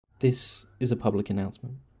This is a public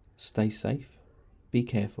announcement. Stay safe, be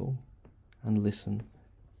careful, and listen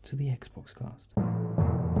to the Xbox Cast.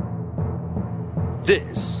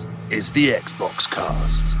 This is the Xbox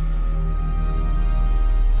Cast.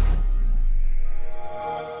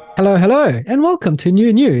 Hello, and welcome to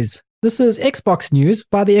New News. This is Xbox News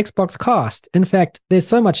by the Xbox Cast. In fact, there's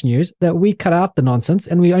so much news that we cut out the nonsense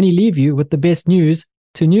and we only leave you with the best news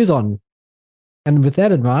to news on. And with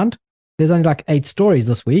that in mind, there's only like 8 stories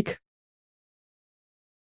this week.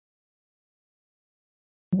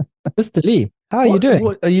 Mr. Lee, how are you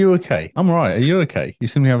doing? Are you okay? I'm all right. Are you okay? You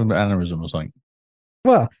seem to be having an aneurysm or something.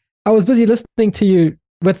 Well, I was busy listening to you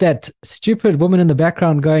with that stupid woman in the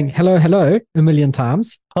background going, hello, a million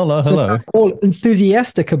times. Hello. I'm all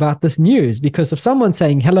enthusiastic about this news because if someone's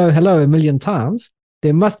saying hello a million times,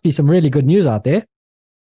 there must be some really good news out there.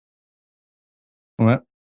 All right.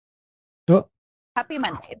 Oh. Happy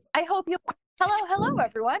Monday. I hope you... Hello,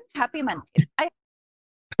 everyone. Happy Monday.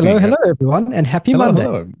 Hello, everyone, and happy Monday.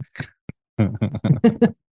 Hello.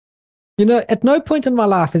 You know, at no point in my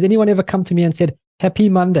life has anyone ever come to me and said, happy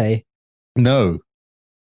Monday. No,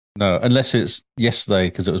 unless it's yesterday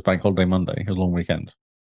because it was Bank Holiday Monday. It was a long weekend.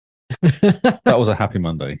 That was a happy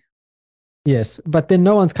Monday. Yes, but then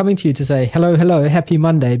no one's coming to you to say, hello, happy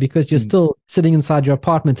Monday, because you're still sitting inside your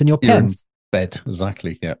apartment in your pants. Bed,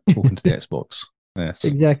 exactly, yeah. Talking to the Xbox. Yes.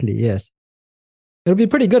 Exactly, yes. It'll be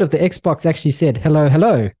pretty good if the Xbox actually said hello,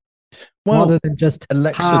 well, rather than just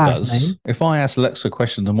Alexa hi, does. name. If I ask Alexa a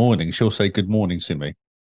question in the morning, she'll say good morning to me.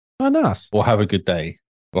 Oh, nice. Or have a good day.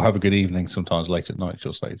 Or have a good evening sometimes late at night,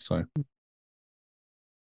 she'll say. So,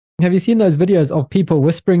 have you seen those videos of people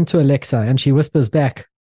whispering to Alexa and she whispers back?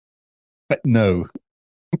 No.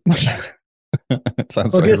 Sounds Well,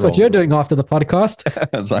 very guess what wrong. you're doing after the podcast?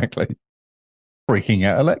 Exactly. Freaking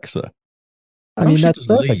out Alexa. I mean, she that's just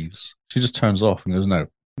perfect. leaves. She just turns off and goes, nope.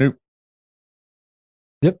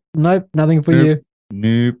 Yep, nope, nothing for Nope.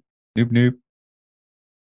 you. Nope.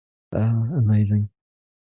 Amazing.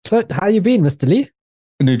 So, how you been, Mr. Lee?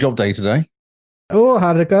 A new job day today. Oh,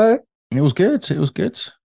 how did it go? It was good.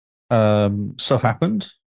 Stuff happened.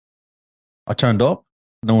 I turned up.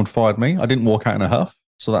 No one fired me. I didn't walk out in a huff.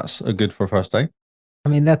 So that's a good for a first day. I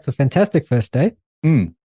mean, that's a fantastic first day.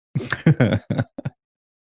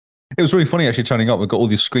 It was really funny actually turning up. We've got all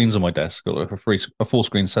these screens on my desk. Got like a full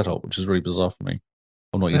screen setup, which is really bizarre for me.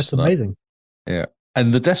 I'm not used to That's amazing. that. Yeah.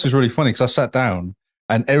 And the desk was really funny because I sat down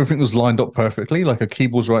and everything was lined up perfectly. Like a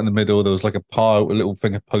keyboard's right in the middle. There was like a little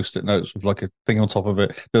thing of post-it notes with like a thing on top of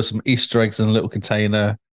it. There was some Easter eggs in a little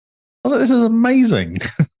container. I was like, this is amazing.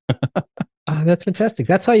 Oh, that's fantastic.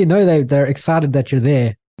 That's how you know they're excited that you're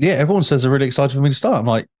there. Yeah, everyone says they're really excited for me to start. I'm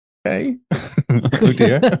like, hey. Oh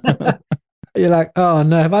dear. You're like, oh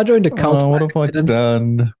no, have I joined a cult? What have I accident?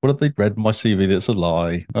 done? What have they read in my CV that's a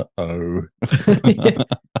lie?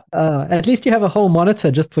 At least you have a whole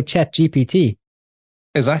monitor just for Chat GPT.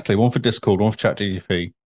 Exactly. One for Discord, one for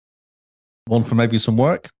ChatGPT, one for maybe some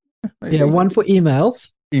work. Maybe. Yeah, one for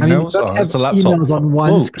emails. Emails. It's a laptop. Emails on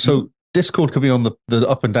one screen. So Discord could be on the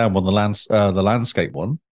up and down one, the landscape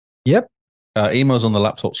one. Yep. Emails on the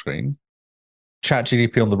laptop screen.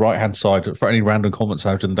 ChatGPT on the right hand side for any random comments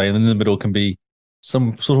out in the day, and then in the middle can be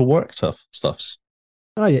some sort of work stuffs.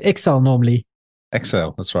 Oh yeah, Excel normally.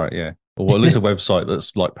 Excel, that's right, yeah. Or at least a website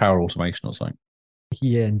that's like Power Automation or something.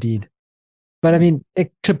 Yeah, indeed. But I mean,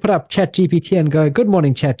 it could put up Chat GPT and go, good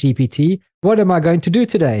morning, Chat GPT. What am I going to do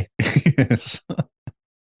today? Yes.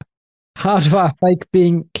 How do I fake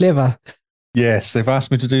being clever? Yes, they've asked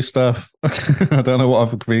me to do stuff. I don't know what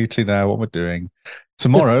I've agreed to now. What am I doing?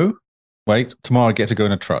 Tomorrow I get to go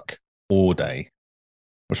in a truck all day,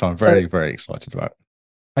 which I'm very, very excited about.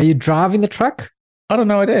 Are you driving the truck? I don't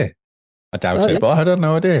know idea. I doubt it, but I don't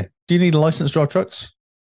know idea. Do you need a license to drive trucks?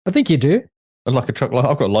 I think you do. Like a truck,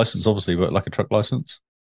 I've got a license, obviously, but like a truck license.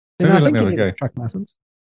 You know, Maybe I let think me you have a need a go. truck license.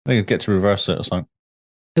 Maybe get to reverse it or something.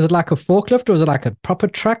 Is it like a forklift or is it like a proper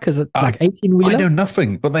truck? Is it like 18-wheeler? I know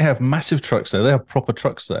nothing, but they have massive trucks there. They have proper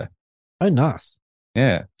trucks there. Oh, nice.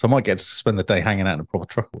 Yeah, so I might get to spend the day hanging out in a proper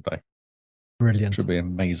truck all day. Brilliant. Should be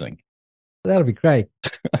amazing. That'll be great.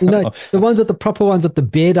 You know, the proper ones with the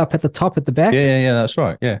bed up at the top at the back. Yeah, that's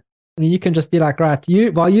right. Yeah. I mean, you can just be like, right,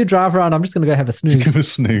 while you drive around, I'm just going to go have a snooze. Give a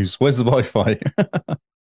snooze. Where's the Wi-Fi?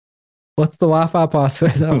 What's the Wi-Fi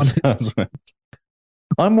password? That's right.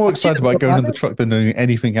 I'm more excited about going in the truck than doing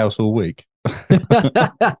anything else all week.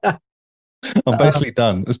 I'm basically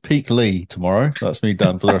done. It's peak Lee tomorrow. That's me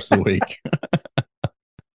done for the rest of the week.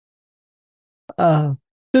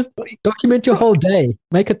 Just document your whole day.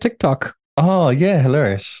 Make a TikTok. Oh, yeah,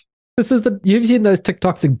 hilarious. This is you've seen those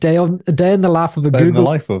TikToks a day in the life of a In the Google.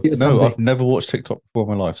 life of or no, something. I've never watched TikTok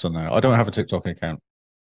before in my life, so no, I don't have a TikTok account.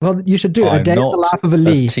 Well, you should do a I'm day in the not life of a a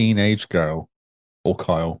Lee. teenage girl or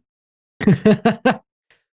Kyle.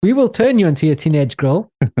 We will turn you into a teenage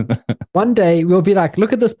girl. One day we'll be like,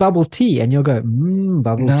 look at this bubble tea, and you'll go,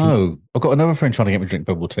 bubble tea. No, I've got another friend trying to get me to drink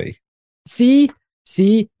bubble tea, See,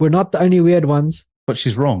 we're not the only weird ones. but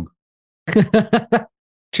she's wrong.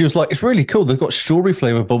 She was like, "It's really cool. They've got strawberry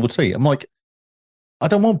flavored bubble tea." I'm like, "I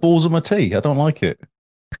don't want balls in my tea. I don't like it.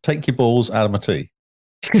 Take your balls out of my tea."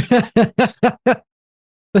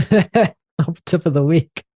 Tip of the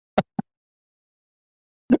week.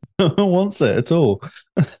 No one wants it at all.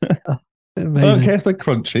 I don't Amazing. care if they're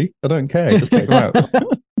crunchy. I don't care. Just take them out.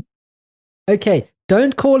 Okay,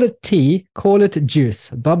 don't call it tea. Call it juice.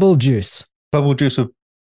 Bubble juice. Bubble juice with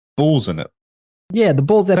balls in it. Yeah, the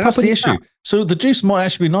balls that That's pop in the your issue. mouth. So the juice might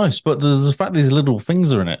actually be nice, but there's the fact these little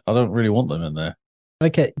things are in it. I don't really want them in there.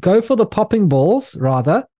 Okay, go for the popping balls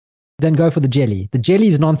rather than go for the jelly. The jelly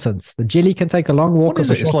is nonsense. The jelly can take a long walk. What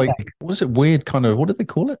is or a it? It's short like, back. what is it? Weird kind of, what did they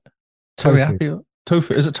call it? Tofu. Teriyaki?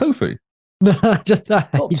 Tofu. Is it tofu? No, just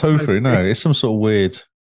Not tofu, no. It's some sort of weird.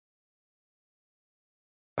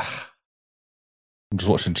 I'm just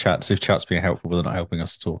watching chat, see if chat's being helpful, but they're not helping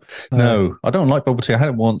us at all. No, I don't like bubble tea. I had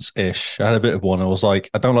it once-ish. I had a bit of one. I was like,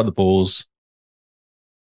 I don't like the balls.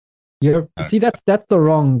 See, that's the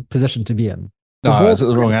wrong position to be in. The No, balls it's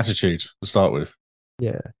the are wrong great. attitude to start with.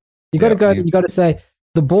 Yeah. You got to go, you got to say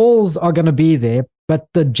the balls are going to be there, but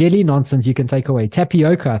the jelly nonsense you can take away.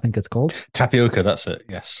 Tapioca, I think it's called. Tapioca, that's it.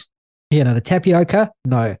 Yes. Yeah, no, the tapioca,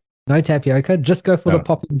 no tapioca. Just go for No. the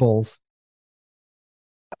popping balls.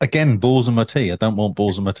 Again, balls in my tea. I don't want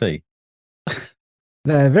balls in my tea.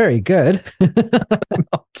 They're very good.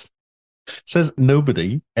 Not. Says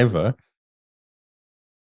nobody ever.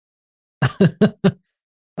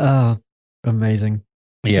 Oh, amazing.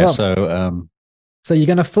 Yeah, Well- so So you're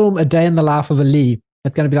going to film a day in the life of a Lee.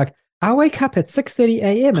 It's going to be like, I wake up at 6:30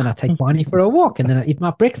 a.m. and I take Barney for a walk and then I eat my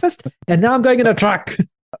breakfast and now I'm going in a truck.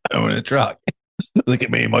 I'm in a truck. Look at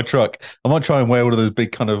me in my truck. I might try and wear one of those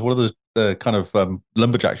big kind of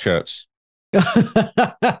lumberjack shirts.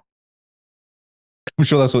 I'm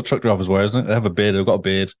sure that's what truck drivers wear, isn't it? They have a beard. They've got a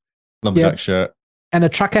beard. Lumberjack Yep. shirt. And a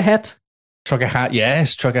trucker hat. Trucker hat.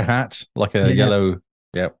 Yes, trucker hat. Like a Yeah. yellow.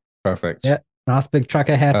 Yep. Perfect. Yeah. Nice big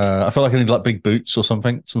trucker hat. I feel like I need like big boots or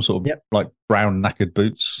something. Some sort of Yep. like brown knackered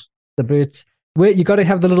boots. The boots. Where you got to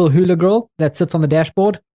have the little hula girl that sits on the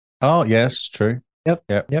dashboard. Oh, yes, true. Yep.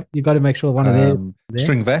 You got to make sure one of them. there.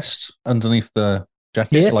 String vest underneath the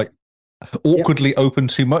jacket. Yes. Like awkwardly open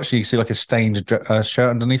too much. You can see like a stained shirt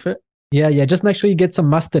underneath it. Yeah. Just make sure you get some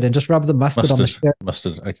mustard and just rub the mustard on the shirt.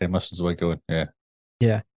 Mustard. Okay, mustard's the way going. Yeah.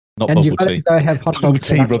 Yeah. Not And you bubble got to tea. go have hot Bubble dogs.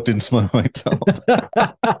 tea rubbed into my white top.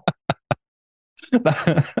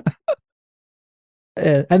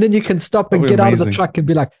 Yeah, and then you can stop and That'd be get out of the amazing. truck and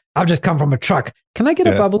be like, I've just come from a truck. Can I get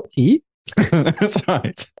a Yeah. bubble tea? That's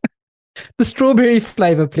right. The strawberry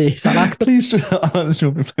flavor, please. I like Please, I like the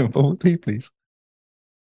strawberry flavour bubble tea, please.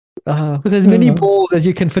 with as many balls as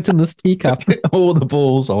you can fit in this teacup. All the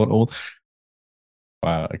balls. I want all.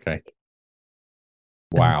 Wow. Okay.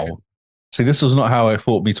 Wow. See, this was not how I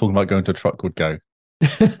thought me talking about going to a truck would go.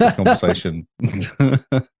 This conversation.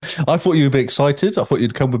 I thought you'd be excited. I thought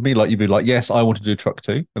you'd come with me, like you'd be like, "Yes, I want to do a truck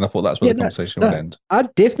too," and I thought that's where Yeah, the conversation no. would end. I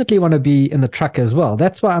definitely want to be in the truck as well.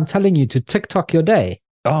 That's why I'm telling you to TikTok your day.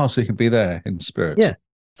 Oh, so you can be there in spirit. Yeah.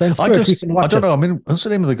 So in I spirit, you just, can watch I don't it. know. I mean, what's the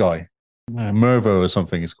name of the guy? Mervo or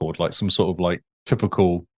something. He's called like some sort of like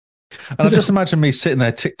typical. And I just imagine me sitting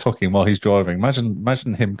there TikToking while he's driving.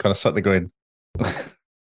 Imagine him kind of sat there going,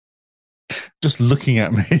 just looking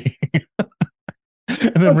at me,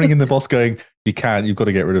 and then ringing the boss, going, "You can't. You've got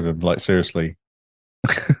to get rid of him. Like seriously."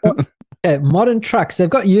 Modern trucks, they've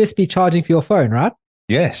got USB charging for your phone, right?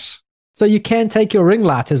 Yes, So you can take your ring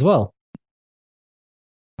light as well.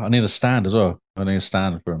 I need a stand as well. I need a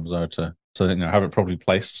stand for him so have it properly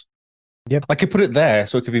placed. Yep. I could put it there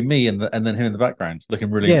so it could be me and then him in the background, looking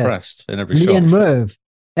really Yeah. impressed in every Lee shot. and Merv.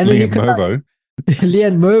 And then you Liam can Mervo Lee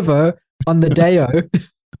and Mervo on the Deo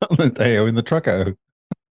on the Deo in the trucko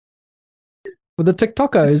with the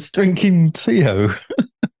TikTokos. drinking Teo.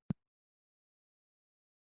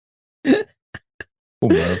 Poor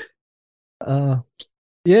Merv.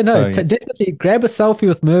 Yeah, no, So, yeah. definitely grab a selfie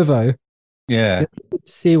with Mervo Yeah. to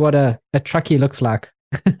see what a truckie looks like.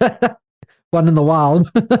 One in the wild.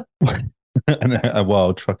 And a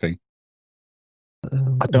wild trucking.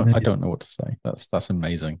 I Amazing. don't know what to say. That's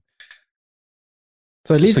amazing.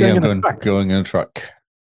 So at least So yeah, going I'm in a truck. going in a truck.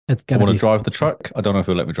 It's I going to want be to drive the truck. I don't know if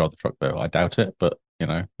he'll let me drive the truck though. I doubt it, but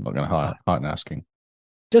I'm not going to hide and asking.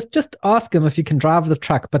 just ask him if you can drive the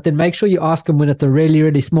truck, but then make sure you ask him when it's a really,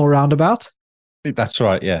 really small roundabout. That's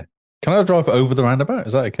right. Yeah. Can I drive over the roundabout?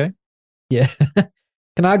 Is that okay? Yeah.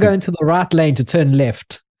 Can I go into the right lane to turn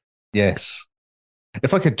left? Yes.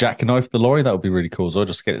 If I could jackknife the lorry, that would be really cool. So I'll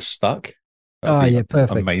just get it stuck. Oh, yeah,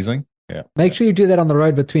 perfect. Amazing. Yeah. Make sure you do that on the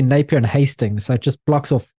road between Napier and Hastings, so it just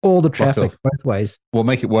blocks off all the traffic both ways. We'll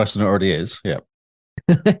make it worse than it already is. Yeah.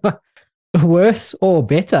 Worse or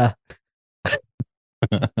better?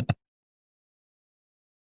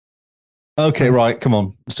 Okay, right. Come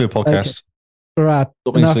on. Let's do a podcast. Okay.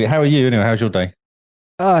 Right. How are you anyway? How's your day?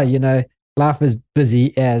 Oh, life is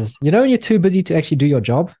busy as, when you're too busy to actually do your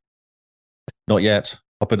job? Not yet.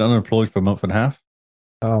 I've been unemployed for a month and a half.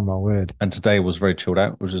 Oh, my word. And today was very chilled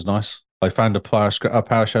out, which is nice. I found a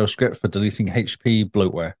PowerShell script for deleting HP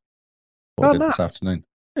bloatware. Oh, nice. This afternoon.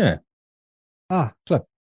 Yeah. Ah, flip.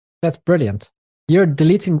 That's brilliant. You're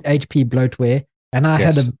deleting HP bloatware, and I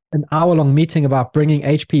had an hour-long meeting about bringing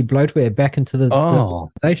HP bloatware back into the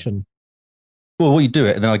organization. Well, you do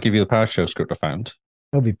it, and then I give you the PowerShell script I found.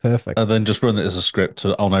 That'll be perfect. And then just run it as a script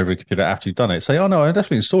on every computer after you've done it. Say, oh, no, I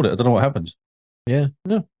definitely installed it. I don't know what happened. Yeah.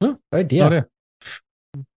 No. Oh, dear. No idea.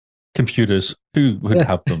 Computers. Who would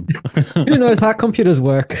have them? Who knows how computers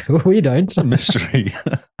work? We don't. It's a mystery.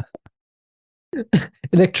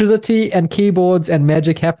 Electricity and keyboards and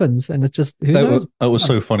magic happens, and it's just who knows? That was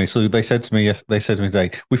so funny. So they said to me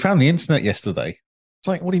today, we found the internet yesterday. It's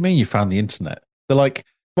like, what do you mean you found the internet? They're like,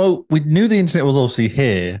 well, we knew the internet was obviously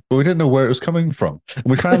here, but we didn't know where it was coming from. And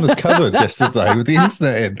we found this cupboard yesterday with the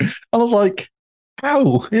internet in. I was like,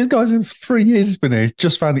 how? These guys in 3 years has been here.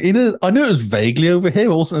 Just found it. I knew it was vaguely over here,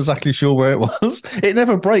 but I wasn't exactly sure where it was. It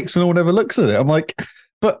never breaks and no one ever looks at it. I'm like,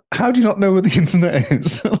 but how do you not know where the internet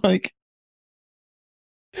is? Like,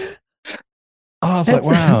 I was like,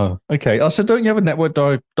 wow. Okay. I said, don't you have a network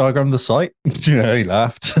diagram of the site? Yeah, he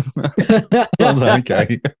laughed. I was like,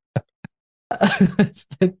 okay. It's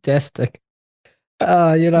fantastic.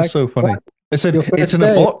 It's so funny. What? They said it's in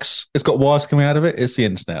a box. It's got wires coming out of it. It's the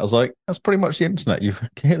internet. I was like, that's pretty much the internet. You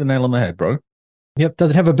hit the nail on the head, bro. Yep. Does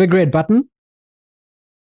it have a big red button?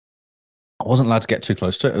 I wasn't allowed to get too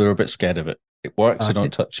close to it. They were a bit scared of it. It works, so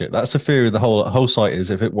don't touch it. That's the theory of the whole site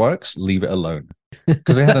is if it works, leave it alone.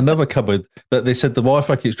 Because they had another cupboard that they said the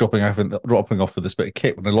Wi-Fi keeps dropping off of this bit of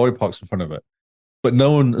kit when the lorry parks in front of it. But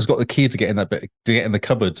no one has got the key to get in that bit, to get in the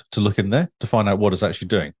cupboard to look in there to find out what it's actually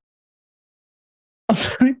doing.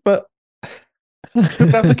 But who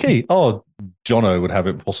would have the key? Oh, Jono would have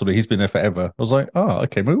it possibly. He's been there forever. I was like, oh,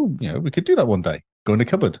 okay, maybe, we could do that one day. Go in the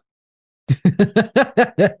cupboard.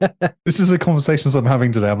 This is the conversations I'm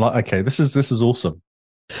having today. I'm like, okay, this is awesome.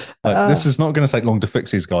 This is not going to take long to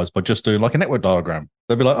fix these guys by just doing like a network diagram.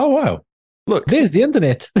 They'll be like, oh wow, look, there's the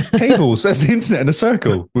internet. Cables. That's the internet in a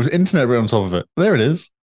circle with internet written on top of it. There it is.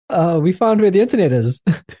 We found where the internet is.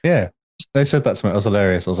 Yeah, they said that to me. It was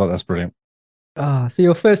hilarious. I was like, that's brilliant. So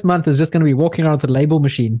your first month is just going to be walking around with a label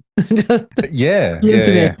machine. Yeah, the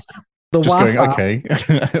internet, the just Wi-Fi, going, okay,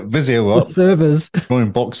 Vizio up, servers,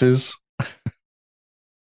 going boxes.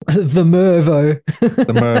 The Mervo.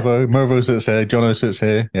 Mervo sits here. Jono sits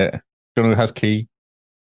here. Yeah. Jono has key.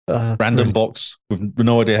 Random brilliant. box with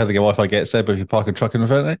no idea how the Wi-Fi gets there, but if you park a truck in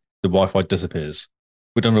front of it, the Wi-Fi disappears.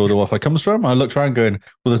 We don't know where the Wi-Fi comes from. I looked around going,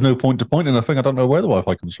 well, there's no point to point, and I think I don't know where the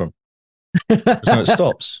Wi-Fi comes from. Because no, it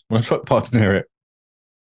stops when a truck parks near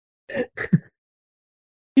it.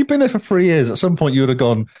 You've been there for 3 years. At some point, you would have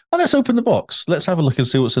gone, oh, let's open the box. Let's have a look and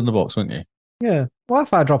see what's in the box, wouldn't you? Yeah,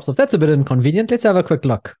 Wi-Fi drops off. That's a bit inconvenient. Let's have a quick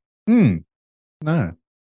look. No. No.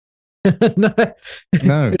 No.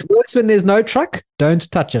 It works when there's no truck. Don't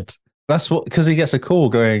touch it. That's what, because he gets a call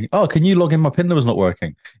going, oh, can you log in? My PIN number's not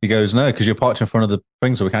working. He goes, no, because you're parked in front of the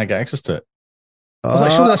thing, so we can't get access to it. I was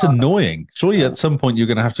like, surely that's annoying. Surely at some point you're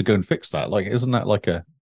going to have to go and fix that. Like, isn't that like a...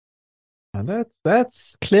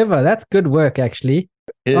 That's clever. That's good work, actually.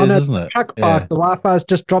 It is, isn't it? Truck park, the Wi-Fi's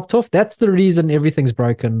just dropped off. That's the reason everything's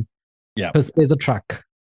broken. Yeah. Because there's a truck.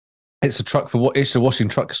 It's a truck it's a washing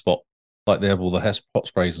truck spot. Like they have all the hot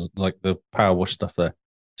sprays, like the power wash stuff there.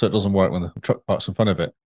 So it doesn't work when the truck parks in front of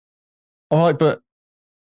it. All right, but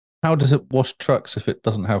how does it wash trucks if it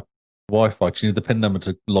doesn't have Wi-Fi? Because you need the PIN number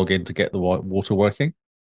to log in to get the water working.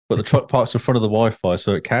 But the truck parks in front of the Wi-Fi,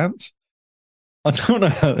 so it can't. I don't know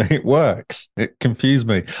how it works. It confused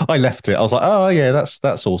me. I left it. I was like, oh, yeah,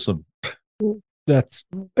 that's awesome. That's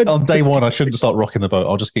on day one, I shouldn't start rocking the boat.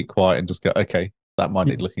 I'll just keep quiet and just go, okay, that might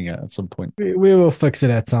need looking at some point. We will fix it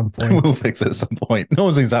at some point. We'll fix it at some point. No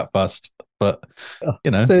one seems that fast, but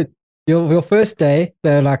So your first day,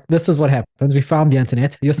 they're like, this is what happens. We found the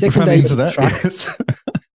internet. Your second day, yes.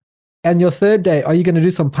 and your third day, are you going to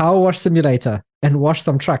do some Power Wash Simulator? and wash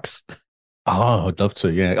some trucks. Oh, I'd love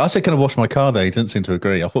to. Yeah, I said, "Can I wash my car?" There, he didn't seem to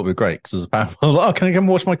agree. I thought it'd be great because there's a power. Like, oh, can I come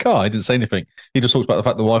wash my car? He didn't say anything. He just talks about the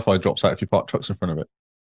fact the Wi-Fi drops out if you park trucks in front of it.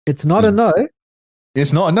 It's not a no.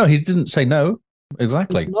 It's not a no. He didn't say no.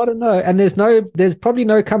 Exactly. It's not a no. And there's probably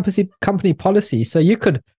no company policy. So you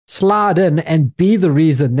could slide in and be the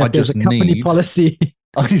reason that there's a company policy.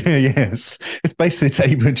 Oh, yeah, yes. It's basically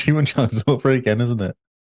taking human transport for again, isn't it?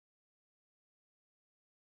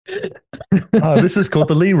 Oh, this is called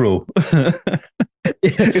the Lee rule.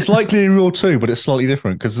 It's like Lee rule 2, but it's slightly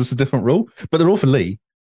different because it's a different rule, but they're all for Lee.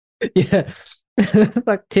 Yeah. It's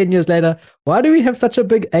like 10 years later, why do we have such a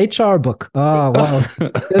big HR book? Oh, wow.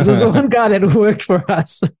 There's this one guy that worked for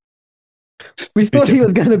us. We thought he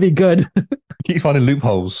was going to be good. Keep finding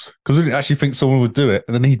loopholes because we didn't actually think someone would do it,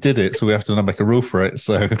 and then he did it, so we have to now make a rule for it.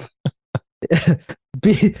 So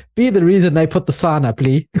be the reason they put the sign up,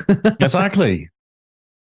 Lee. Exactly.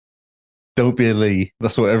 Don't be a Lee.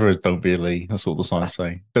 That's whatever it is. Don't be a Lee. That's what the signs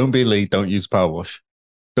say. Don't be a Lee. Don't use power wash.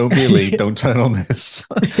 Don't be a Lee. Don't turn on this.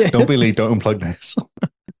 Don't be a Lee. Don't unplug this.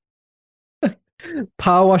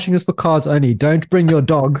 Power washing is for cars only. Don't bring your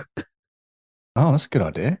dog. Oh, that's a good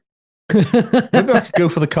idea. Maybe I could go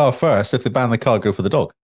for the car first. If they ban the car, go for the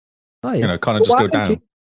dog. Oh, yeah. You know, kind of just go down.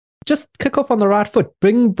 Just kick off on the right foot.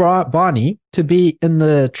 Bring Barney to be in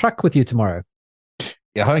the truck with you tomorrow.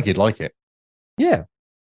 Yeah, I think he'd like it. Yeah.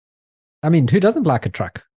 I mean, who doesn't like a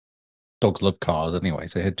truck? Dogs love cars anyway,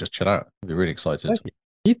 so he'd just chill out. He'd be really excited.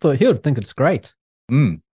 He thought he would think it's great.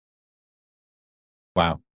 Wow.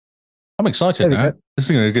 I'm excited now. This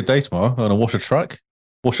is going to be a good day tomorrow. I'm going to wash a truck,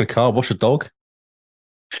 wash a car, wash a dog,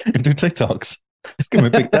 and do TikToks. It's going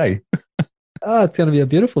to be a big day. Oh, it's going to be a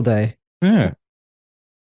beautiful day. Yeah.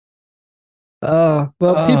 Well,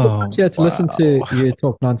 people are here to listen to you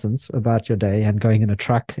talk nonsense about your day and going in a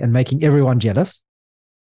truck and making everyone jealous.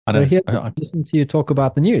 We're here to listen to you talk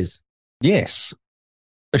about the news. Yes.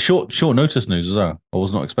 A short notice news as well. I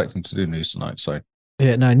was not expecting to do news tonight, so.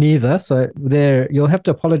 Yeah, no, neither. So you'll have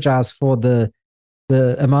to apologize for the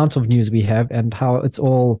amount of news we have and how it's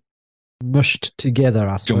all mushed together,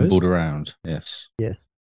 I suppose. Jumbled around, yes. Yes.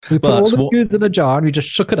 We put all the news in a jar and we just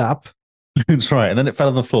shook it up. That's right. And then it fell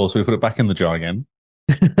on the floor, so we put it back in the jar again.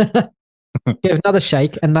 Give another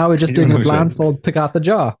shake, and now we're just doing a blindfold, pick out the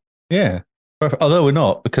jar. Yeah. Although we're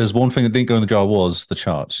not, because one thing that didn't go in the jar was the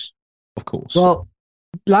charts, of course. Well,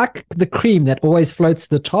 like the cream that always floats to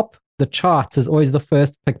the top, the charts is always the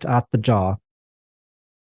first picked out the jar.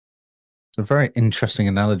 It's a very interesting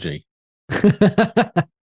analogy. Because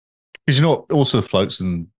you know what also floats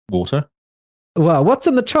in water? Well, what's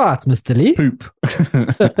in the charts, Mr. Lee? Poop.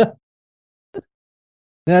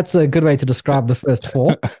 That's a good way to describe the first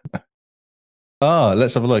four.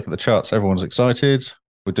 Let's have a look at the charts. Everyone's excited.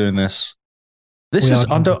 We're doing this. I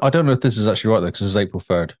don't know if this is actually right though, because it's April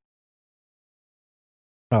 3rd.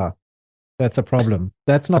 Ah, that's a problem.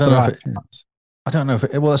 That's not the right charts. I don't know if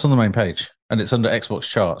that's on the main page, and it's under Xbox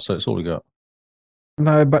charts, so it's all we got.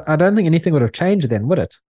 No, but I don't think anything would have changed then, would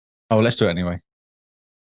it? Oh, let's do it anyway.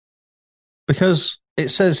 Because it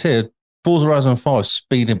says here, Forza Horizon 5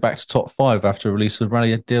 speeding back to top 5 after release of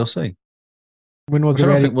Rally DLC. When was it?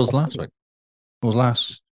 I think it was last week. It was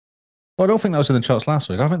last. Well, I don't think that was in the charts last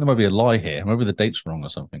week. I think there might be a lie here. Maybe the date's wrong or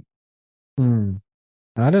something.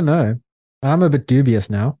 I don't know. I'm a bit dubious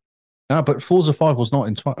now. No, but Forza 5 was not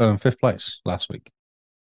in 5th place last week.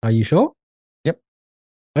 Are you sure? Yep.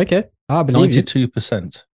 Okay. I believe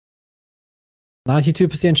 92%.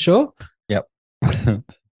 92% sure? Yep.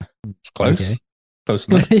 It's close. Okay. Close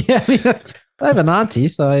enough. Yeah, over 90,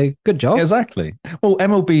 so good job. Exactly. Well,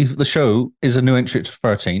 MLB The Show is a new entry to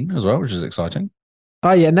 13 as well, which is exciting.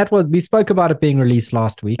 Oh, yeah, and we spoke about it being released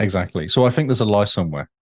last week. Exactly. So I think there's a lie somewhere.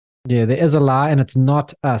 Yeah, there is a lie, and it's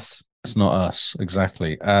not us. It's not us,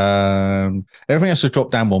 exactly. Everything else has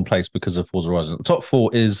dropped down one place because of Forza Horizon. The top 4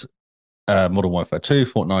 is Modern Warfare 2,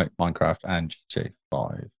 Fortnite, Minecraft, and GTA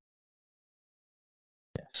 5.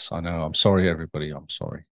 Yes, I know. I'm sorry, everybody. I'm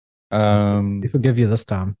sorry. We forgive you this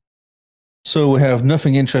time. So we have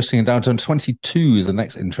nothing interesting in Downtown 22 is the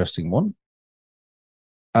next interesting one.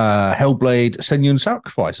 Hellblade Senuan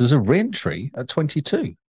Sacrifice is a re-entry at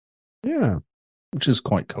 22. Yeah. Which is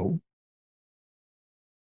quite cool.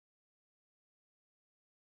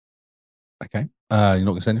 Okay. You're not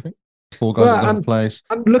going to say anything? Four Guys is going to place.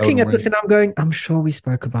 I'm looking at this and I'm going, I'm sure we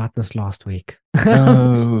spoke about this last week.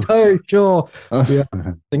 I'm so sure. We're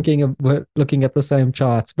looking at the same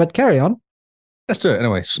charts. But carry on. Let's do it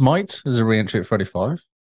anyway. Smite is a re-entry at 35.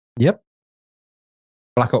 Yep.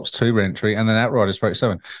 Black Ops 2 re-entry, and then Outriders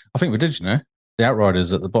 37. I think we did, the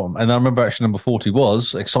Outriders at the bottom. And I remember actually number 40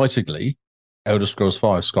 was, excitingly, Elder Scrolls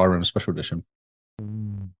 5 Skyrim Special Edition.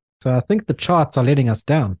 So I think the charts are letting us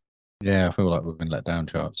down. Yeah, I feel like we've been let down,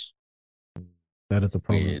 charts. That is a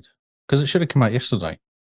problem. Weird. Because it should have come out yesterday.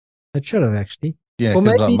 It should have actually. Yeah, it Or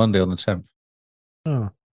comes out maybe- Monday on the 10th. Oh,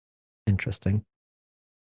 interesting.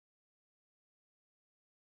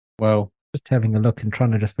 Well, Just having a look and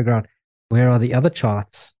trying to just figure out where are the other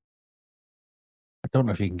charts. I don't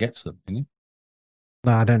know if you can get to them, can you?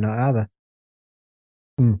 No, I don't know either.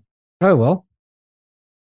 Oh well.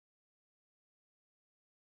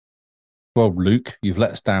 Well, Luke, you've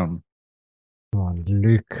let us down. Come on,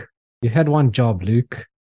 Luke. You had one job, Luke.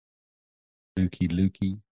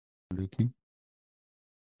 Lukey.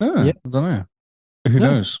 Oh, Yeah. I don't know. Who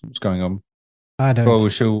No. knows what's going on? I don't. Well,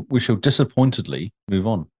 we shall disappointedly move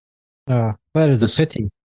on. That is This- a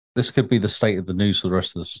pity. This could be the state of the news for the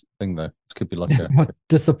rest of this thing, though. This could be like a. What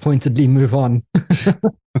disappointedly move on.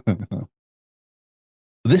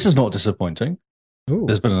 This is not disappointing. Ooh,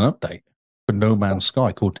 There's been an update for No Man's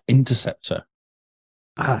Sky called Interceptor.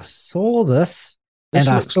 I saw this, This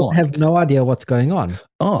and I looks still like- have no idea what's going on.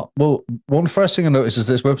 Oh, well, one first thing I noticed is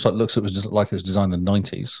this website looks like it was designed in the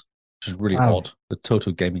 90s, which is really Wow. odd. The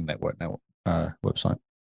Total Gaming Network now website.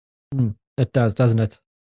 It does, doesn't it?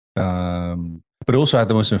 But it also had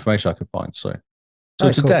the most information I could find. So Oh,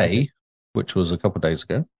 cool. today, which was a couple of days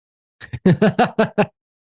ago, I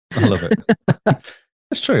love it.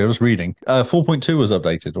 It's true. I was reading. 4.2 was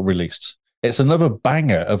updated or released. It's another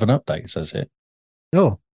banger of an update, it says here.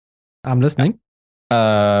 Oh, I'm listening.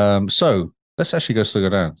 So let's actually go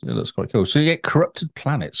down. It looks quite cool. So you get corrupted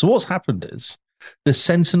planets. So what's happened is the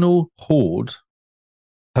Sentinel horde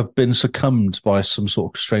have been succumbed by some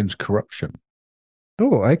sort of strange corruption.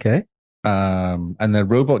 Oh, okay. And their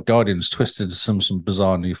robot guardians twisted to some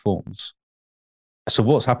bizarre new forms. So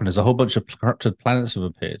what's happened is a whole bunch of corrupted planets have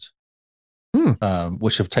appeared,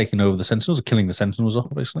 which have taken over the Sentinels, killing the Sentinels off,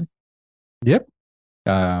 obviously. Yep.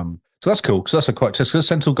 So that's cool because that's a quite because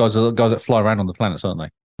Sentinel guys are the guys that fly around on the planets, aren't they?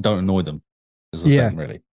 Don't annoy them. Is the Yeah. thing,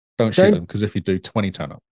 really. Don't shoot Don't- them because if you do, 20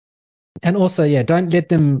 turn up. And also, yeah, don't let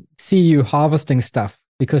them see you harvesting stuff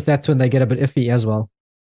because that's when they get a bit iffy as well.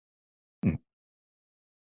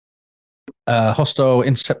 Hostile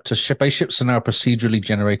interceptor spaceships are now procedurally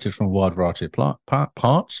generated from a wide variety of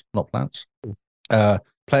parts, not plants.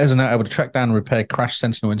 Players are now able to track down and repair crashed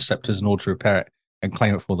Sentinel interceptors in order to repair it and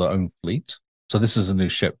claim it for their own fleet. So this is a new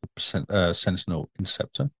ship, the Sentinel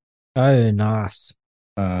Interceptor. Oh, nice.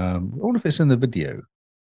 I wonder if it's in the video.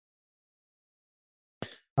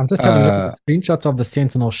 I'm just having a look at the screenshots of the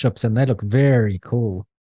Sentinel ships, and they look very cool.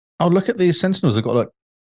 Oh, look at these Sentinels. They've got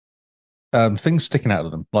like things sticking out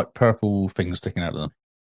of them, like purple things sticking out of them.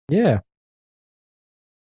 Yeah.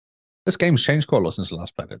 This game's changed quite a lot since the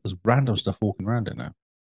last played it. There's random stuff walking around in now.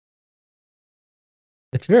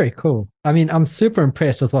 It's very cool. I mean, I'm super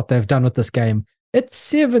impressed with what they've done with this game. It's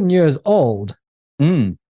 7 years old.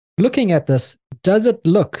 Looking at this, does it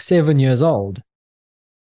look 7 years old?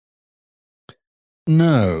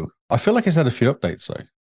 No, I feel like it's had a few updates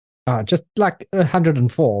though. Just like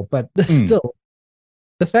 104, but still,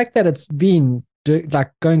 the fact that it's been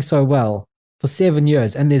going so well for 7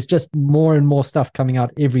 years, and there's just more and more stuff coming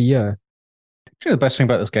out every year. Do you know the best thing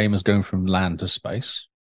about this game is going from land to space?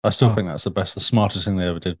 I still Oh. think that's the smartest thing they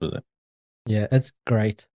ever did with it. Yeah, it's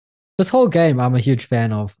great. This whole game, I'm a huge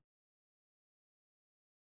fan of.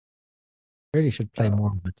 Really should play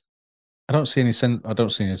more of it. I don't see any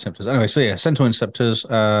interceptors. Anyway, so yeah, Sentinel interceptors. You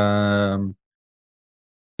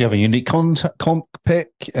have a unique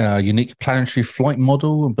cockpit, unique planetary flight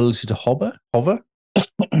model, ability to hover.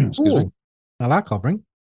 Excuse me. Ooh, I like hovering.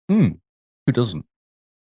 Who doesn't?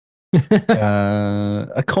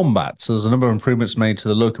 A combat. So there's a number of improvements made to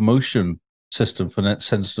the locomotion system for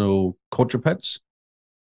Sentinel quadrupeds.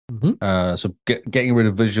 So getting rid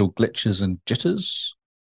of visual glitches and jitters.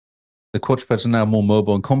 The quadrupeds are now more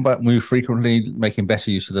mobile in combat, move frequently, making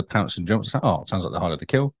better use of the pounce and jumps. Oh, it sounds like they're harder to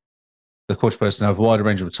kill. The quadrupeds now have a wider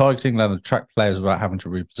range of targeting, allowing them to track players without having to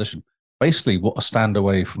reposition. Basically, what a stand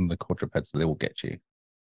away from the quadrupeds they will get you.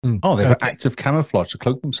 Oh, they have Okay. active camouflage to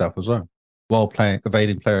cloak themselves as well, while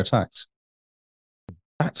evading player attacks.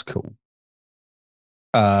 That's cool.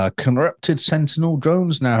 Corrupted Sentinel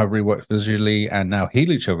drones now have reworked visually and now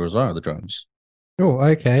heal each other as well, the drones. Oh,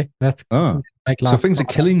 okay. That's make So life things are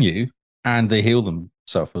harder. killing you and they heal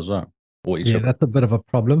themselves as well, or each Yeah, other. that's a bit of a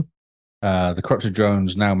problem. The corrupted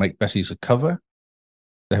drones now make better use of cover.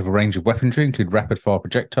 They have a range of weaponry, include rapid-fire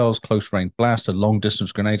projectiles, close-range blast, a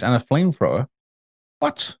long-distance grenades, and a flamethrower.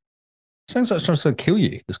 What? Sounds like it's trying to kill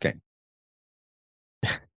you, this game.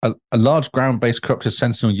 A large ground-based corrupted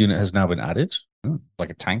Sentinel unit has now been added.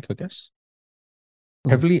 Like a tank, I guess.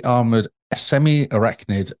 Heavily armored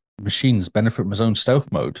semi-arachnid machines benefit from his own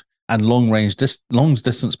stealth mode, and long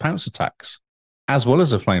distance pounce attacks, as well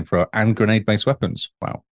as a flamethrower and grenade-based weapons.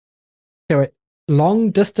 Wow. Okay, wait. Long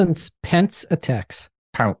distance pants attacks.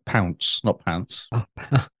 Pounce, not pants. Oh,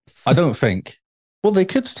 I don't think. Well, they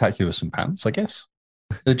could attack you with some pants, I guess.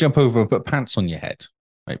 They jump over and put pants on your head,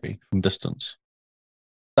 maybe, from distance.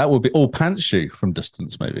 That would be, or pants you from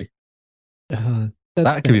distance, maybe.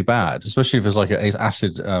 That could be bad, especially if it's like an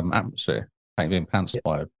acid atmosphere, like being pantsed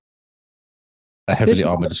by a heavily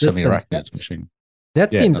armored semi-arachnid machine.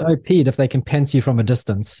 That seems OP'd if they can pants you from a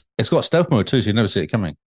distance. It's got stealth mode too, so you never see it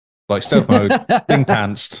coming. Like stealth mode, being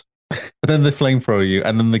pantsed, but then they flamethrower you,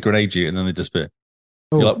 and then they grenade you, and then they disappear.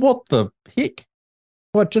 Ooh. You're like, what the heck?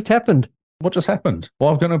 What just happened? What just happened?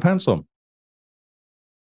 Well, I've got no pants on.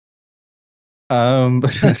 I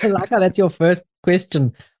like how that's your first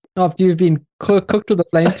question. After you've been cooked with a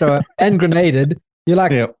flamethrower and grenaded, you're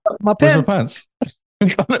like, my pants.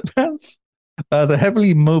 Got no pants. The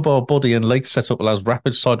heavily mobile body and leg setup allows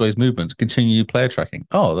rapid sideways movement to continue player tracking.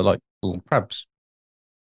 Oh, they're like little crabs.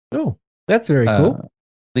 Oh, that's very cool.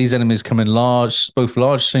 These enemies come in both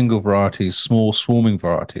large single varieties, small swarming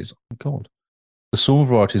varieties. Oh my god. The swarm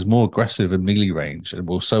variety is more aggressive in melee range and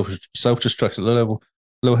will self-destruct at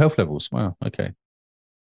low health levels. Wow, okay.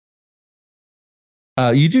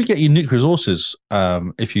 You do get unique resources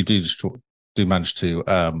if you do manage to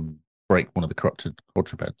break one of the corrupted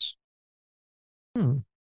quadrupeds.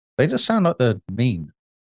 They just sound like they're mean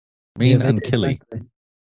and killy. Exactly.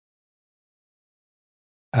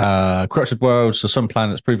 Corrupted worlds. So some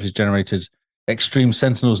planets previously generated extreme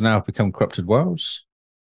sentinels now have become corrupted worlds.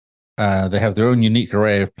 They have their own unique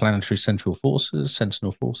array of planetary sentinel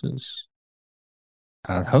forces.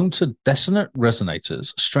 Home to dissonant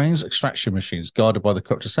resonators, strange extraction machines guarded by the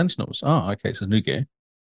corrupted sentinels. Oh, okay, so new gear.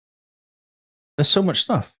 There's so much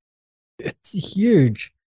stuff. It's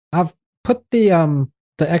huge. I've put the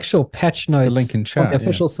actual patch notes, the link in chat, on the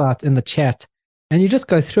official site in the chat, and you just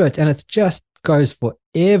go through it, and it just goes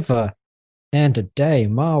forever and a day.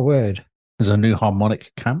 My word. There's a new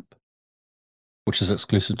harmonic camp, which is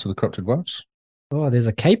exclusive to the corrupted worlds. Oh, there's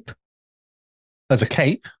a cape. There's a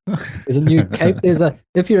cape. There's a new cape.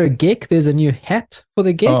 If you're a Gek, there's a new hat for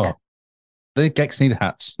the Gek. Oh, the Geks need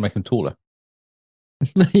hats to make them taller.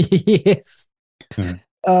 Yes.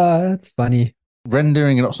 That's funny.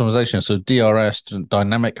 Rendering and optimization. So DRS,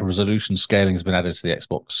 dynamic resolution scaling, has been added to the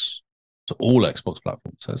Xbox, to all Xbox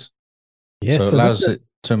platforms. It says. Yes, so it allows it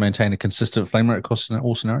to maintain a consistent frame rate across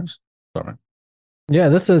all scenarios. Sorry. Yeah,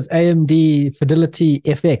 this is AMD Fidelity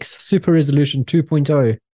FX Super Resolution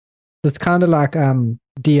 2.0. It's kind of like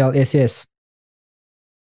DLSS.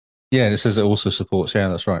 Yeah, it says it also supports. Yeah,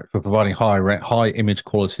 that's right, for providing high image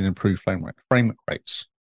quality and improved frame rates.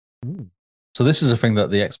 So this is a thing that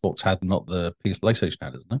the Xbox had, not the PlayStation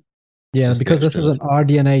had, isn't it? Yeah, because this is an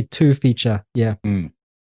RDNA 2 feature. Yeah.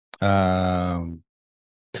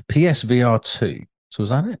 PSVR 2. So is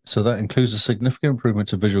that it? So that includes a significant improvement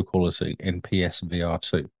to visual quality in PSVR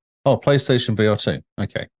 2. Oh, PlayStation VR 2.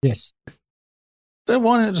 Okay. Yes. So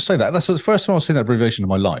why not just say that? That's the first time I've seen that abbreviation in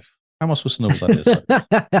my life. How am I supposed to know what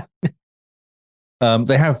that is?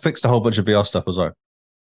 They have fixed a whole bunch of VR stuff as well.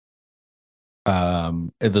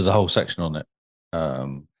 There's a whole section on it.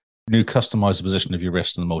 New customize the position of your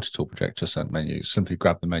wrist in the multi-tool projector set menu. Simply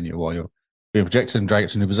grab the menu while you're being projected and drag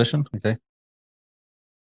it to a new position. Okay.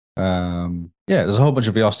 Yeah, there's a whole bunch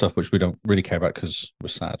of VR stuff which we don't really care about because we're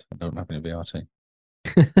sad. I don't have any VR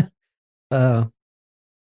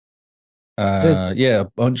yeah, a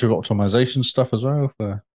bunch of optimization stuff as well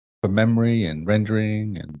for memory and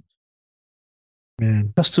rendering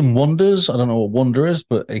and custom wonders. I don't know what wonder is,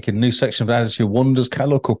 but it can new section of added to your wonders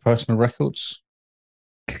catalog or personal records.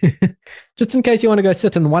 Just in case you want to go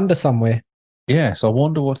sit and wander somewhere. Yes, I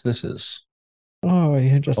wonder what this is. Oh,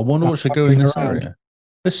 yeah, just I wonder what should go in this area.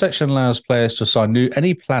 This section allows players to assign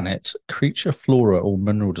any planet, creature, flora, or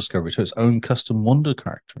mineral discovery to its own custom wonder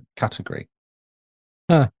category.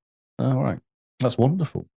 Huh. All right. That's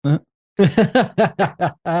wonderful. Good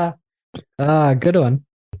one.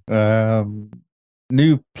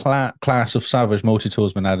 New class of savage multi-tool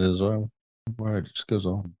has been added as well. Where it just goes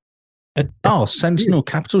on. Sentinel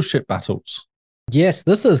capital ship battles. Yes,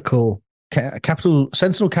 this is cool.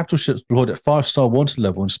 Sentinel capital ships deployed at 5-star wanted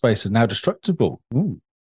level in space is now destructible. Ooh.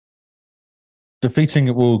 Defeating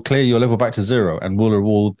it will clear your level back to 0 and will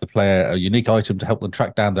reward the player a unique item to help them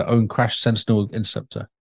track down their own crashed Sentinel interceptor.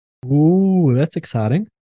 Ooh, that's exciting.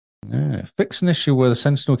 Yeah. Fix an issue where the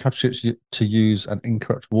Sentinel capital ships to use an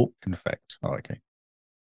incorrect warp infect. Oh, okay.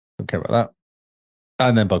 Don't care about that.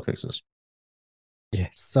 And then bug fixes. Yeah,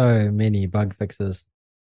 so many bug fixes.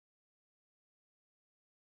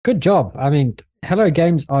 Good job. I mean, Hello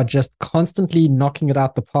Games are just constantly knocking it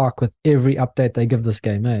out the park with every update they give this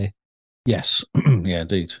game, eh? Yes. Yeah,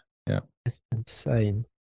 indeed. Yeah. It's insane.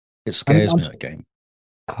 It scares me, I'm that game.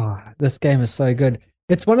 this game is so good.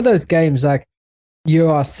 It's one of those games like you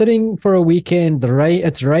are sitting for a weekend,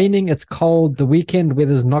 it's raining, it's cold, the weekend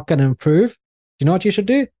weather's not going to improve. You know what you should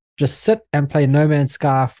do? Just sit and play No Man's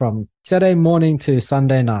Sky from Saturday morning to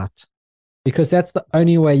Sunday night. Because that's the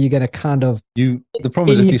only way you're going to kind of The problem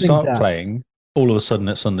is if you anything start done. playing, all of a sudden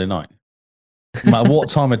it's Sunday night. No matter what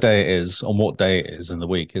time of day it is, on what day it is in the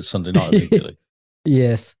week, it's Sunday night immediately.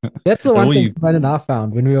 Yes. That's the And one all thing you- Simone and I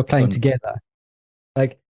found when we were playing And- together.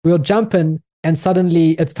 Like we'll jump in and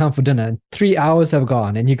suddenly it's time for dinner and 3 hours have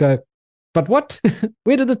gone and you go, but what?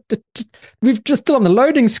 Where did we've just still on the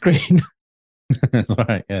loading screen. That's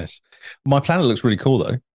right, yes. My planet looks really cool,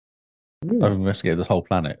 though. Mm. I've investigated this whole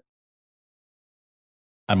planet.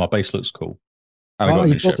 And my base looks cool. And I got Oh, a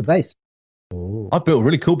you new built ship. a base. I built a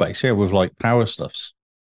really cool base, yeah, with like power stuffs.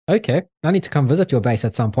 Okay. I need to come visit your base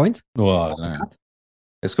at some point. Well, I don't know.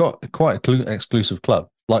 It's got quite an exclusive club.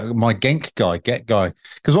 Like my Get guy.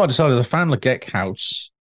 Because what I decided, I found the Gek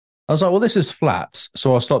house. I was like, well, this is flat.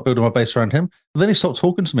 So I'll start building my base around him. But then he stopped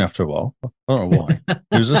talking to me after a while. I don't know why.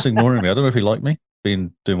 He was just ignoring me. I don't know if he liked me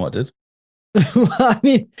doing what I did. I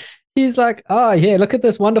mean, he's like, oh, yeah, look at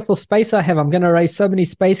this wonderful space I have. I'm going to raise so many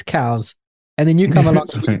space cows. And then you come along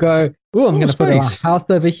and you go, oh, I'm going to put a space. house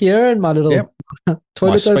over here and my little Yep. toilet My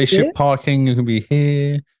over spaceship there. parking can be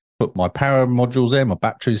here. Put my power modules there, my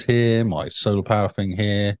batteries here, my solar power thing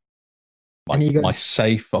here. And he goes- My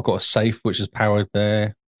safe. I've got a safe which is powered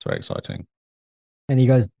there. It's very exciting. And he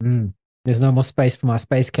goes, there's no more space for my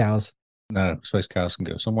space cows. No, space cows can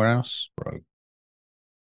go somewhere else, bro.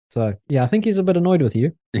 So, yeah, I think he's a bit annoyed with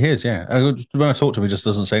you. He is, yeah. When I talk to him, he just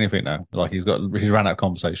doesn't say anything now. Like he's ran out of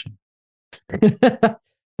conversation.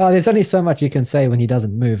 Oh, there's only so much you can say when he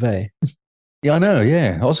doesn't move, eh? Yeah, I know.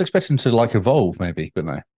 Yeah, I was expecting to like evolve maybe, but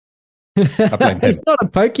no. blame He's him. not a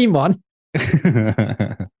Pokemon.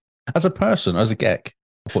 As a person, as a Gek,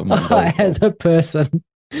 I thought he might evolve. As a person.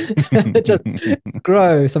 Just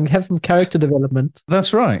grow, have some character development.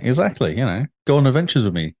 That's right, exactly. You know, go on adventures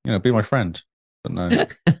with me. You know, be my friend. But no,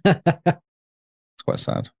 it's quite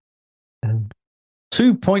sad.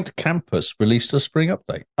 2 Point Campus released a spring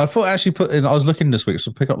update. I thought I actually I was looking this week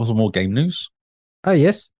to pick up some more game news. Oh,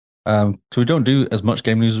 yes. So we don't do as much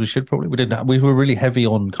game news as we should probably. We were really heavy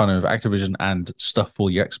on kind of Activision and stuff for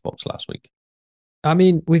your Xbox last week. I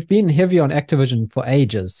mean, we've been heavy on Activision for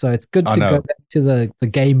ages, so it's good I to know. go back to the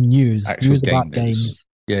game news. Actual News game about news.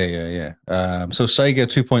 games. Yeah. So Sega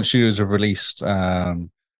 2 Point Studios have released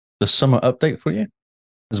the summer update for you,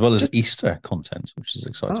 as well as Easter content, which is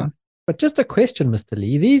exciting. Oh, but just a question, Mr.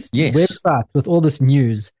 Lee. These Yes. websites with all this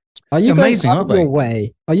news, are you Amazing, going out aren't of your they?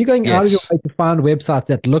 way? Are you going out of your Yes. way to find websites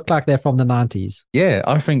that look like they're from the 90s? Yeah,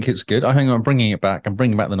 I think it's good. I think I'm bringing it back. I'm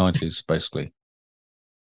bringing back the 90s, basically.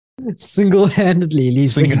 Single-handedly,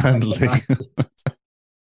 Lee's bringing back the Single-handedly. 90s.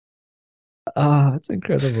 Ah, it's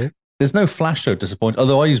incredible. There's no Flash though, disappointing.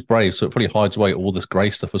 Although I use Brave, so it probably hides away all this grey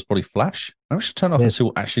stuff was probably Flash. I should turn off Yeah. and see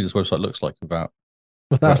what actually this website looks like without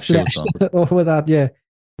Without shields flash, on. or without,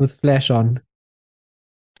 with flash on.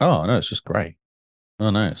 Oh no, it's just grey. Oh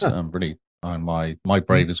no, it's Huh. really my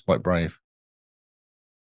Brave is quite brave.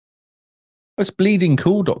 It's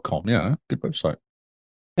bleedingcool.com, yeah, good website.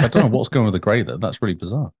 I don't know what's going with the grey there. That's really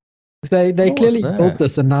bizarre. They What's clearly there? built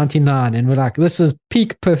this in 99 and we're like, this is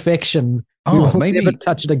peak perfection. We Oh, will maybe never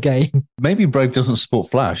touch it again. maybe Brave doesn't support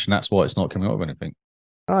Flash, and that's why it's not coming up with anything.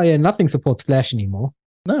 Oh, yeah, nothing supports flash anymore.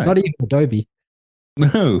 No, Not even Adobe.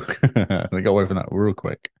 no, they got away from that real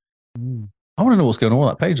quick. I want to know what's going on with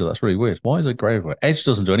that page. Though. That's really weird. Why is it grey everywhere? Edge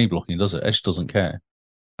doesn't do any blocking, does it? Edge doesn't care.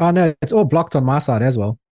 Oh, no, it's all blocked on my side as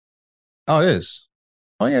well. Oh, it is.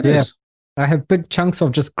 Oh, yeah, it is. Yeah. I have big chunks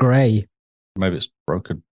of just gray. Maybe it's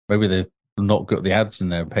broken. Maybe they've not got the ads in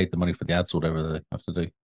there and paid the money for the ads or whatever they have to do.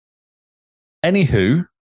 Anywho,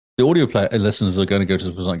 the audio player listeners are going to go to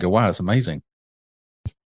this website and go, wow, it's amazing.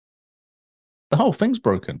 The whole thing's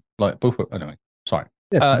broken. Like, both. Anyway, sorry.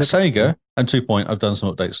 Yeah, Sega and 2 Point, I've done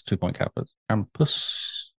some updates to 2 Point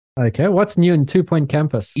Campus. Okay, what's new in 2 Point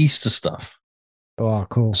Campus? Easter stuff. Oh,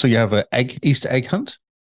 cool. So you have an Easter egg hunt,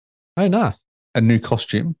 Oh, nice. a new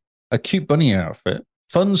costume, a cute bunny outfit,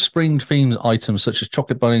 fun spring themed items such as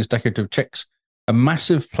chocolate bunnies, decorative chicks, a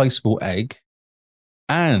massive placeable egg,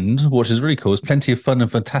 and what is really cool is plenty of fun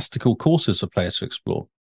and fantastical courses for players to explore.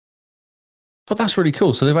 But that's really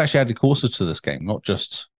cool. So they've actually added courses to this game, not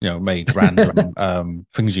just made random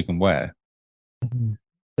things you can wear.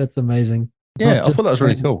 That's amazing. Yeah, Not I just thought that was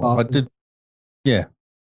really random cool. I classes. did. Yeah,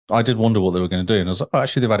 I did wonder what they were going to do, and I was like, oh,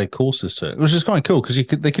 actually, they've added courses to it, which is kind of cool because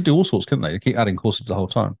they could do all sorts, couldn't they? They keep adding courses the whole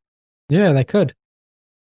time. Yeah, they could.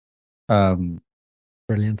 Brilliant.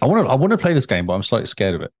 I want to play this game, but I'm slightly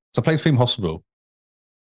scared of it. So I played Theme Hospital.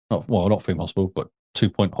 Not Theme Hospital, but 2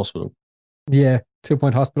 Point Hospital. Yeah, 2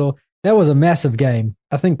 Point Hospital. That was a massive game.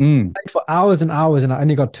 I think played for hours and hours, and I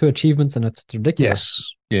only got 2 achievements, and it's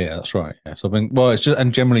ridiculous. Yes, yeah, that's right. Yeah, so it's just,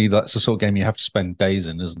 and generally that's the sort of game you have to spend days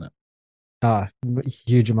in, isn't it?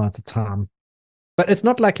 Huge amounts of time. But it's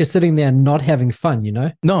not like you're sitting there and not having fun, you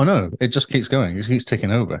know? No, it just keeps going. It keeps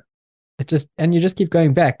ticking over. And you just keep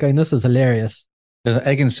going back, going, this is hilarious. There's an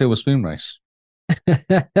egg and silver spoon race.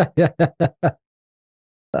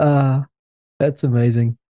 That's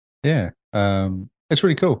amazing. Yeah, it's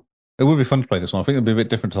really cool. It would be fun to play this one. I think it'd be a bit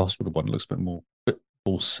different to the hospital one. It looks a bit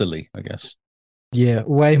more silly, I guess. Yeah,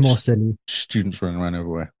 way more silly. Students running around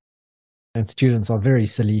everywhere. And students are very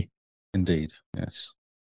silly. Indeed, yes.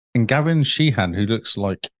 And Gavin Sheehan, who looks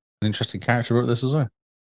like an interesting character, wrote this as well.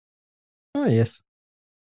 Oh, yes.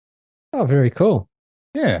 Oh, very cool.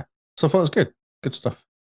 Yeah, so I thought it was good. Good stuff.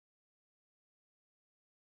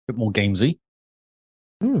 A bit more gamesy.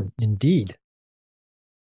 Indeed.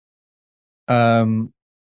 Oh,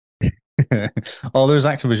 there's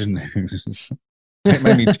Activision news.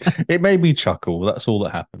 It made me chuckle. That's all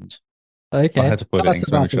that happened. Okay. I had to put it in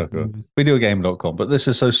to make me chuckle. Videogame.com. But this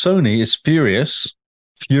is so Sony is furious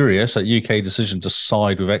at UK decision to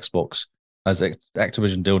side with Xbox as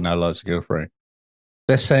Activision deal now allows to go through.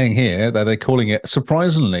 They're saying here that they're calling it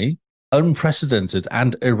surprisingly unprecedented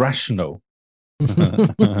and irrational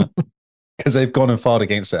because they've gone and filed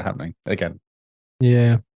against it happening again.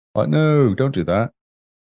 Yeah. Like, no, don't do that.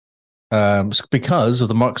 Because of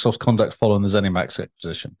the Microsoft conduct following the ZeniMax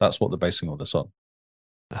acquisition. That's what they're basing all this on.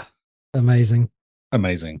 Amazing.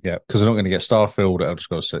 Yeah. Because they're not going to get Starfield or Elder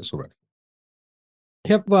Scrolls 6 already.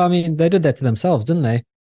 Yep. Well, I mean, they did that to themselves, didn't they?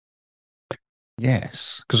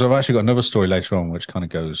 Yes. Because I've actually got another story later on which kind of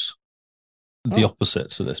goes the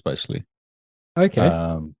opposite to this, basically. Okay.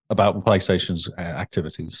 About PlayStation's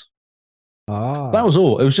activities. That was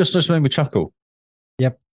all. It was just made me chuckle.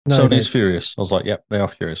 Yep. No, Sony's furious. I was like, yep, they are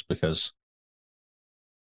furious because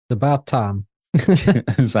it's about time.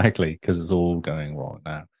 Exactly, because it's all going wrong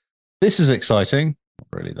now. This is exciting. Not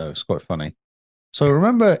really, though. It's quite funny. So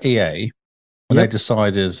remember EA, when they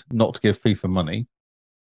decided not to give FIFA money,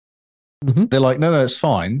 they're like, no, it's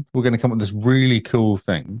fine. We're going to come up with this really cool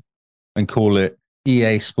thing and call it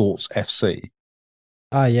EA Sports FC.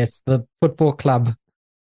 Ah, yes, the football club.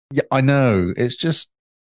 Yeah, I know. It's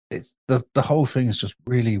the whole thing is just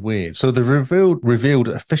really weird. So they revealed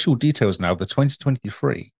official details now of the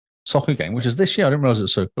 2023 soccer game, which is this year. I didn't realize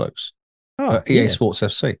it's so close. EA Sports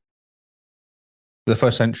FC. The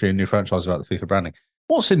first entry in new franchise about the FIFA branding.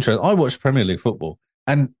 What's interesting, I watched Premier League football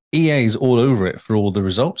and EA's all over it for all the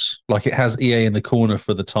results. Like it has EA in the corner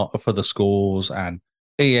for the scores and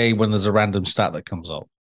EA when there's a random stat that comes up.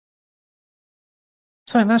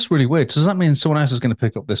 So that's really weird. Does that mean someone else is going to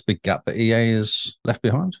pick up this big gap that EA is left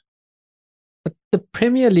behind? But the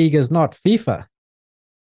Premier League is not FIFA.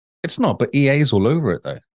 It's not, but EA's all over it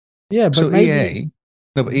though. Yeah, but so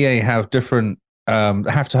EA have different.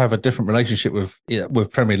 Have to have a different relationship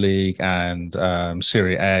with Premier League and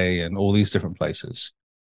Serie A and all these different places.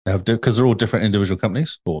 They have because they're all different individual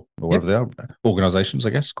companies or whatever they are, organizations, I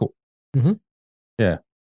guess. Cool. Mm-hmm. Yeah.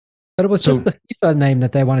 But it was just the FIFA name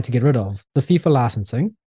that they wanted to get rid of, the FIFA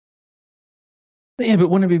licensing. Yeah, but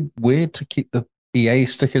wouldn't it be weird to keep the EA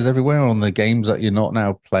stickers everywhere on the games that you're not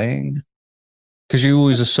now playing? Because you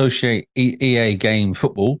always associate EA game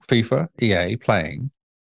football, FIFA, EA playing.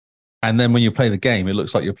 And then when you play the game, it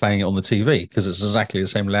looks like you're playing it on the TV because it's exactly the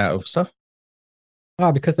same layout of stuff.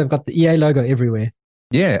 Oh, because they've got the EA logo everywhere.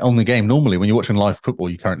 Yeah, on the game. Normally, when you're watching live football,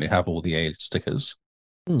 you currently have all the EA stickers.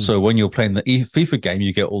 So when you're playing the FIFA game,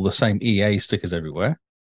 you get all the same EA stickers everywhere.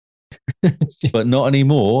 But not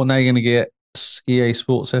anymore. Now you're going to get EA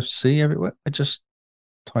Sports FC everywhere. I just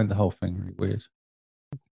find the whole thing really weird.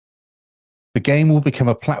 The game will become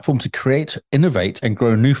a platform to create, innovate, and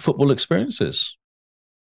grow new football experiences.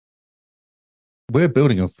 We're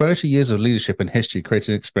building on 30 years of leadership and history,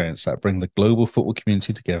 creating experience that bring the global football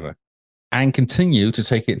community together and continue to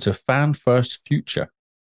take it to a fan-first future.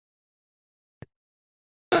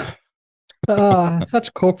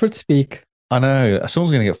 Such corporate speak. I know.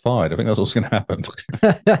 Someone's going to get fired. I think that's what's going to happen.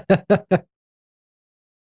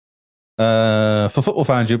 For football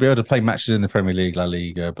fans, you'll be able to play matches in the Premier League, La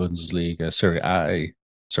Liga, Bundesliga, Serie A.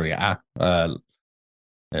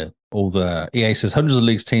 All the EA says hundreds of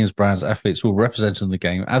leagues, teams, brands, athletes will represent in the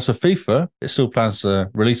game. As for FIFA, it still plans to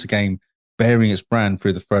release a game bearing its brand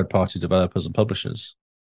through the third-party developers and publishers.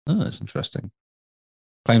 Oh, that's interesting.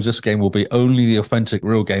 Claims this game will be only the authentic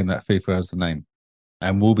real game that FIFA has the name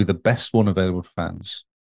and will be the best one available to fans.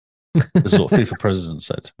 This is what FIFA president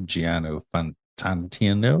said. Gianno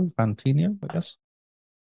Fantino, I guess.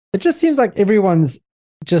 It just seems like everyone's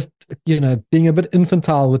just, being a bit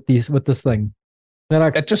infantile with this thing. They're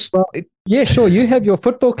like, yeah, sure, you have your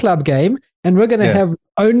football club game, and we're going to have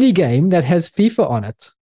only game that has FIFA on it.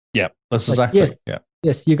 Yeah, that's exactly.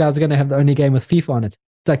 Yes, you guys are going to have the only game with FIFA on it.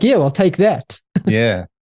 It's like, yeah, I'll take that. Yeah,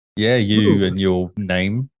 you and your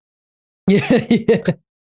name. Yeah.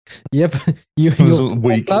 Yep. You and your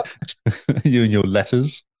weak. You and your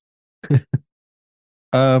letters.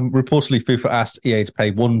 Reportedly, FIFA asked EA to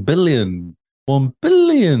pay $1 billion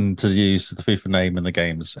to use the FIFA name in the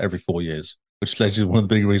games every 4 years, which is one of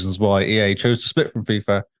the big reasons why EA chose to split from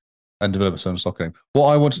FIFA and develop its own soccer game. What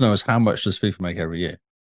I want to know is how much does FIFA make every year?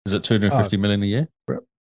 Is it 250 million a year?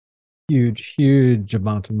 Huge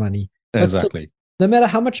amount of money. Exactly. No matter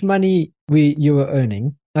how much money you were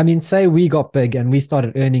earning, I mean, say we got big and we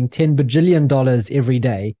started earning $10 bajillion every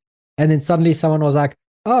day, and then suddenly someone was like,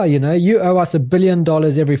 oh, you owe us $1 billion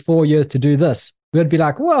every 4 years to do this. We'd be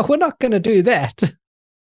like, well, we're not going to do that.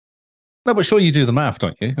 No, but sure you do the math,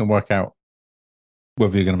 don't you? And work out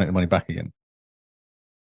whether you're going to make the money back again.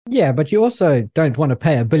 Yeah, but you also don't want to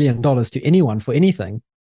pay $1 billion to anyone for anything.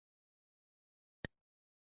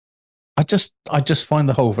 I just find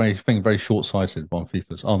the whole thing very short-sighted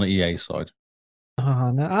on the EA side.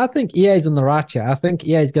 Oh, no, I think EA's in the right here. I think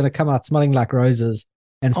EA's going to come out smelling like roses,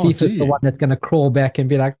 and FIFA's the one that's going to crawl back and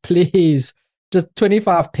be like, please, just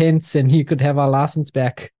 25 pence and you could have our license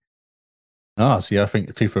back. See, I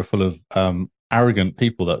think FIFA are full of arrogant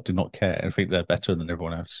people that do not care and think they're better than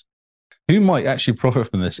everyone else. Who might actually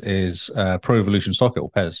profit from this is Pro Evolution Soccer,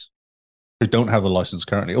 or PES, who don't have the license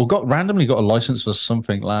currently, or randomly got a license for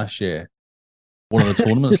something last year. One of the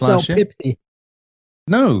tournaments last year. Pepsi.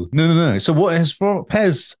 No. So what is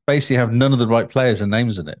PES basically have none of the right players and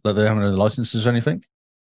names in it. Like they haven't any licenses or anything.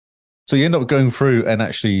 So you end up going through and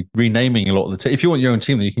actually renaming a lot of the team. If you want your own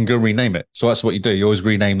team, then you can go rename it. So that's what you do. You always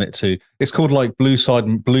rename it to, it's called like Blue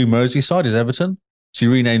Merseyside is Everton. So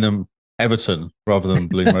you rename them Everton rather than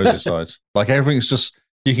Blue Merseyside. Like everything's just,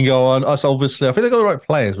 you can go on us. Obviously, I think they got the right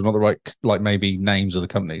players, but not the right, like maybe names of the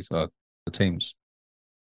companies or the teams.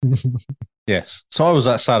 Yes. So I was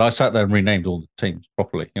that sad. I sat there and renamed all the teams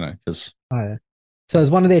properly, because. Oh, yeah. So is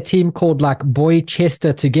one of their team called like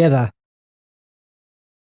Boychester Together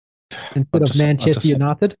instead of Manchester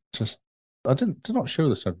United? I did not show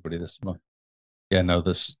this to everybody this month. Yeah, no,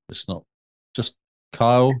 it's not. Just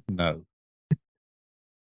Kyle, no.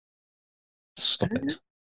 Stop it.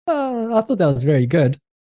 I thought that was very good.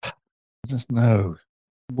 Just no.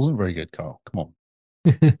 It wasn't very good, Kyle. Come on.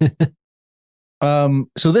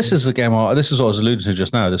 So this is the game. This is what I was alluding to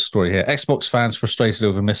just now. This story here. Xbox fans frustrated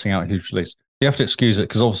over missing out a huge release. You have to excuse it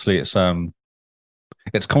because obviously it's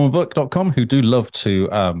comicbook.com who do love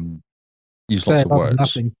to use lots of words.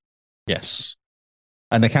 Nothing. Yes,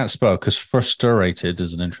 and they can't spell because frustrated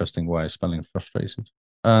is an interesting way of spelling frustrated,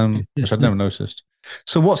 which I'd never noticed.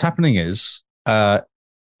 So what's happening is, as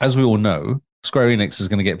we all know, Square Enix is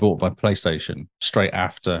going to get bought by PlayStation straight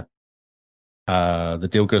after the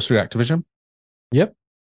deal goes through Activision. Yep.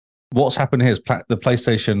 What's happened here is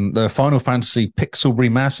the Final Fantasy Pixel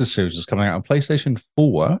Remastered series is coming out on PlayStation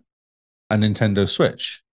 4 and Nintendo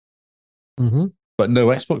Switch, but no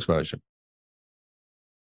Xbox version.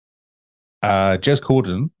 Jez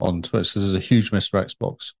Corden on Twitter says there's a huge miss for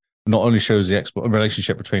Xbox. Not only shows the Xbox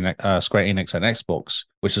relationship between Square Enix and Xbox,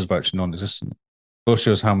 which is virtually non-existent, but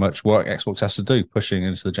also shows how much work Xbox has to do pushing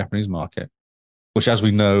into the Japanese market, which, as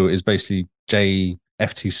we know, is basically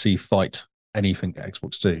FTC fight anything that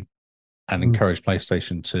Xbox do and encourage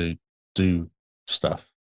PlayStation to do stuff.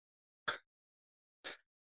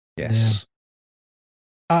 Yes.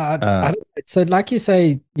 So like you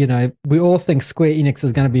say, we all think Square Enix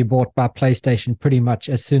is going to be bought by PlayStation pretty much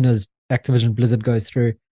as soon as Activision Blizzard goes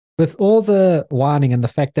through. With all the whining and the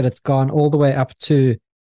fact that it's gone all the way up to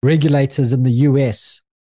regulators in the US,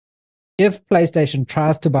 if PlayStation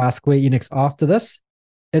tries to buy Square Enix after this,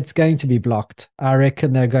 it's going to be blocked. I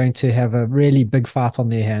reckon they're going to have a really big fight on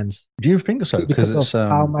their hands. Do you think so? Because it's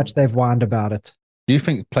how much they've whined about it. Do you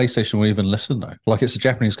think PlayStation will even listen though? Like it's a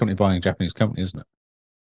Japanese company buying a Japanese company, isn't it?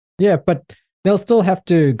 Yeah, but they'll still have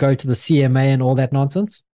to go to the CMA and all that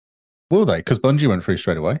nonsense. Will they? Because Bungie went through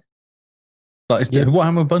straight away. Like, what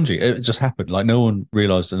happened with Bungie? It just happened. Like no one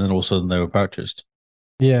realized, and then all of a sudden they were purchased.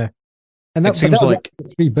 Yeah. And it seems like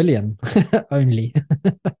 $3 billion only.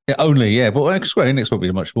 Only, yeah. But Square Enix will be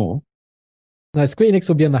much more. No, Square Enix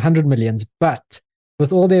will be in the 100 millions. But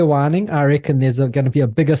with all their whining, I reckon there's going to be a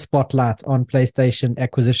bigger spotlight on PlayStation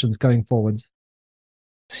acquisitions going forwards.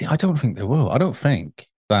 See, I don't think they will. I don't think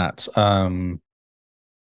that the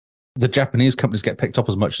Japanese companies get picked up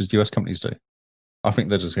as much as US companies do. I think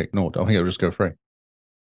they just get ignored. I think it'll just go free.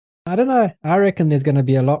 I don't know. I reckon there's going to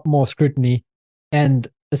be a lot more scrutiny, and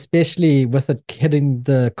especially with it hitting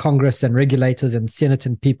the Congress and regulators and Senate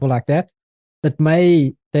and people like that, they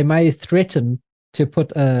may threaten to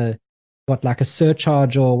put like a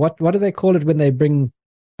surcharge, or what do they call it when they bring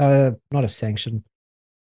not a sanction,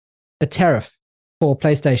 a tariff for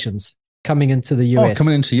PlayStations coming into the US. Oh,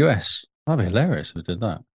 coming into US. That'd be hilarious if we did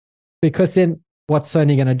that. Because then what's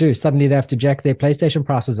Sony going to do? Suddenly they have to jack their PlayStation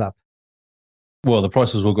prices up. Well, the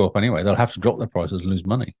prices will go up anyway. They'll have to drop their prices and lose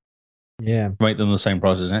money. Yeah. Make them the same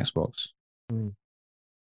price as an Xbox.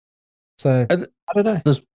 So, I don't know.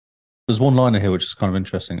 There's one liner here which is kind of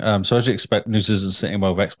interesting. So as you expect, news isn't sitting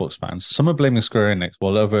well with Xbox fans. Some are blaming Square Enix,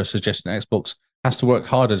 while others are suggesting Xbox has to work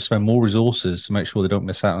harder to spend more resources to make sure they don't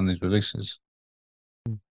miss out on these releases.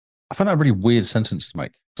 I find that a really weird sentence to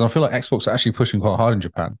make, because I feel like Xbox are actually pushing quite hard in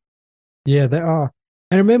Japan. Yeah, they are.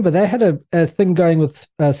 And remember, they had a thing going with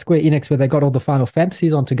Square Enix where they got all the Final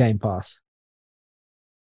Fantasies onto Game Pass.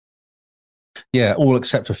 Yeah, all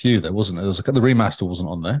except a few, though, wasn't it? The remaster wasn't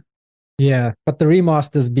on there. Yeah, but the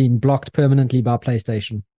remaster's been blocked permanently by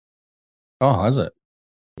PlayStation. Oh, has it?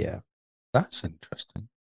 Yeah. That's interesting.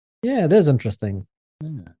 Yeah, it is interesting.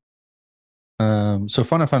 Yeah. So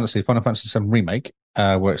Final Fantasy VII Remake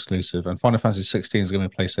were exclusive, and Final Fantasy 16 is going to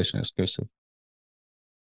be PlayStation exclusive.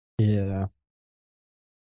 Yeah.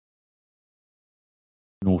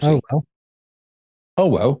 Naughty. Oh, well. Oh,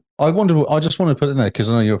 well. I just want to put it in there because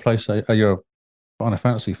I know you're a Final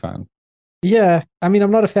Fantasy fan. Yeah, I mean, I'm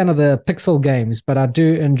not a fan of the pixel games, but I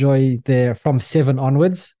do enjoy their from 7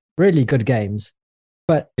 onwards. Really good games.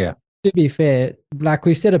 But yeah, to be fair, like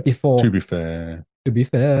we've said it before. To be fair,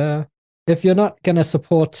 if you're not going to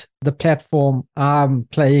support the platform I'm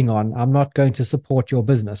playing on, I'm not going to support your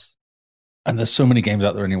business. And there's so many games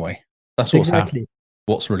out there anyway. That's what's exactly.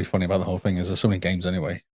 What's really funny about the whole thing is there's so many games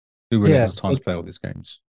anyway. Who really has time to play all these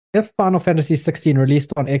games? If Final Fantasy 16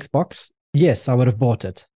 released on Xbox, yes, I would have bought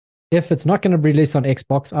it. If it's not going to be released on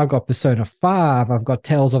Xbox, I've got Persona 5, I've got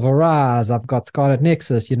Tales of Arise, I've got Scarlet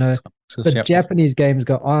Nexus, the Japanese games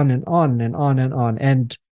go on and on and on and on.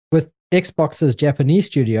 And with Xbox's Japanese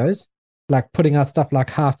studios, like putting out stuff like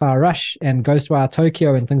Hi-Fi Rush and Ghostwire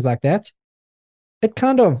Tokyo and things like that, it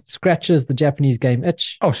kind of scratches the Japanese game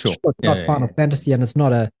itch. Oh, sure. It's not Final Fantasy and it's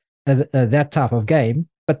not a that type of game,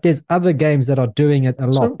 but there's other games that are doing it a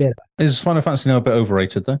lot better. Is Final Fantasy now a bit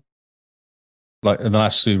overrated, though? Like, in the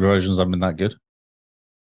last 2 versions haven't been that good.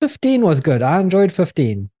 15 was good. I enjoyed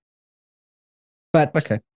 15. But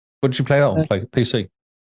okay. What did you play that on? PC?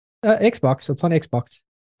 Xbox. It's on Xbox.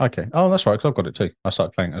 Okay. Oh, that's right, because I've got it too. I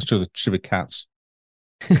started playing it. It's 2 of the stupid cats.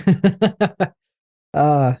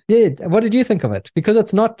 Yeah. What did you think of it? Because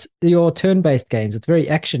it's not your turn-based games. It's very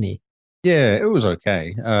action-y. Yeah, it was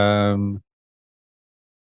okay. I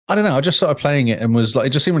don't know. I just started playing it and was like, it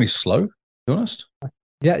just seemed really slow, to be honest.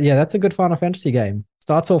 Yeah, that's a good Final Fantasy game.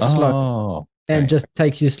 Starts off slow and just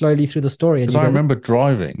takes you slowly through the story. Because I remember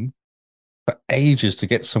driving for ages to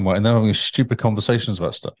get somewhere and then having stupid conversations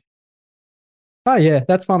about stuff. Oh, yeah,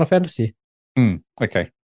 that's Final Fantasy.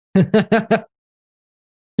 Okay.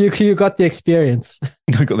 You got the experience.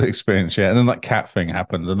 I got the experience, yeah. And then that cat thing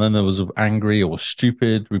happened. And then there was an angry or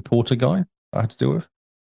stupid reporter guy I had to deal with.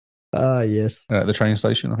 Yes. At the train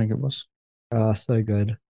station, I think it was. Oh, so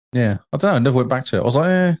good. Yeah. I don't know. I never went back to it. I was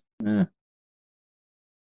like,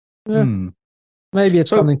 Maybe it's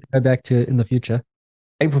something to go back to in the future.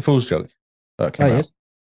 April Fool's joke that came out. Yes.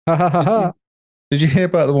 Ha ha ha ha. Did you hear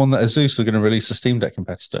about the one that Asus are going to release a Steam Deck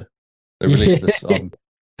competitor? They released this on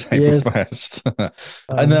April 1st.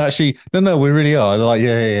 And they're actually, no, we really are. They're like,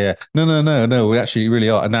 yeah. No, we actually really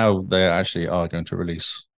are. And now they actually are going to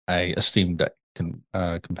release a Steam Deck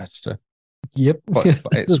competitor. Yep. But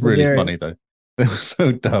it's really funny, though. They were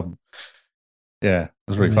so dumb. Yeah, it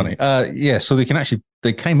was really funny. Yeah, so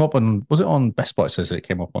they came up on, was it on Best Buy? It says it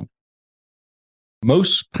came up on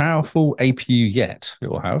most powerful APU yet it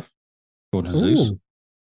will have, according to Zeus.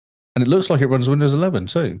 And it looks like it runs Windows 11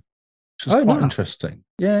 too, which is quite interesting.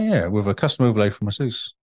 Yeah, with a custom overlay from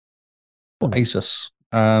Asus or Asus.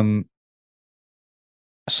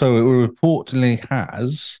 So it reportedly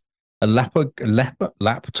has a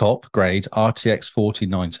laptop grade RTX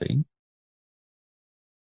 4090.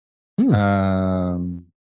 Yeah,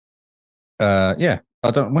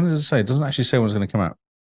 when does it say? It doesn't actually say when it's going to come out.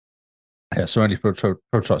 Yeah, so only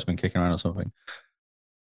prototype's been kicking around or something.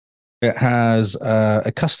 It has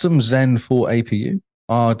a custom Zen 4 APU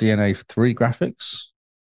RDNA 3 graphics.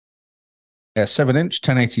 Yeah, 7-inch,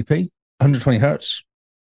 1080p, 120 hertz.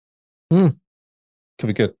 Hmm. Could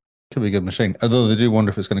be good. Could be a good machine. Although they do wonder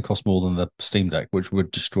if it's going to cost more than the Steam Deck, which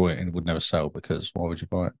would destroy it and would never sell because why would you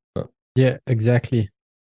buy it? But Yeah, exactly.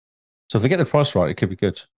 so if they get the price right, it could be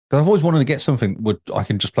good. Because I've always wanted to get something where I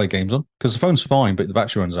can just play games on. Because the phone's fine, but the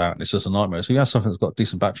battery runs out and it's just a nightmare. So you have something that's got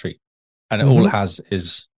decent battery, and all it has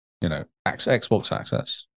is Xbox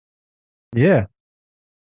access. Yeah,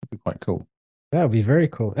 It'd be quite cool. that would be very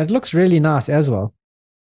cool. It looks really nice as well.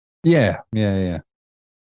 Yeah.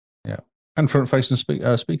 And front-facing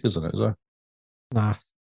speakers on it as well. Nice.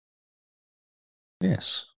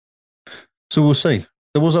 Yes. So we'll see.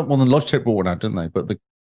 There was one the Logitech brought one out, didn't they? But the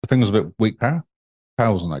thing was a bit weak power.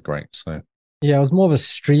 Power wasn't that great. So Yeah, it was more of a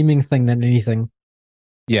streaming thing than anything.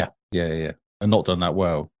 yeah. And not done that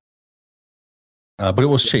well. But it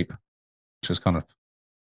was cheap, which is kind of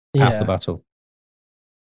half the battle.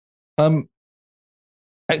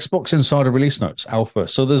 Xbox Insider release notes, alpha.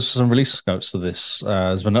 So there's some release notes to this.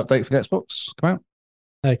 There's been an update for the Xbox come out.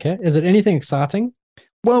 Okay. Is it anything exciting?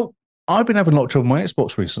 Well, I've been having a lot of trouble with my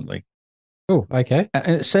Xbox recently. Oh, okay.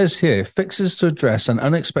 And it says here, fixes to address an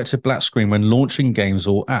unexpected black screen when launching games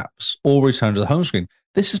or apps, or return to the home screen.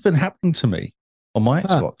 This has been happening to me on my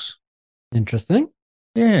Xbox. Interesting.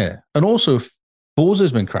 Yeah. And also,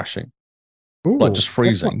 Forza's been crashing, Ooh, like just that's not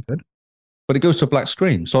freezing. good. But it goes to a black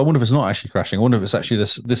screen. So I wonder if it's not actually crashing. I wonder if it's actually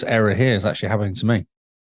this error here is actually happening to me.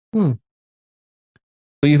 Hmm.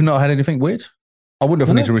 But you've not had anything weird? I wonder if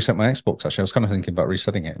I No. need to reset my Xbox, actually. I was kind of thinking about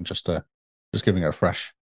resetting it and just giving it a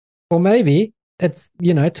fresh. Or maybe it's,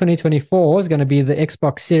 2024 is going to be the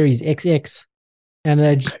Xbox Series XX, and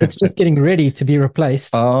it's just getting ready to be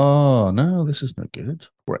replaced. Oh, no, this is no good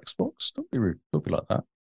for Xbox. Don't be rude. Don't be like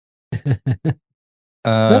that.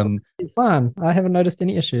 Fine. I haven't noticed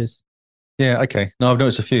any issues. Yeah, okay. No, I've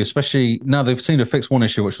noticed a few, especially now they've seemed to fix one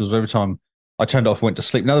issue, which was every time I turned it off and went to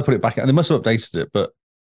sleep. Now they put it back, and they must have updated it, but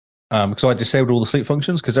because I disabled all the sleep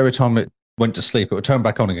functions, because every time it went to sleep, it would turn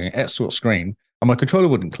back on again, Xbox screen, and my controller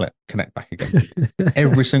wouldn't connect back again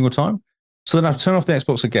every single time. So then I have to turn off the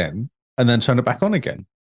Xbox again and then turn it back on again,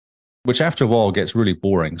 which after a while gets really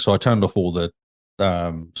boring. So I turned off all the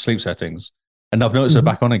sleep settings, and I've noticed they're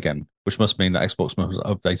back on again, which must mean that Xbox must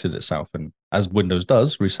have updated itself and, as Windows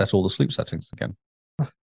does, reset all the sleep settings again.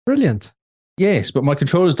 Brilliant. Yes, but my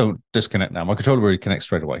controllers don't disconnect now. My controller really connects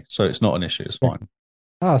straight away, so it's not an issue. It's fine.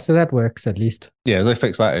 Oh, so that works at least. Yeah, they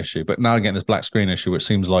fixed that issue, but now again, this black screen issue, which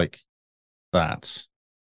seems like that.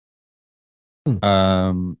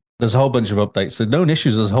 There's a whole bunch of updates. There's known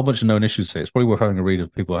issues. There's a whole bunch of known issues here. It's probably worth having a read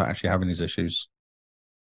of people actually having these issues.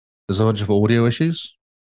 There's a bunch of audio issues.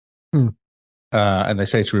 And they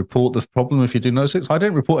say to report the problem if you do notice it. So I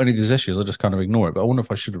don't report any of these issues. I just kind of ignore it. But I wonder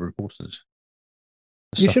if I should have reported.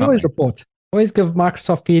 You should always report. Always give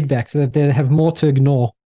Microsoft feedback so that they have more to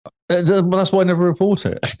ignore. Well, that's why I never report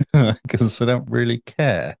it, because they don't really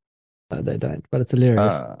care. No, they don't, but it's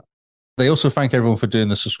hilarious. They also thank everyone for doing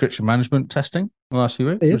the subscription management testing the last few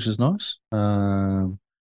weeks, which is nice.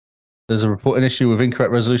 There's a reporting issue with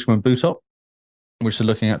incorrect resolution when boot up, which they're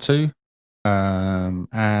looking at too.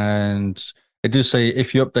 And it does say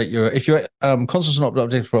if your console's not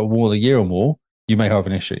updated for more than a year or more, you may have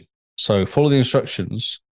an issue. So follow the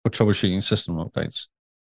instructions for troubleshooting system updates.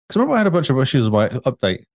 Because remember, I had a bunch of issues with my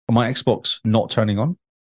update on my Xbox not turning on,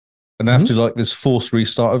 and I have to like this forced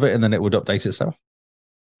restart of it, and then it would update itself.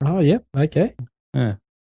 Oh, yeah. Okay. Yeah.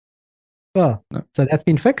 Well, so that's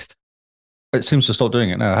been fixed? It seems to stop doing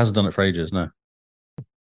it now. It hasn't done it for ages, no.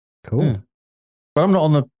 Cool. Yeah. But I'm not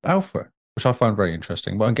on the alpha, which I find very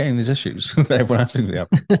interesting. But I'm getting these issues that everyone else seems to be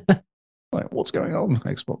having. Like, what's going on,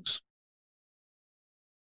 Xbox?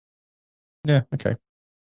 Yeah, okay.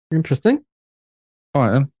 Interesting. All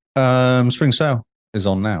right, then. Spring sale is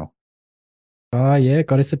on now. Oh, yeah.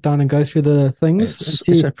 Got to sit down and go through the things.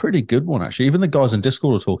 It's a pretty good one, actually. Even the guys in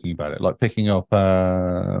Discord are talking about it, like picking up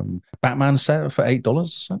Batman set for $8 or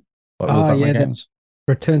so. Like all Batman games.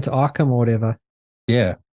 Return to Arkham or whatever.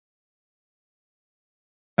 Yeah.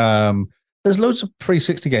 There's loads of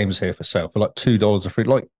 360 games here for sale for like $2 a free.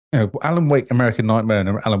 Like, Alan Wake, American Nightmare,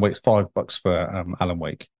 and Alan Wake's $5 for Alan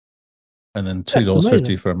Wake. And then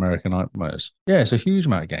 $2.50 for American Nightmares. Yeah, it's a huge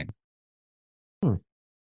amount of game.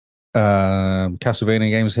 Castlevania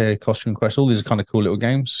games here, Costume Quest, all these are kind of cool little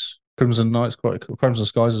games. Crimson Knights, quite cool. Crimson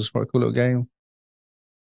Skies is quite a cool little game.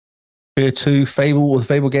 Fear 2, Fable, the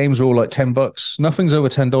Fable games are all like $10. Nothing's over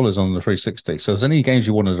 $10 on the 360. So if there's any games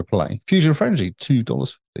you wanted to play, Fusion Frenzy,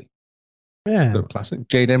 $2.50. Yeah. Bit of classic.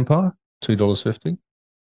 Jade Empire, $2.50.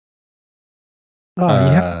 Oh,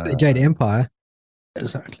 you have to play Jade Empire.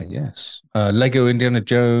 Exactly, yes. Lego Indiana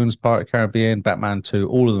Jones, Pirate Caribbean, Batman 2,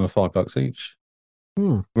 all of them are $5 each.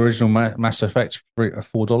 Hmm. Original Mass Effect,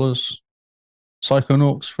 $4.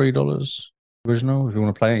 Psychonauts, $3. Original, if you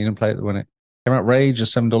want to play it, you can play it when it came out. Rage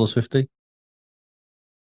is $7.50.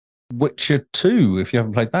 Witcher 2, if you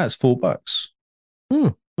haven't played that, it's $4.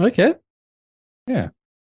 Okay. Yeah.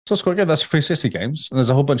 So it's quite good. That's 360 games. And there's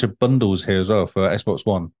a whole bunch of bundles here as well for Xbox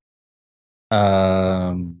One.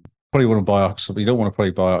 Probably want to buy Ark, you don't want to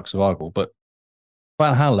probably buy Ark Survival, but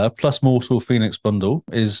Valhalla plus Mortal Phoenix bundle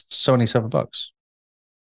is $77.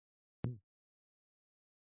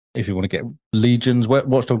 If you want to get Legions,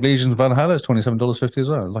 Watchdog Legions Valhalla, it's $27.50 as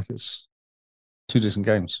well. Like it's two decent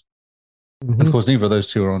games. Mhm. And of course, neither of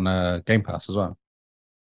those two are on Game Pass as well.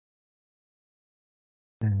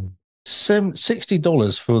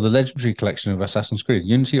 $60 for the Legendary Collection of Assassin's Creed,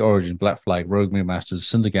 Unity, Origin, Black Flag, Rogue Masters,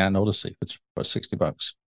 Syndicate, and Odyssey for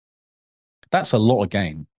 $60. That's a lot of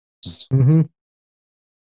games. Mhm.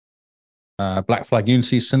 Black Flag,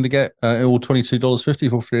 Unity, Syndicate, all $22.50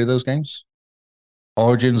 for 3 of those games.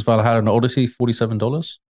 Origins, Valhalla, and Odyssey,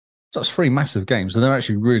 $47. So that's 3 massive games, and they're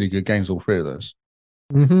actually really good games, all 3 of those.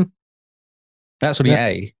 Mhm. That's only Yeah.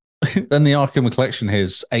 A. Then the Arkham Collection here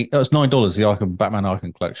is it's $9, the Batman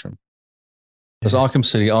Arkham Collection. There's Yeah. Arkham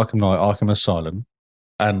City, Arkham Knight, Arkham Asylum,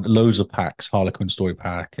 and loads of packs, Harlequin Story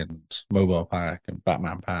Pack, and Mobile Pack, and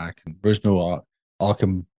Batman Pack, and original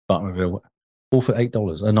Arkham Batmobile, all for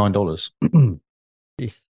 $8 or $9.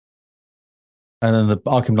 Jeez. And then the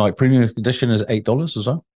Arkham Knight Premium Edition is $8 as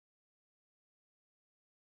well.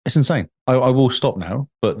 It's insane. I will stop now,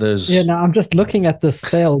 but there's Yeah, no, I'm just looking at this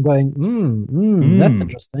sale going, that's Mm.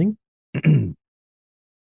 interesting.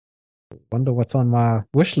 Wonder what's on my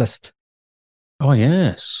wish list. Oh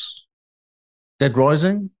yes, Dead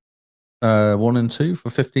Rising, 1 and 2 for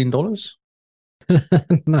 $15.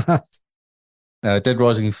 Nice. Dead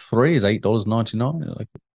Rising 3 is $8.99. Like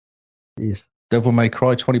Jeez. Devil May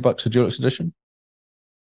Cry, $20 for Deluxe Edition.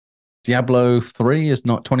 Diablo 3 is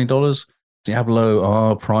not $20.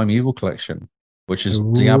 Diablo Primeval Collection, which is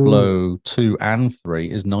Ooh. Diablo 2 and 3,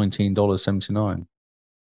 is $19.79.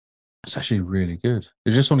 It's actually really good.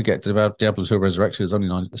 If you just want to get to about Diablo 2 Resurrected, it's only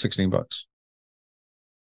 $16.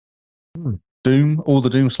 Doom, all the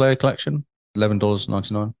Doom Slayer collection,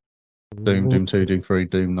 $11.99. Doom 2, Doom 3,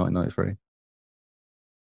 Doom 1993. I'm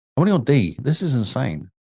only on D. This is insane.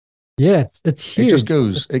 Yeah, it's huge. It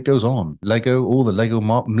goes on. All the Lego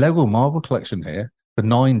Marvel collection here for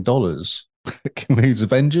 $9. It includes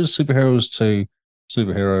Avengers, Superheroes 2,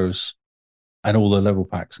 Superheroes, and all the level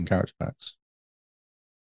packs and character packs.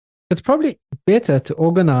 It's probably better to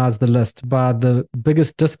organize the list by the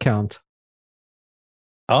biggest discount.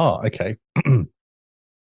 Okay. The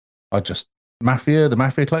Mafia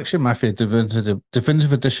collection, Mafia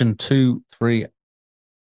Definitive Edition 2, 3,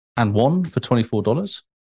 and 1 for $24.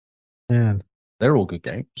 Man. They're all good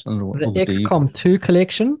games. And all The XCOM 2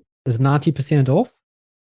 collection is 90% off.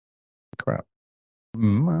 Crap. I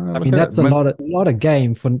mean, that's a lot of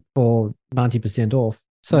game for 90% off.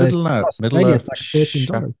 So Middle Earth, Australia, it's like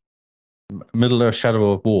 $13. Middle Earth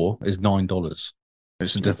Shadow of War is $9.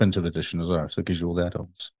 It's a definitive edition as well, so it gives you all the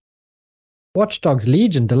add-ons. Watch Dogs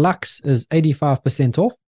Legion Deluxe is 85%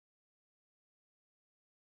 off.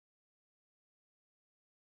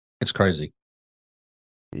 It's crazy.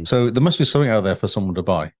 So there must be something out there for someone to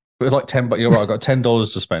buy. But like $10, you're right. I got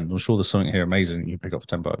 $10 to spend. I'm sure there's something here amazing you can pick up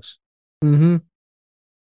for $10. Mm-hmm.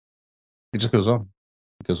 It just goes on.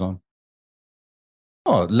 It goes on.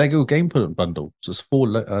 Oh, Lego game bundle. So it's 4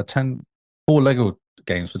 Lego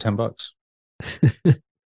games for $10.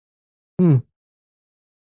 Hmm.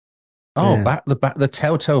 Oh, Yeah. the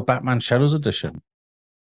Telltale Batman Shadows edition.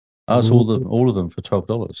 That's all of them for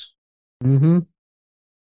 $12. Mm-hmm.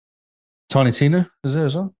 Tiny Tina is there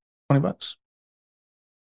as well? $20.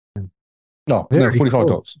 No, Very $45.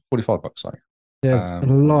 cool. $45, sorry. There's a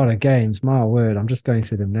lot of games. My word, I'm just going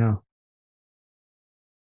through them now.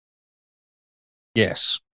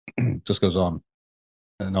 Yes. Just goes on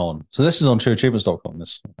and on. So this is on trueachievements.com.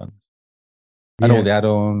 And all the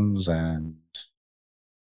add-ons and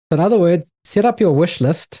In other words, set up your wish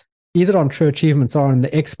list either on True Achievements or in the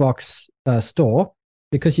Xbox store,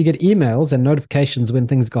 because you get emails and notifications when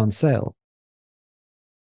things go on sale.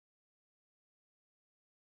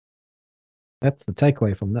 That's the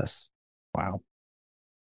takeaway from this. wow.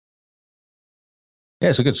 Yeah,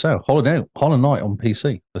 it's a good sale. Hollow Knight on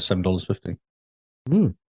PC for $7.50.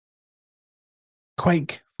 Mm.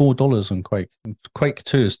 Quake, $4 on Quake. Quake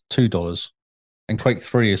 2 is $2. And Quake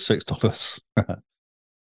 3 is $6.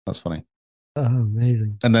 That's funny. Oh,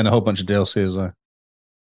 amazing. And then a whole bunch of DLC as well.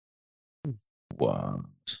 Wow.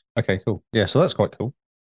 Okay, cool. Yeah, so that's quite cool.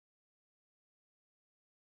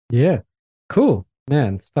 Yeah. Cool.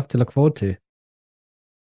 Man, stuff to look forward to.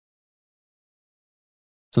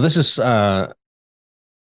 So this is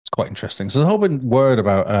it's quite interesting. So there's a whole bit word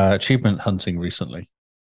about achievement hunting recently.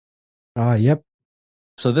 Oh, yep.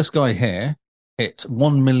 So this guy here hit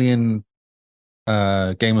 1 million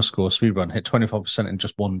gamer score speedrun, hit 25% in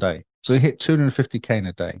just one day. So he hit 250K in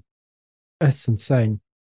a day. That's insane.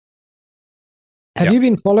 Have Yep. you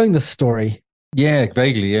been following this story? Yeah,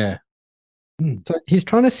 vaguely, yeah. So he's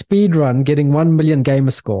trying to speed run getting 1 million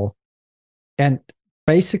gamer score and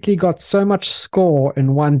basically got so much score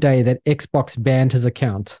in one day that Xbox banned his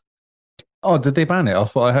account. Oh, did they ban it? I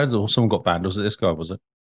thought I heard someone got banned. Was it this guy, was it?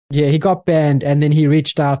 Yeah, he got banned and then he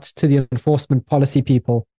reached out to the enforcement policy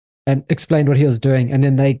people and explained what he was doing. And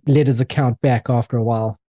then they let his account back after a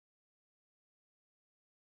while.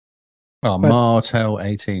 Oh, But- Martel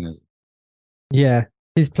 18 is it? Yeah,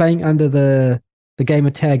 he's playing under the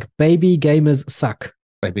gamer tag Baby Gamers Suck.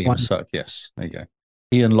 Maybe One. gonna suck, yes. There you go.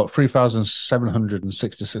 He unlocked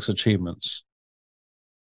 3,766 achievements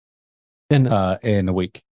And in a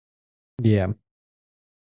week. yeah,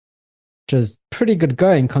 which is pretty good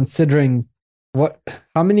going considering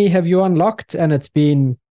how many have you unlocked? And it's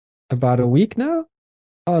been about a week now.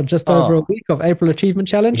 Oh, just over a Oh. week of April Achievement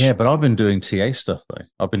Challenge. Yeah, but I've been doing TA stuff though.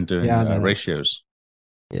 I've been doing Yeah, I know. ratios.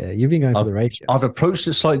 Yeah, you've been going for the ratios. I've approached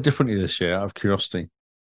it slightly differently this year out of curiosity.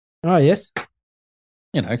 Oh, yes.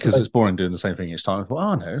 You know, because So- it's boring doing the same thing each time. I thought,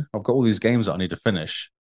 oh no, I've got all these games that I need to finish.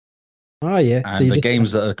 Oh, yeah. And the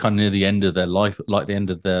games that are kind of near the end of their life, like the end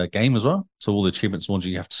of their game as well. So all the achievements, ones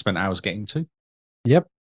you have to spend hours getting to. Yep.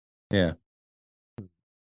 Yeah.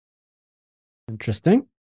 Interesting.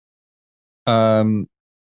 Yeah,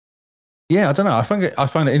 I don't know. I find it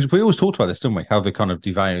interesting. We always talked about this, didn't we? How they kind of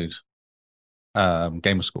devalued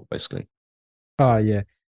gamer score, basically. Oh, yeah.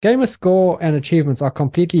 Gamer score and achievements are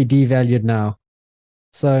completely devalued now.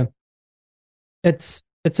 So it's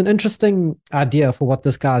an interesting idea for what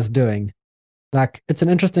this guy's doing. Like, it's an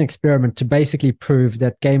interesting experiment to basically prove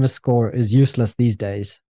that gamer score is useless these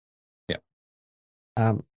days.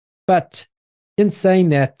 Yeah. But in saying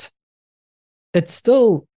that, it's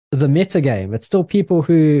still the meta game. It's still people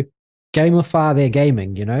who gamify their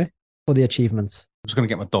gaming, for the achievements. I'm just going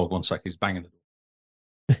to get my dog 1 sec. He's banging the door.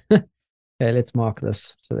 Okay, let's mark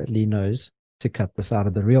this so that Lee knows to cut this out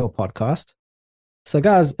of the real podcast. So,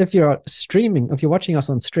 guys, if you're watching us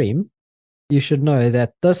on stream, you should know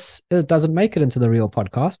that this doesn't make it into the real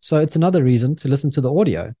podcast. So it's another reason to listen to the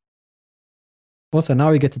audio. Also,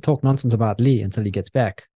 now we get to talk nonsense about Lee until he gets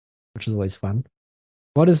back, which is always fun.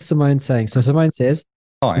 What is Simone saying? So Simone says,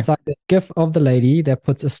 Hi. it's like the gif of the lady that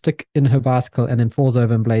puts a stick in her bicycle and then falls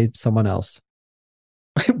over and blames someone else.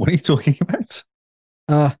 What are you talking about?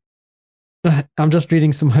 I'm just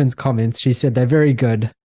reading Simone's comments. She said they're very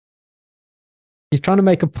good. He's trying to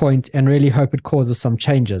make a point and really hope it causes some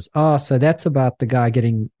changes. So that's about the guy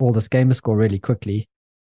getting all this gamer score really quickly.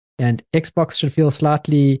 And Xbox should feel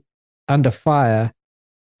slightly under fire,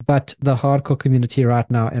 but the hardcore community right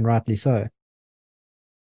now, and rightly so.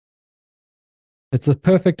 It's a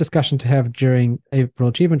perfect discussion to have during April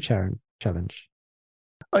Achievement Challenge.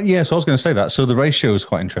 Yeah, so I was going to say that. So the ratio is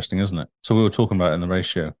quite interesting, isn't it? So we were talking about it in the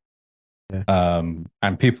ratio. Yeah.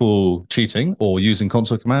 And people cheating or using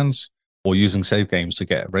console commands or using save games to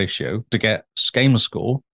get a ratio, to get gamer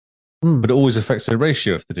score, but it always affects their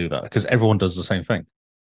ratio if they do that because everyone does the same thing.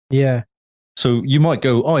 Yeah. So you might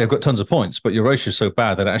go, oh, I've got tons of points, but your ratio is so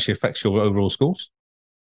bad that it actually affects your overall scores.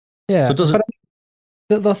 Yeah. So it doesn't.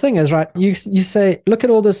 The thing is, right, you say, look at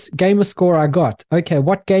all this gamer score I got. Okay,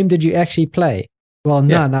 what game did you actually play? Well,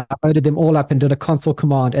 none. I loaded them all up and did a console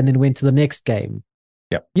command and then went to the next game.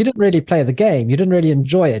 Yep. You didn't really play the game. You didn't really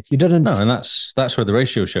enjoy it. You didn't. No, and that's where the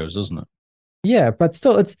ratio shows, doesn't it? Yeah, but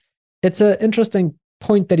still, it's an interesting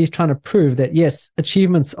point that he's trying to prove that, yes,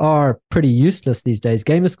 achievements are pretty useless these days.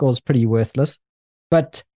 Gamer score is pretty worthless.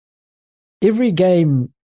 But every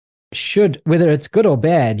game should, whether it's good or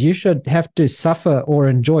bad, you should have to suffer or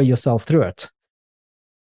enjoy yourself through it.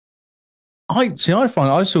 I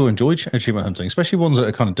find I still enjoy achievement hunting, especially ones that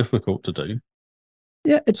are kind of difficult to do.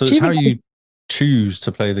 Yeah, So it's how you choose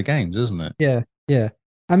to play the games, isn't it? Yeah.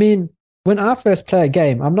 I mean, when I first play a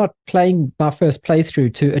game, I'm not playing my first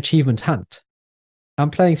playthrough to achievement hunt.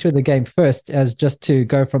 I'm playing through the game first as just to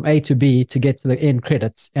go from A to B to get to the end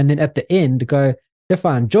credits. And then at the end, go, if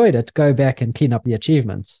I enjoyed it, go back and clean up the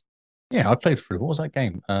achievements. Yeah, I played through. What was that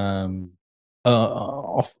game? Oh,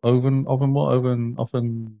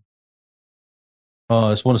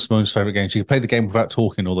 it's one of Simone's favorite games. You can play the game without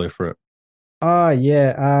talking all the way through it. Oh,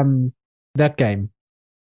 yeah. That game.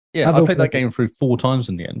 Yeah, I Other played that way. game through 4 times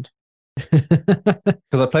in the end because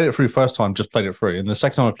I played it through first time, just played it through, and the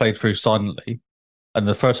second time I played through silently, and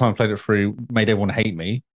the third time I played it through made everyone hate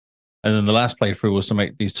me, and then the last playthrough was to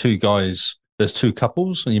make these two guys. There's two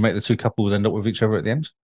couples, and you make the two couples end up with each other at the end.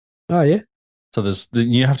 Oh yeah. So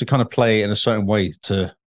you have to kind of play in a certain way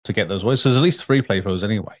to get those ways. So there's at least 3 playthroughs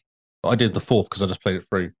anyway. But I did the fourth because I just played it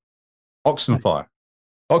through. Oxenfire,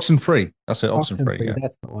 Oxenfree. That's it, Oxenfree. Yeah.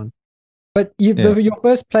 That's the one. But you, Yeah. your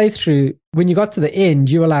first playthrough, when you got to the end,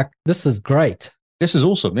 you were like, "This is great." This is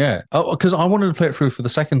awesome. Yeah, because I wanted to play it through for the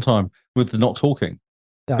second time with the not talking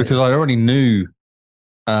Oh, because I already knew,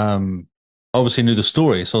 obviously knew the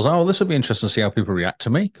story. So I was like, oh, this would be interesting to see how people react to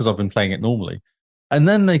me because I've been playing it normally. And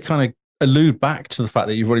then they kind of allude back to the fact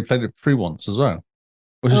that you've already played it through once as well,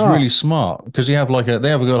 which is Oh. really smart because you have they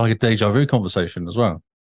have a deja vu conversation as well.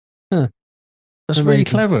 Huh. That's really Amazing.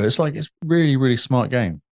 clever. It's really, really smart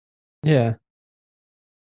game. Yeah.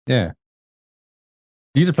 Yeah.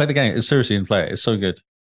 You need to play the game. It's seriously, you can play it. It's so good.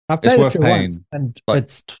 I played it worth through paying, once, and like,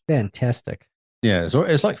 it's fantastic. Yeah,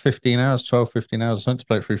 it's like 15 hours, 12, 15 hours or something to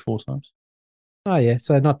play it through 4 times. Oh yeah,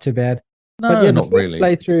 so not too bad. No, But yeah, the not first really.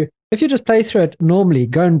 playthrough, if you just play through it normally,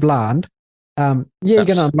 going blind, you're going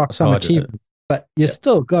to unlock that's some how I did it. achievements, but you Yeah.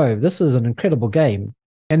 still go, this is an incredible game.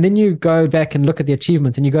 And then you go back and look at the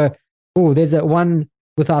achievements and you go, oh, there's that one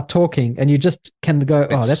without talking, and you just can go,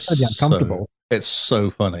 oh, that's totally It's uncomfortable. It's so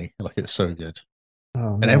funny. It's so good.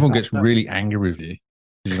 Oh, And man. everyone gets really angry with you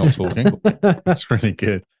because you're not talking. That's really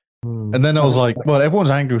good. Hmm. And then I was like, well,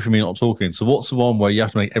 everyone's angry with me not talking. So what's the one where you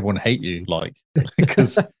have to make everyone hate you?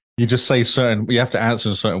 Because you just say you have to answer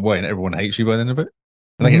in a certain way and everyone hates you by the end of it.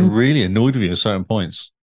 And they get really annoyed with you at certain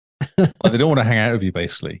points. They don't want to hang out with you,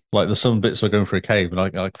 basically. There's some bits are going through a cave, and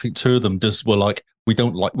I think 2 of them just were like, we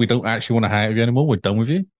don't actually want to hang out with you anymore. We're done with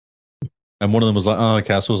you. And one of them was like, oh,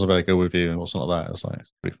 okay, I suppose I better go with you, and what's not like that. It's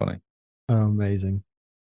pretty funny. Oh, amazing.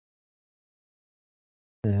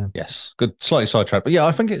 Yeah. Yes, good. Slightly sidetracked, but yeah,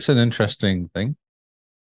 I think it's an interesting thing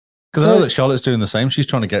because I know that Charlotte's doing the same. She's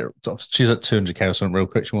trying to she's at 200k or something real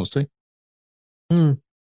quick. She wants to.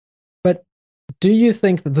 But do you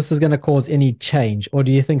think that this is going to cause any change, or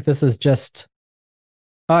do you think this is just,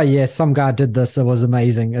 oh yeah, some guy did this, it was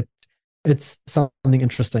amazing, it's something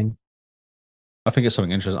interesting? I think it's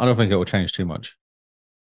something interesting. I don't think it will change too much.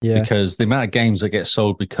 Yeah. Because the amount of games that get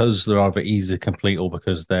sold because they're either easy to complete or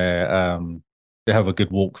because they're they have a good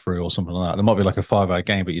walkthrough or something like that. There might be like a 5-hour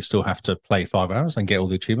game, but you still have to play 5 hours and get all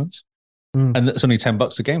the achievements. And it's only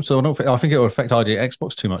 $10 a game, so I think it will affect idea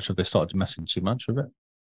Xbox too much if they started messing too much with it.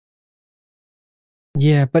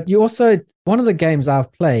 Yeah, but you also, one of the games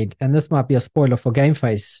I've played, and this might be a spoiler for Game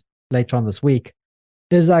Face later on this week,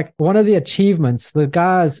 is like one of the achievements the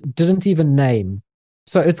guys didn't even name.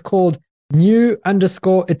 So it's called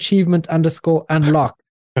new_achievement_unlock.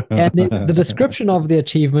 And the description of the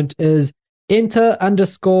achievement is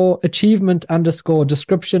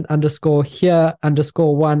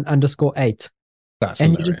enter_achievement_description_here_1_8. That's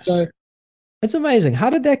and hilarious. you just go, it's amazing. How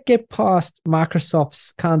did that get past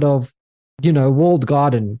Microsoft's kind of, walled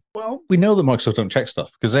garden? Well, we know that Microsoft don't check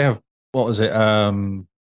stuff because they have, what is it?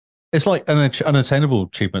 It's like unattainable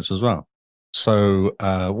achievements as well. So,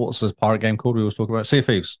 what's this pirate game called we always talk about? Sea of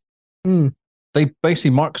Thieves. They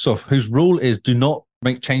basically, Microsoft, whose rule is do not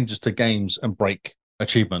make changes to games and break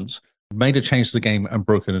achievements, made a change to the game and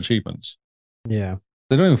broken achievements. Yeah.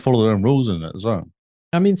 They don't even follow their own rules in it as well.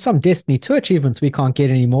 I mean, some Destiny 2 achievements we can't get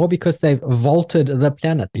anymore because they've vaulted the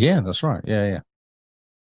planets. Yeah, that's right. Yeah.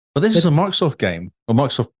 But this is a Microsoft game, or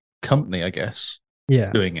Microsoft company, I guess,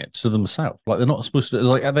 doing it to themselves. They're not supposed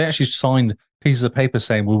to, they actually signed pieces of paper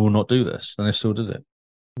saying we will not do this, and they still did it.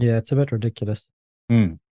 Yeah, it's a bit ridiculous.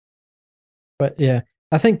 But yeah,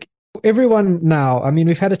 I think everyone now, I mean,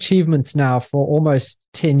 we've had achievements now for almost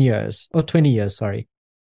 10 years, or 20 years, sorry.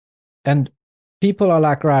 And people are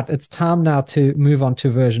like, right, it's time now to move on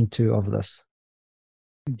to version 2 of this.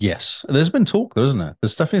 Yes. There's been talk, though, isn't there?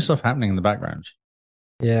 There's definitely stuff happening in the background.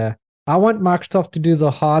 Yeah. I want Microsoft to do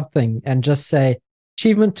the hard thing and just say,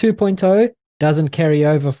 Achievement 2.0 doesn't carry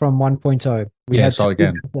over from 1.0. We had to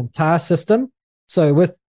again. the entire system. So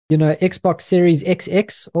with, Xbox Series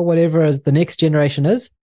XX or whatever as the next generation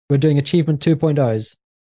is, we're doing Achievement 2.0s.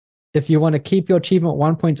 If you want to keep your Achievement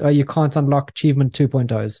 1.0, you can't unlock Achievement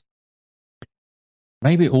 2.0s.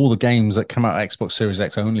 Maybe all the games that come out Xbox Series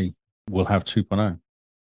X only will have 2.0.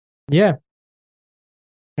 Yeah.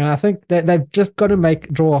 And I think that they've just got to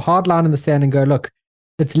draw a hard line in the sand and go, look,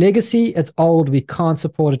 it's legacy, it's old, we can't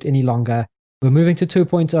support it any longer. We're moving to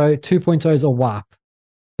 2.0. 2.0 is a wipe.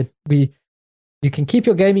 You can keep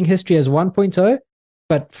your gaming history as 1.0,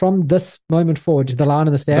 but from this moment forward, the line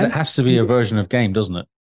in the sand. But it has to be a version of game, doesn't it?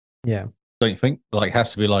 Yeah. Don't you think? Like, it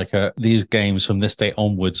has to be like these games from this day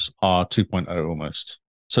onwards are 2.0 almost.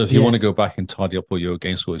 So if you Yeah. want to go back and tidy up all your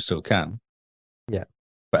game score, you still can. Yeah.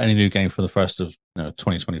 But any new game for the 1st of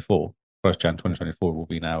 2024, 1st Jan 2024 will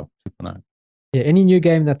be now 2.0. Yeah, any new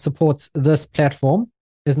game that supports this platform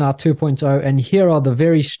is now 2.0, and here are the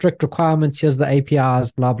very strict requirements. Here's the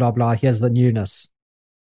APIs, blah, blah, blah. Here's the newness.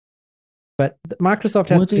 But Microsoft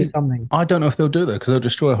has to do something. I don't know if they'll do that because they'll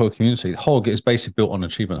destroy a whole community. Hog is basically built on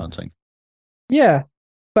achievement hunting. Yeah,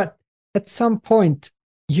 but at some point,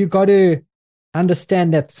 you got to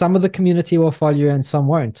understand that some of the community will follow you and some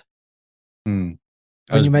won't.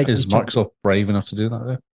 Is Microsoft brave enough to do that,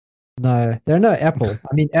 though? No, they're no Apple.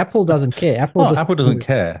 I mean, Apple doesn't care. Apple doesn't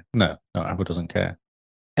care. No, Apple doesn't care.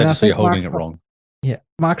 They're just holding it wrong. Yeah,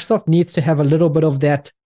 Microsoft needs to have a little bit of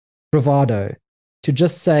that bravado to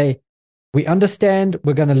just say, we understand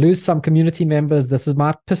we're going to lose some community members. This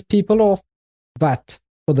might piss people off, but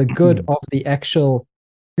for the good of the actual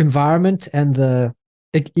environment and the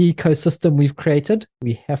ecosystem we've created,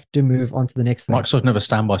 we have to move on to the next thing. Microsoft never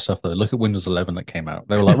stand by stuff, though. Look at Windows 11 that came out.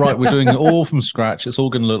 They were like, right, we're doing it all from scratch. It's all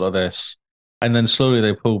going to look like this. And then slowly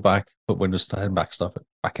they pull back, put Windows 10 stuff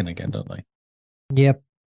back in again, don't they? Yep.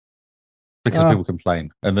 Because people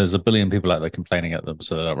complain. And there's a billion people out there complaining at them.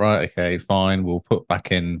 So they're like, right, okay, fine. We'll put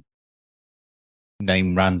back in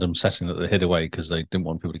name random setting that they hid away because they didn't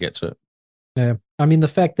want people to get to it. Yeah. I mean, the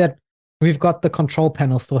fact that we've got the control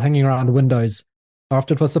panel still hanging around Windows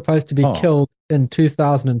after it was supposed to be killed in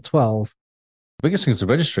 2012. The biggest thing is the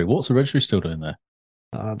registry. What's the registry still doing there?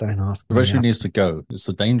 Don't ask. The registry needs to go. It's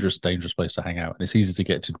a dangerous, dangerous place to hang out. And it's easy to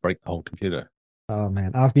get to break the whole computer. Oh,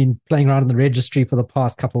 man. I've been playing around in the registry for the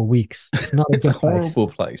past couple of weeks. It's not it's a horrible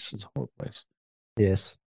place. It's a horrible place.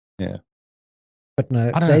 Yes. Yeah. But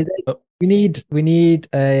no, we need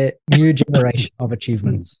a new generation of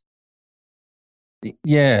achievements.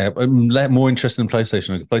 Yeah, more interested in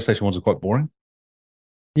PlayStation. PlayStation ones are quite boring.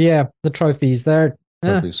 Yeah, the trophies, they're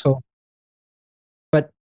cool.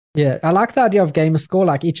 But yeah, I like the idea of gamer score.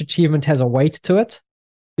 Like each achievement has a weight to it,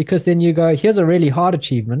 because then you go, here's a really hard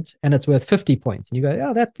achievement and it's worth 50 points. And you go,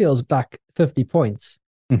 oh, that feels like 50 points.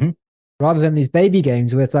 Mm-hmm. Rather than these baby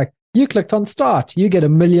games where it's like, you clicked on start, you get a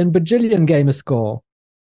million bajillion gamer score.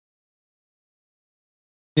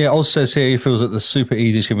 Yeah, Oz says here he feels that the super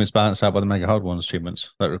easy achievements balance out by the mega hard ones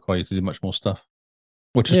achievements that require you to do much more stuff,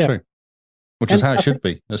 which is true. Which is how it should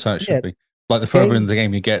be. That's how it should be. Like the further in the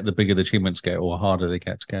game you get, the bigger the achievements get, or harder they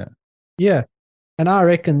get to get. Yeah, and I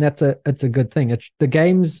reckon it's a good thing. The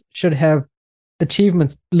games should have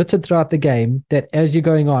achievements littered throughout the game that, as you're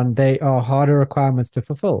going on, they are harder requirements to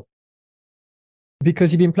fulfill.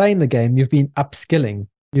 Because you've been playing the game, you've been upskilling,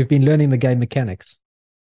 you've been learning the game mechanics.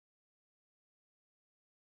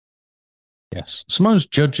 Yes, Simone's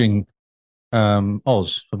judging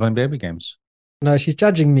Oz for playing baby games. No, she's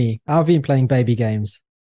judging me. I've been playing baby games.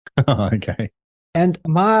 Okay. And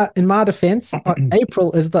in my defense,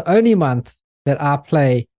 April is the only month that I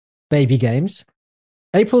play baby games.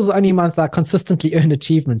 April's the only month I consistently earn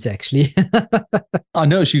achievements, actually. I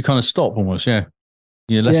noticed you kind of stop almost, yeah.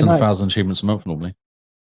 You're less than 1,000 achievements a month normally.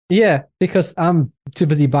 Yeah, because I'm too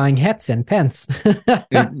busy buying hats and pants.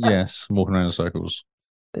 Yes, walking around in circles.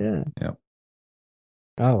 Yeah. Yeah.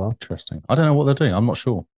 Oh, well. Interesting. I don't know what they're doing. I'm not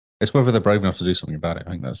sure. It's whether they're brave enough to do something about it.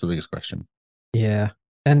 I think that's the biggest question. Yeah.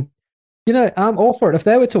 And, I'm all for it. If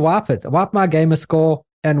they were to wipe my gamer score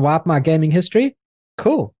and wipe my gaming history,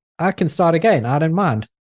 cool. I can start again. I don't mind.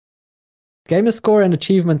 Gamer score and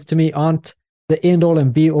achievements to me aren't the end all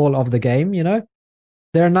and be all of the game,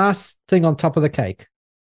 They're a nice thing on top of the cake.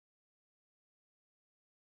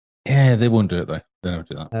 Yeah, they won't do it, though. They never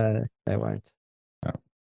do that. They won't. No.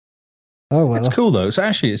 Oh, well. It's cool, though. It's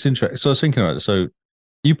interesting. So I was thinking about it. So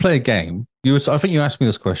you play a game. I think you asked me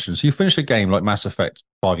this question. So you finish a game like Mass Effect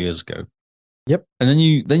 5 years ago. Yep. And then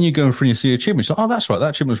you go through and you see achievements. Like, oh, that's right.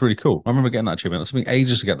 That achievement was really cool. I remember getting that achievement. It took me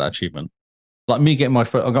ages to get that achievement. Like me getting I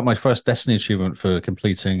got my first Destiny achievement for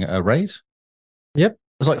completing a raid. Yep. It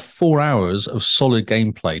was like 4 hours of solid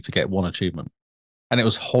gameplay to get one achievement. And it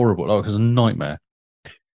was horrible. Like, it was a nightmare.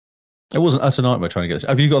 It wasn't a nightmare trying to get it.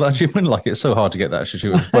 Have you got that achievement? Like, it's so hard to get that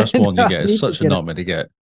achievement. The first one you get is such a nightmare to get.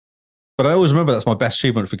 But I always remember that's my best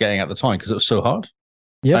achievement for getting at the time because it was so hard.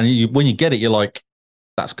 Yeah. And when you get it, you're like,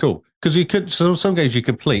 that's cool. Because you could, some games you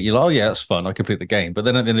complete, you're like, oh yeah, that's fun. I complete the game. But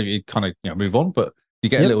then at the end of it, you kind of move on. But you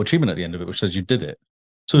get a little achievement at the end of it, which says you did it.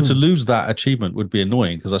 So to lose that achievement would be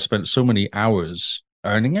annoying because I spent so many hours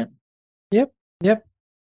earning it. Yep.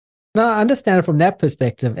 No, I understand it from that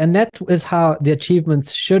perspective. And that is how the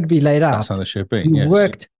achievements should be laid out. That's how they should be. You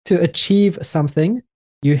worked to achieve something.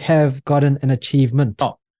 You have gotten an achievement.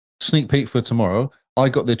 Oh, sneak peek for tomorrow. I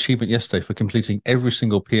got the achievement yesterday for completing every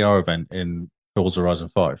single PR event in Forza Horizon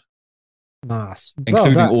 5, Nice.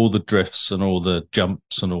 including all the drifts and all the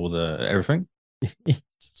jumps and all the everything.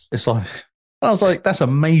 It's like, I was like, that's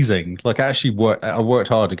amazing. Like, I worked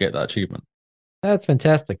hard to get that achievement. That's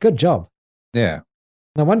fantastic. Good job. Yeah.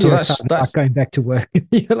 No wonder So you're that's- excited about going back to work.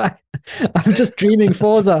 You're like, I'm just dreaming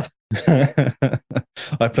Forza.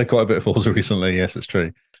 I played quite a bit of Forza recently. Yes, it's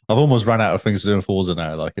true. I've almost ran out of things to do in Forza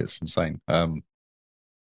now. Like, it's insane.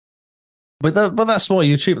 But that's why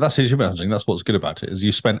you achieve. That's the achievement hunting. That's what's good about it, is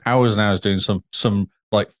you spend hours and hours doing some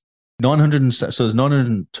like 900. So there's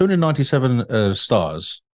 297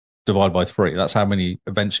 stars divided by 3. That's how many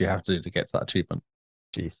events you have to do to get to that achievement.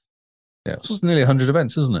 Jeez. Yeah, it's just nearly 100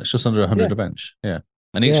 events, isn't it? It's just under 100 events. Yeah,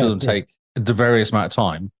 and each of them take the various amount of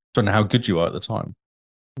time, depending on how good you are at the time.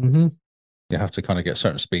 Mm-hmm. You have to kind of get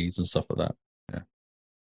certain speeds and stuff like that.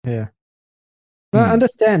 Yeah. No, I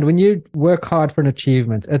understand when you work hard for an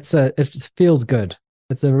achievement, it just feels good.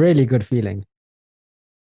 It's a really good feeling.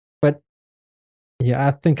 But yeah,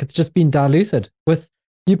 I think it's just been diluted. With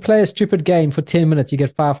you play a stupid game for 10 minutes, you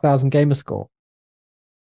get 5,000 gamer score.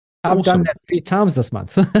 I've done that 3 times this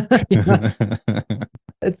month. You know?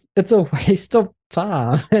 It's a waste of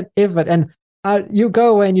time and effort. And you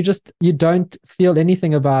go away and you don't feel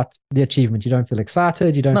anything about the achievement. You don't feel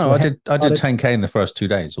excited. You don't. No, feel I did 10K in the first 2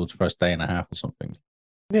 days, or the first day and a half or something.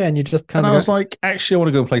 Yeah, and you just kind And of. I was like, actually, I want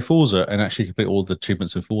to go and play Forza and actually complete all the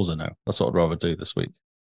achievements in Forza now. That's what I'd rather do this week.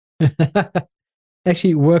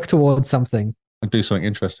 Actually work towards something. And do something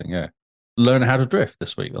interesting, yeah. Learn how to drift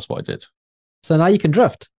this week. That's what I did. So now you can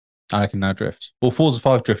drift. I can now drift. Well, Forza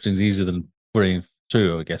 5 drifting is easier than 3 and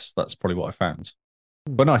 2, I guess. That's probably what I found.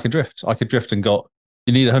 But no, I can drift. I could drift and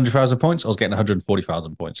you need 100,000 points? I was getting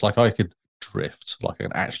 140,000 points. Like, I could drift. Like, I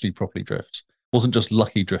can actually properly drift. It wasn't just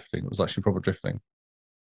lucky drifting. It was actually proper drifting.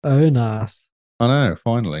 Oh, nice. I know,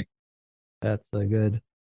 finally. That's so good.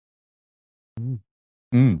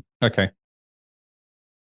 Okay.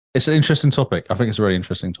 It's an interesting topic. I think it's a really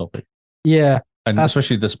interesting topic. Yeah. And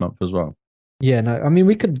especially this month as well. Yeah, no, I mean,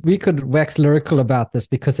 we could wax lyrical about this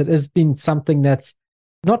because it has been something that's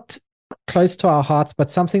not close to our hearts,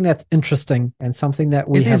 but something that's interesting and something that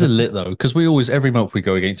we It have. is a lit though, because we always, every month we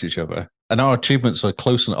go against each other and our achievements are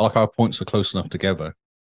close enough, like our points are close enough together.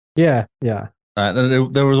 Yeah, yeah. And I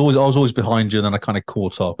was always behind you, and then I kind of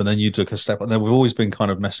caught up, and then you took a step, and then we've always been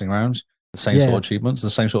kind of messing around the same sort of achievements, the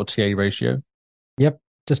same sort of TA ratio. Yep,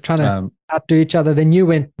 just trying to outdo each other. Then you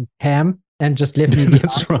went ham and just left me behind.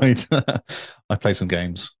 That's right. I played some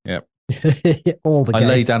games. Yeah, all the. I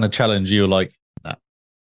laid down a challenge. You were like, nah.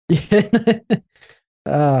 Yeah.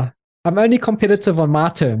 I'm only competitive on my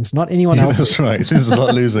terms, not anyone else. That's right. As soon as I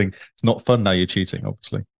start losing, it's not fun. Now you're cheating,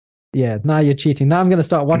 obviously. Yeah, now you're cheating. Now I'm going to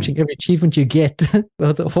start watching every achievement you get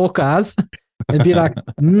with the Hawkeyes and be like,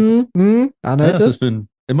 I noticed.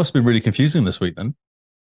 It must have been really confusing this week then,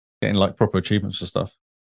 getting like proper achievements and stuff.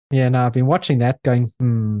 Yeah, no, I've been watching that going,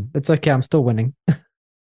 it's okay, I'm still winning.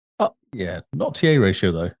 Oh, yeah, not TA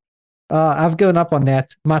ratio though. I've given up on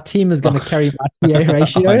that. My team is going to carry my TA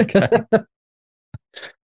ratio.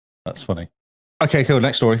 That's funny. Okay, cool.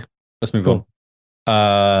 Next story. Let's move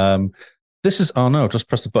on. This is, oh no, I've just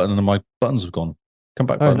pressed the button and my buttons have gone. Come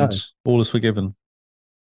back, buttons. No. All is forgiven.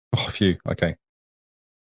 Oh, phew. Okay.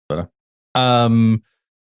 Better.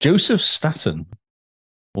 Joseph Staten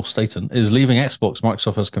is leaving Xbox,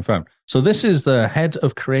 Microsoft has confirmed. So this is the head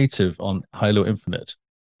of creative on Halo Infinite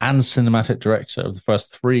and cinematic director of the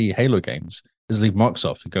first 3 Halo games is leaving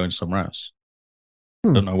Microsoft and going somewhere else.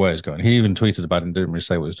 Don't know where he's going. He even tweeted about it and didn't really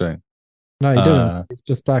say what he's doing. No, he didn't. He's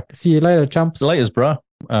just like, see you later, chumps. Laters, bruh.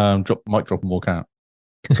 Might drop and walk out.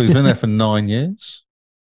 So he's been there for 9 years.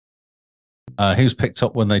 He was picked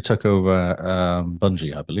up when they took over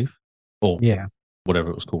Bungie, I believe. Or whatever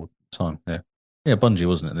it was called at the time. Yeah, Bungie,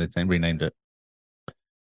 wasn't it? They renamed it.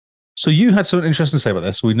 So you had something interesting to say about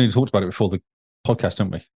this. We nearly talked about it before the podcast,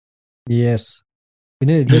 didn't we? Yes. We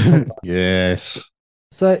nearly did talk about it. Yes.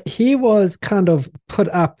 So he was kind of put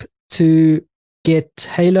up to get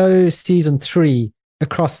Halo Season 3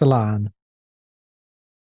 across the line.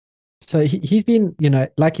 So he's been,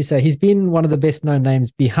 like you say, he's been one of the best known names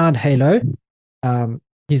behind Halo.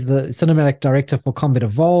 He's the cinematic director for Combat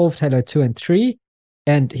Evolved, Halo 2 and 3,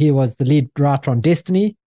 and he was the lead writer on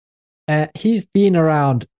Destiny. He's been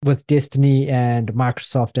around with Destiny and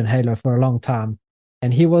Microsoft and Halo for a long time,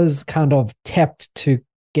 and he was kind of tapped to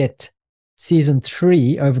get Season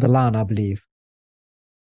 3 over the line, I believe.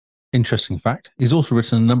 Interesting fact. He's also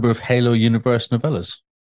written a number of Halo universe novellas.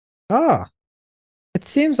 It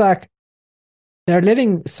seems like they're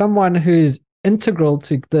letting someone who's integral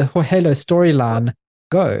to the Halo storyline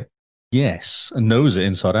go. Yes, and knows it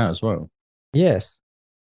inside out as well. Yes.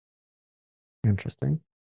 Interesting.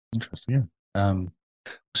 Interesting. Yeah.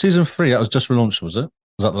 Season 3, that was just relaunched, was it?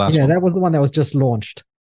 Was that the last Yeah, one? that was the one that was just launched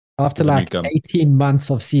after With the new like gun. 18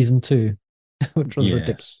 months of season 2, which was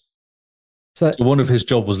ridiculous. So So one of his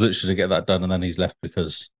job was literally to get that done, and then he's left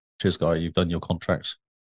because, cheers, guy, you've done your contract.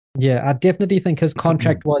 yeah, I definitely think his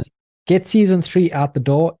contract was get season 3 out the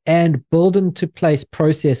door and build into place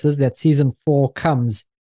processes that season 4 comes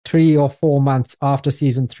 3 or 4 months after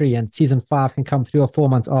season 3, and season 5 can come 3 or 4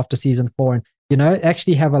 months after season 4, and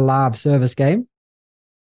actually have a live service game.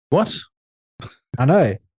 What? I know.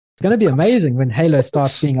 It's going to be amazing when Halo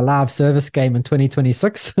starts being a live service game in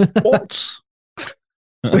 2026. What?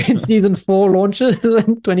 When season 4 launches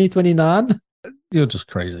in 2029. You're just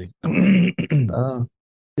crazy.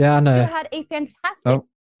 Yeah, I You know. had a fantastic. Oh,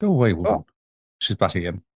 go away, woman. Oh. She's back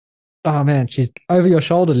again. Oh man, she's over your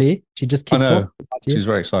shoulder, Lee. She just I keeps know. talking about you. She's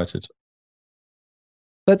very excited.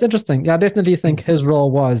 That's interesting. Yeah, I definitely think his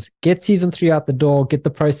role was get season 3 out the door, get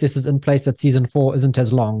the processes in place that season 4 isn't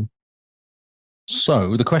as long.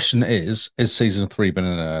 So the question is season 3 been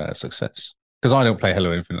a success? Because I don't play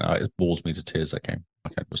Halo Infinite. It bores me to tears, that game.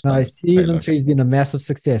 Okay, just No, done. season Halo. 3 has been a massive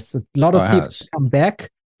success. A lot of Oh, it people has. come back,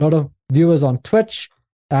 a lot of viewers on Twitch.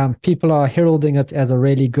 People are heralding it as a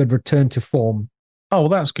really good return to form. Oh, well,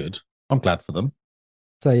 that's good. I'm glad for them.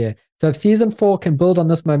 So yeah, so if season 4 can build on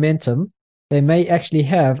this momentum, they may actually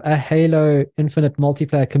have a Halo Infinite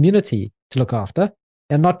multiplayer community to look after,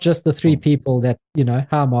 and not just the 3 people that,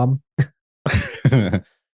 hi mom. Do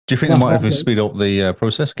you think they might have to speed up the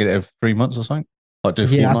process, get it every 3 months or something? Like do a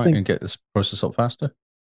Yeah, I fortnight think- and get this process up faster?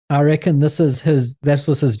 I reckon that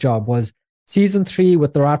was his job, was season 3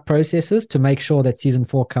 with the right processes to make sure that season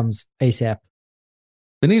 4 comes ASAP.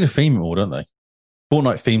 They need a theme more, don't they?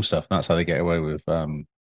 Fortnite theme stuff. That's how they get away with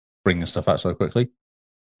bringing stuff out so quickly.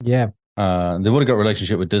 Yeah. They've already got a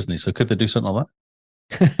relationship with Disney, so could they do something like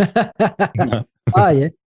that? Oh yeah,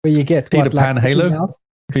 where you get Peter what, like Pan Mickey Halo? Mouse?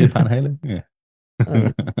 Peter Pan Halo? Yeah.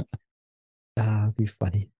 It'd be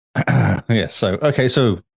funny. Yeah, so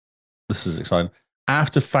this is exciting.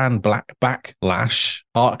 After fan backlash,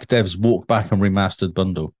 Arc devs walk back and remastered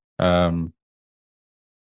bundle.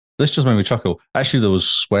 This just made me chuckle. Actually, there was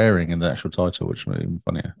swearing in the actual title, which made it even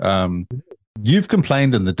funnier. You've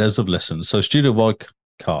complained and the devs have listened. So Studio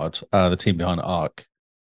Wildcard, the team behind Arc,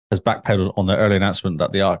 has backpedaled on their early announcement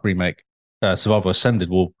that the Arc remake, Survival Ascended,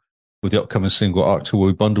 will, with the upcoming single Arc 2, will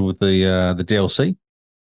be bundled with the DLC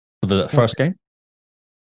for the first game.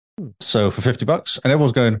 So for $50, and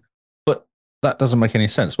everyone's going, but that doesn't make any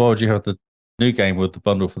sense. Why would you have the new game with the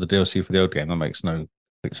bundle for the DLC for the old game? That makes no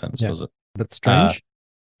sense, does it? But strange.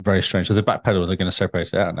 Very strange. So the backpedal, they're going to separate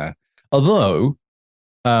it out now. Although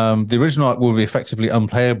the original Arc will be effectively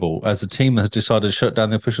unplayable as the team has decided to shut down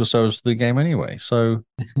the official service of the game anyway. So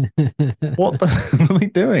what the hell are they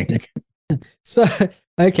doing? So,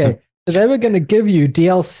 okay. So they were going to give you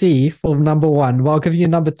DLC for number 1 while giving you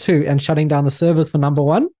number 2 and shutting down the servers for number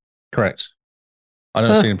 1. Correct. I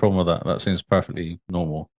don't see any problem with that. That seems perfectly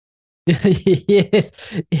normal. Yes.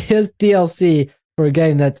 Here's DLC for a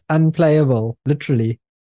game that's unplayable, literally.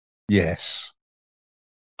 Yes.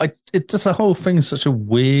 It just the whole thing is such a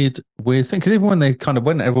weird thing. Because even when they kind of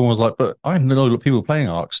went, everyone was like, but I know people playing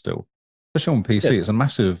Arc still, especially on PC. Yes. It's a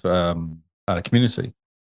massive community.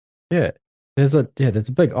 Yeah. There's a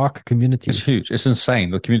big Arc community. It's huge. It's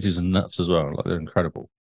insane. The communities are nuts as well. Like they're incredible.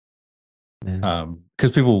 Yeah.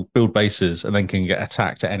 Because people build bases and then can get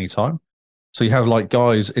attacked at any time. So you have like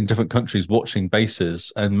guys in different countries watching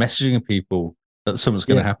bases and messaging people that something's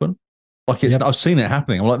going to happen. Like it's, I've seen it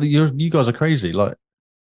happening. I'm like, you guys are crazy. Like,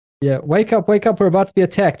 yeah, wake up, we're about to be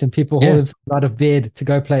attacked, and people haul themselves out of bed to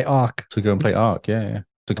go play Ark. To go and play Ark, yeah.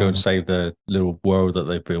 To go and save the little world that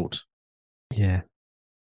they built. Yeah.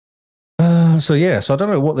 So I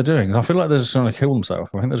don't know what they're doing. I feel like they're just trying to kill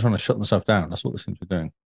themselves. I think they're trying to shut themselves down. That's what they seem to be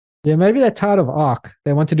doing. Yeah, maybe they're tired of Ark.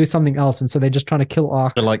 They want to do something else, and so they're just trying to kill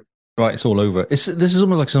Ark. They're like, right, it's all over. This is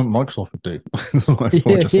almost like something Microsoft would do.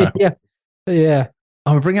 Yeah.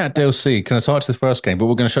 Oh, we bring out DLC. Can I attach to the first game? But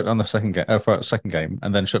we're going to shut down the second game,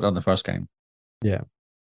 and then shut down the first game. Yeah,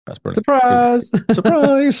 that's brilliant. Surprise!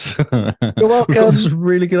 Surprise! You're welcome. We've got this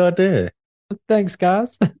really good idea. Thanks,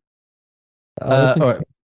 guys. All right.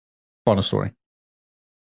 Final story.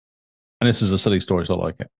 And this is a silly story, so I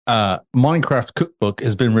like it. Minecraft Cookbook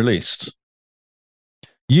has been released.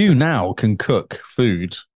 You now can cook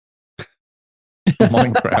food for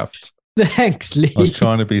Minecraft. Thanks, Lee. I was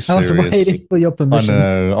trying to be serious. I was waiting for your permission. I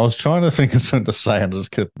know. I was trying to think of something to say and I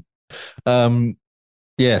just couldn't.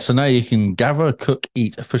 So now you can gather, cook,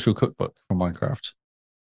 eat official cookbook for Minecraft.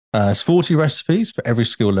 It's 40 recipes for every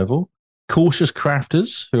skill level. Cautious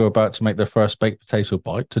crafters who are about to make their first baked potato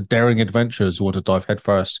bite to daring adventurers who want to dive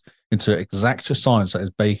headfirst into exact science that is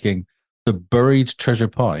baking the buried treasure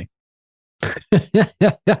pie.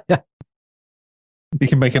 You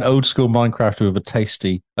can make an old school Minecrafter with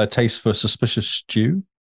a taste for suspicious stew.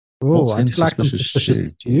 Oh, What's I in do like some suspicious suspicious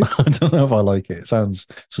stew. I don't know if I like it. It sounds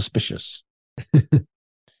suspicious. Yeah,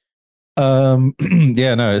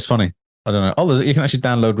 no, it's funny. I don't know. Oh, you can actually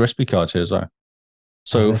download recipe cards here as well.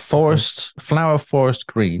 So that's cool. flower forest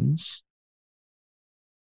greens.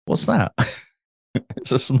 What's that?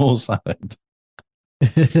 It's a small salad.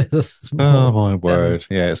 Oh my word!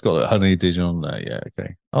 Yeah, it's got honey dijon on there. Yeah,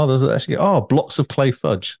 okay. Oh, there's actually blocks of clay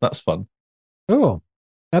fudge. That's fun. Oh,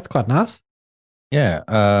 that's quite nice. Yeah,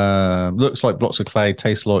 looks like blocks of clay.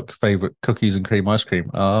 Tastes like favorite cookies and cream ice cream.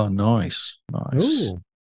 Oh, nice. Oh,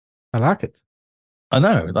 I like it. I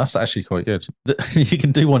know that's actually quite good. You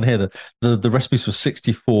can do one here. The recipes for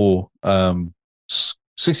 64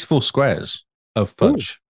 squares of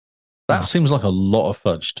fudge. That Nice. seems like a lot of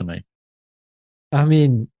fudge to me. I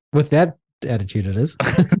mean, with that attitude, it is.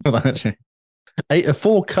 Actually,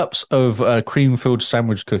 4 cups of cream-filled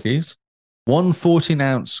sandwich cookies, 1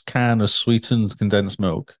 14-ounce can of sweetened condensed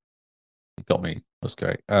milk. You got me. That's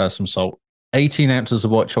great. Some salt, 18 ounces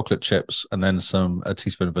of white chocolate chips, and then a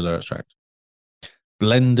teaspoon of vanilla extract.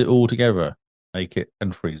 Blend it all together, make it,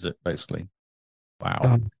 and freeze it, basically. Wow.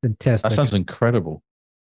 Oh, fantastic. That sounds incredible.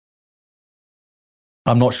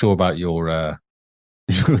 I'm not sure about the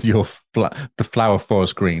flower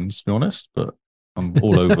forest greens, to be honest, but I'm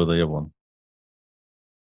all over the other one.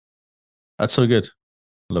 That's so good.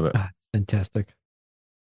 Love it. Fantastic.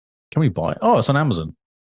 Can we buy it? Oh, it's on Amazon.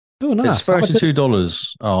 Oh, nice. It's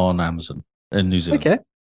 $32 on Amazon in New Zealand. Okay.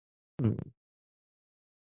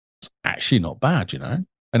 It's actually not bad, and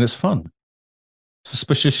it's fun.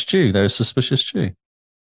 Suspicious stew. There's suspicious stew.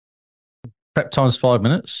 Prep time's 5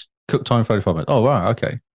 minutes. Cook time 35 minutes. Oh, wow.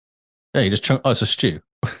 Okay. Yeah, you just chunk. Oh, it's a stew.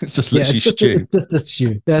 It's just literally stew. It's just a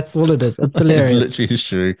stew. That's all it is. It's hilarious. It's literally a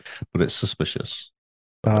stew, but it's suspicious.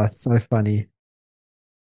 Oh, it's so funny.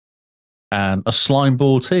 And a slime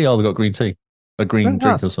ball tea. Oh, they've got green tea. A green drink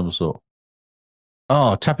nice. of some sort.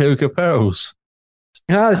 Oh, tapioca pearls.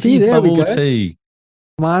 Ah, see, there we Bubble go. tea.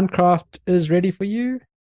 Minecraft is ready for you.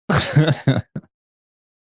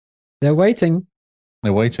 They're waiting.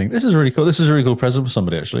 They're waiting. This is really cool. This is a really cool present for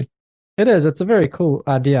somebody, actually. It is. It's a very cool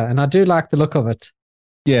idea, and I do like the look of it.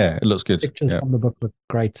 Yeah, it looks good. Pictures Yeah. from the book look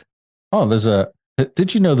great. Oh,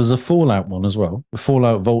 did you know there's a Fallout one as well? The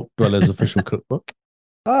Fallout Vault Dwellers official cookbook.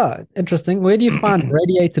 Ah, interesting. Where do you find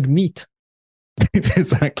radiated meat?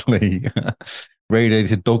 Exactly.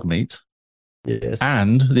 Radiated dog meat. Yes.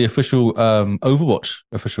 And the official Overwatch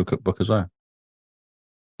official cookbook as well.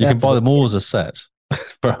 You can That's buy them all as a set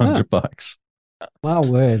for $100. My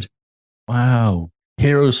word. Wow.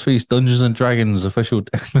 Heroes Feast, Dungeons and Dragons official.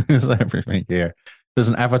 There's everything here. There's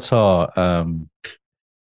an Avatar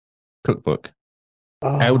cookbook.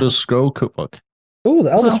 Oh, Elder Scroll cookbook. oh the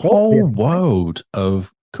There's Elder a Scrolls. whole Yeah. world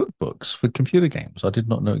of cookbooks for computer games I did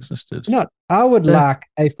not know existed. You know, I would Yeah. like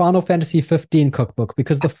a Final Fantasy 15 cookbook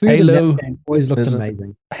because the food in Halo. that game always looked There's a-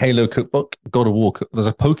 amazing. Halo cookbook, God of War. There's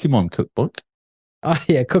a Pokemon cookbook. Oh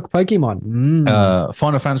yeah, cook Pokemon. Mm.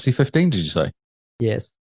 Final Fantasy 15. Did you say?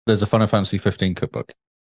 Yes. There's a Final Fantasy 15 cookbook.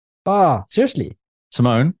 Oh, seriously.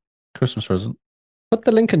 Simone, Christmas present. Put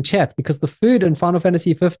the link in chat because the food in Final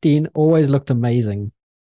Fantasy 15 always looked amazing.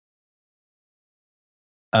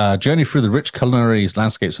 Journey through the rich culinary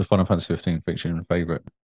landscapes of Final Fantasy 15 featuring favorite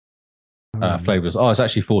flavors. Oh, it's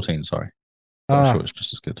actually 14. Sorry, I'm Ah, sure it's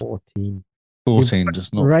just as good. 14. 14,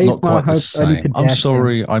 just not raised my quite the hopes only to same. I'm dash them.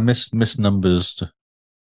 sorry, I missed numbers.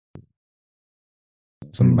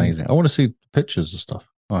 It's amazing. I want to see pictures of stuff.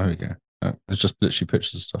 Oh, here we go. It's just literally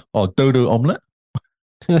pictures of stuff. Oh, dodo omelette.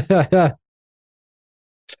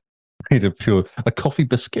 Made of a coffee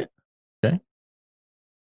biscuit. Okay.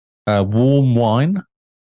 Warm wine.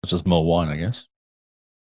 It's just more wine, I guess.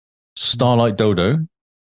 Starlight dodo.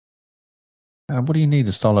 What do you need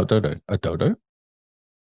a Starlight dodo? A dodo?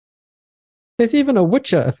 There's even a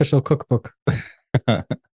Witcher official cookbook. What have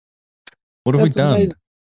we That's done? amazing.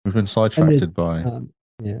 We've been sidetracked by.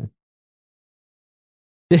 Yeah.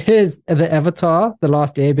 Here's the Avatar, The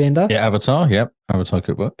Last Airbender. Yeah, Avatar. Yep. Avatar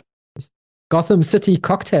cookbook. Gotham City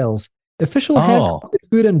Cocktails. Official handcrafted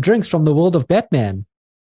food and drinks from the world of Batman.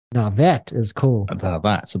 Now that is cool. Now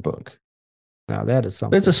that's a book. Now that is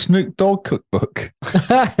something. There's a Snoop Dogg cookbook.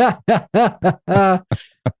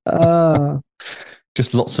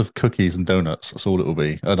 Just lots of cookies and donuts. That's all it will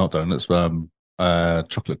be. Not donuts.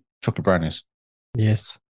 Chocolate brownies.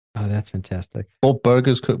 Yes. Oh, that's fantastic. Bob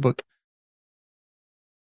Burger's cookbook.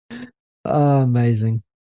 Amazing.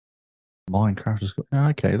 Minecraft has got.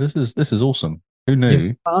 Okay, this is awesome. Who knew?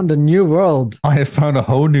 You've found a new world. I have found a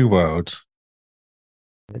whole new world.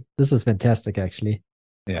 This is fantastic, actually.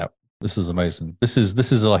 Yeah, this is amazing. This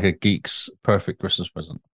is like a geek's perfect Christmas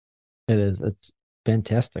present. It is. It's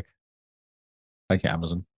fantastic. Thank you,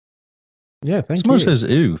 Amazon. Yeah, thank Someone you. says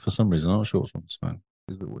 "ooh" for some reason. I'm not sure what's wrong with this man.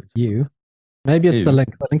 It's a bit weird. You. Maybe it's the Ew.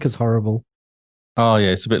 link. The link is horrible. Oh yeah,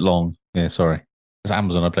 it's a bit long. Yeah, sorry. It's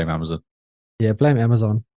Amazon. I blame Amazon. Yeah, blame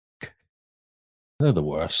Amazon. They're the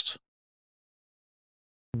worst.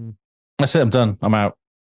 Mm. That's it. I'm done. I'm out.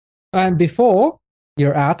 And before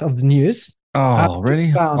you're out of the news, I've Oh, just really?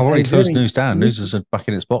 I've found already a closed very news down. news- News is back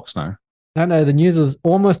in its box now. no, the news is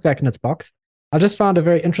almost back in its box. I just found a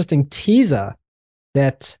very interesting teaser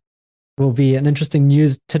that will be an interesting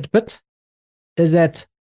news tidbit. Is that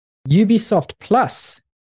Ubisoft Plus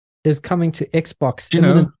is coming to Xbox? Do you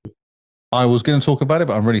know? imminently. I was going to talk about it,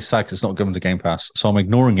 but I'm really sad 'cause it's not coming to Game Pass. So I'm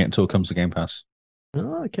ignoring it until it comes to Game Pass.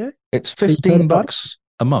 Oh, okay. It's So you heard 15 about it? bucks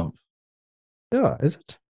a month. Yeah, is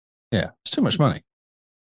it? Yeah, it's too much money.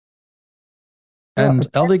 Well, And are they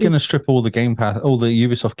apparently- going to strip all the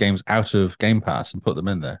Ubisoft games out of Game Pass and put them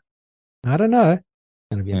in there? I don't know. It's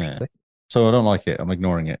going to be Yeah. interesting. So I don't like it. I'm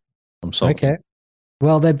ignoring it. I'm sorry. Okay.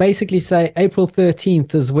 Well, they basically say April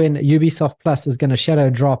 13th is when Ubisoft Plus is going to shadow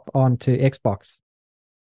drop onto Xbox.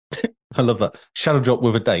 I love that. Shadow drop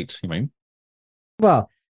with a date, you mean? Well,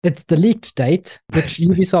 it's the leaked date, which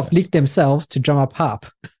Ubisoft leaked themselves to drum up hype.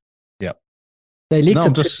 Yep. They leaked No, it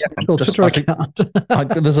I'm to just- the I'm actual just- Twitter I think-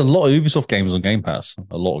 account. There's a lot of Ubisoft games on Game Pass.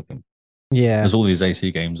 A lot of them. Yeah. There's all these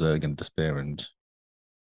AC games that are going to disappear. And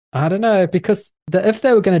I don't know, because if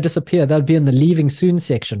they were going to disappear, they'd be in the leaving soon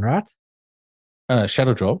section, right?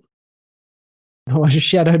 Shadow drop. Or just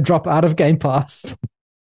shadow drop out of Game Pass.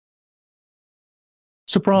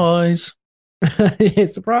 Surprise. Yeah,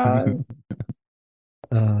 surprise.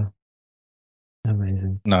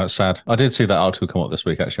 Amazing. No, it's sad. I did see that article come up this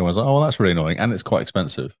week, actually. I was like, oh, well, that's really annoying. And it's quite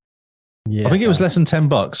expensive. Yeah. I think it was less than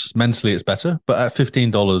 $10. Mentally, it's better. But at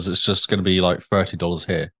 $15, it's just going to be like $30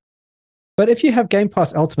 here. But if you have Game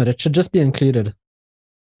Pass Ultimate, it should just be included.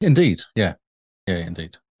 Indeed. Yeah. Yeah,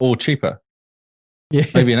 indeed. Or cheaper. Yeah.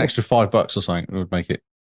 Maybe an extra $5 or something would make it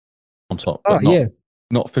on top. But Oh, yeah.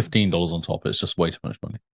 not $15 on top. It's just way too much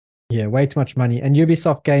money. Yeah, way too much money. And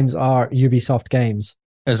Ubisoft games are Ubisoft games.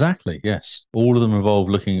 Exactly. Yes. All of them involve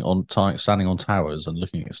standing on towers and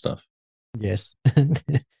looking at stuff. Yes.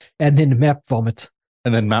 And then map vomit.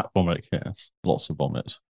 And then map vomit. Yes. Lots of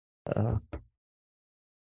vomit.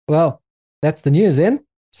 Well, that's the news then.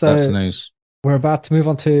 So That's the news. we're about to move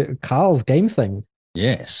on to Carl's game thing.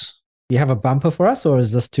 Yes. Do you have a bumper for us, or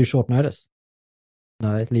is this too short notice?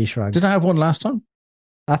 No, Lee shrugs. Did I have one last time?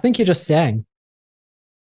 I think you just sang.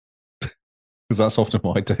 Because that's often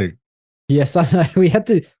what I do. Yes, I know. We have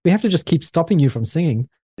to just keep stopping you from singing.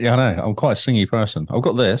 Yeah, I know. I'm quite a singy person. I've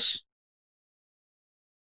got this.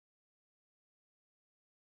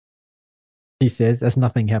 He says, as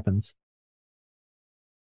nothing happens.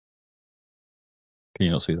 Can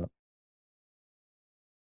you not see that?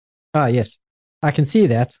 Ah, yes. I can see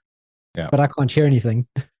that. Yeah. But I can't hear anything.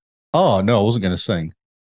 Oh, no, I wasn't going to sing.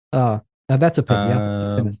 Oh, now that's a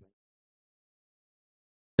pity.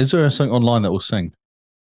 Is there something online that will sing?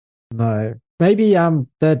 No. Maybe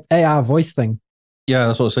the AR voice thing Yeah,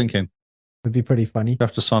 that's what I was thinking. would be pretty funny. You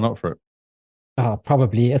have to sign up for it. Oh,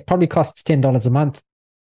 probably. It probably costs $10 a month.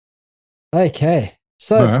 Okay.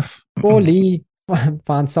 So Murph. before Lee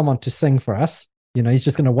finds someone to sing for us, he's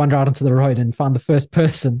just going to wander out onto the road and find the first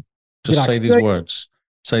person. Just like, say these sing. words.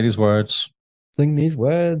 Say these words. Sing these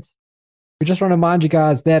words. We just want to remind you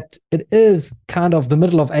guys that it is kind of the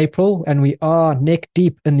middle of April and we are neck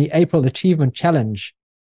deep in the April Achievement Challenge.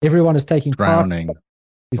 Everyone is taking part. Drowning.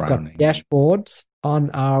 We've Drowning. got dashboards on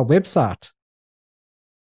our website.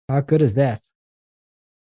 How good is that?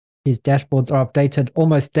 These dashboards are updated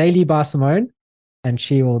almost daily by Simone, and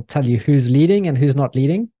she will tell you who's leading and who's not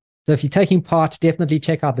leading. So if you're taking part, definitely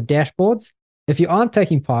check out the dashboards. If you aren't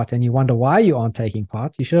taking part and you wonder why you aren't taking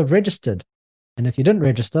part, you should have registered. And if you didn't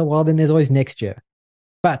register, well, then there's always next year.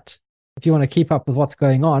 But if you want to keep up with what's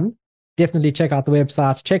going on, definitely check out the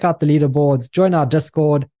website, check out the leaderboards, join our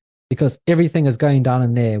Discord, because everything is going down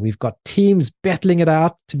in there. We've got teams battling it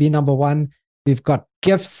out to be number one. We've got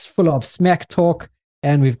gifts full of smack talk,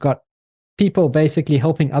 and we've got people basically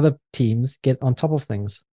helping other teams get on top of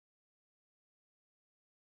things.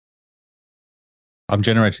 I'm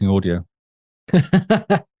generating audio.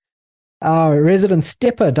 Our resident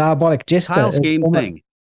stepper, Diabolic Jester. Kyle's is game almost- thing.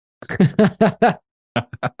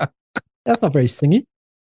 That's not very singy.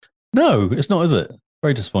 No, it's not, is it?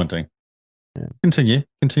 Very disappointing. Continue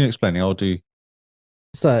explaining. I'll do.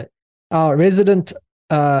 So, our resident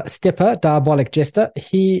stepper, Diabolic Jester,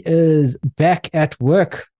 he is back at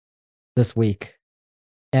work this week.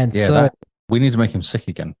 And Yeah, we need to make him sick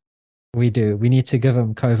again. we do. We need to give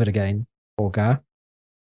him COVID again, poor guy.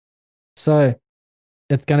 So,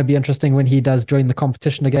 it's going to be interesting when he does join the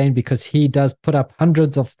competition again because he does put up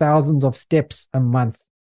hundreds of thousands of steps a month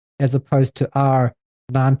as opposed to our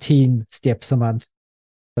 19 steps a month.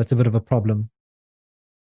 That's a bit of a problem.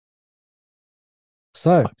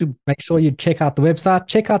 So make sure you check out the website,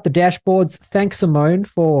 check out the dashboards. Thanks, Simone,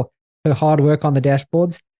 for her hard work on the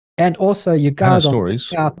dashboards. And also, you guys are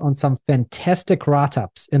out on some fantastic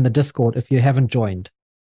write-ups in the Discord if you haven't joined.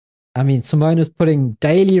 I mean, Simone is putting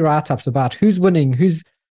daily write-ups about who's winning, who's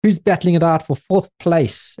battling it out for 4th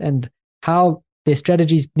place, and how their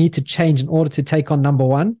strategies need to change in order to take on number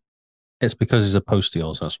 1. It's because he's a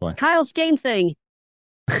postios, that's why. Kyle's game thing.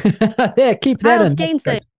 Yeah, keep that Kyle's in. game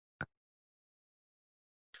thing.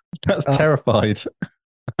 That's terrified.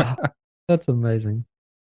 That's amazing.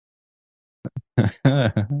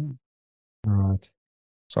 All right.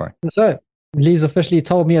 Sorry. So, Lee's officially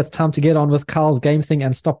told me it's time to get on with Carl's Game Thing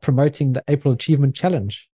and stop promoting the April Achievement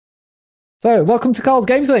Challenge. So, welcome to Carl's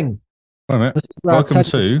Game Thing. Wait a minute. Welcome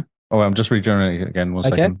to... Oh, I'm just regenerating it again. One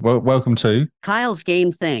second. Welcome to... Kyle's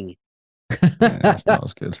game thing. Yeah, that's not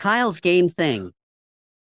as good. Kyle's game thing.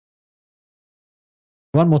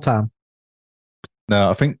 One more time. No,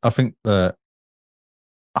 I think the...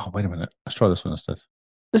 Oh, wait a minute. Let's try this one instead.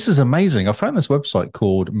 This is amazing. I found this website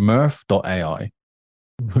called Murph.ai.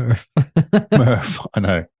 Murph, I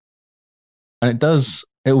know. And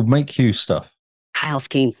it will make you stuff. Kyle's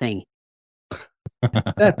game thing.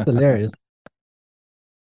 That's hilarious.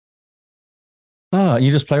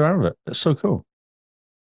 You just play around with it. It's so cool.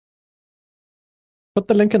 Put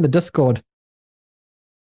the link in the Discord.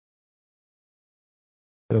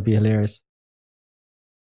 It'll be hilarious.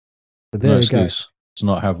 But there No we go. excuse to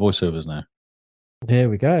not have voiceovers now. There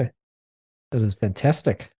we go. It is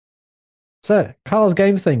fantastic. So, Carl's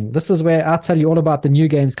Game Thing. This is where I'll tell you all about the new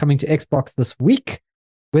games coming to Xbox this week.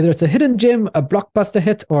 Whether it's a hidden gem, a blockbuster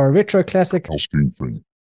hit, or a retro classic,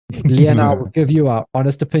 Lee and I will give you our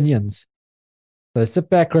honest opinions. So sit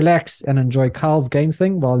back, relax, and enjoy Carl's Game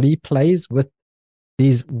Thing while Lee plays with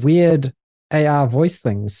these weird AR voice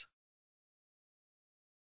things.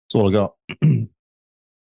 That's all I got.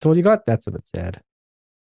 That's all you got? That's a bit sad.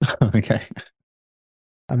 Okay.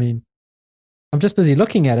 I mean, I'm just busy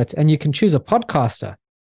looking at it, and you can choose a podcaster.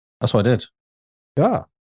 That's what I did. Yeah.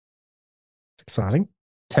 It's exciting.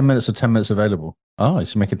 10 minutes or 10 minutes available. Oh, you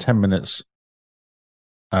should make a 10 minutes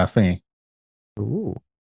thingy. Ooh.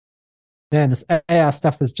 Man, this AR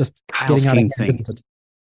stuff is just Kyle's getting out of game hand, isn't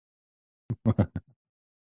it?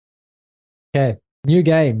 Okay, new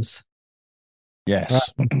games. Yes.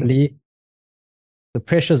 Right, Lee. The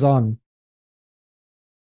pressure's on.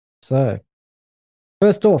 So,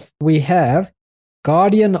 first off, we have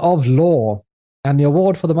Guardian of Law. And the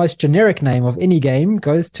award for the most generic name of any game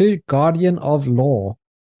goes to Guardian of Law.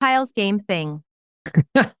 Kyle's game thing.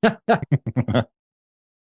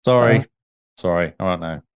 Sorry. I don't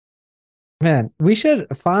know. Man, we should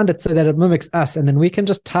find it so that it mimics us, and then we can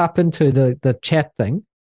just tap into the chat thing,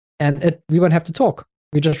 and we won't have to talk.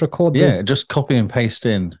 We just record. Yeah, just copy and paste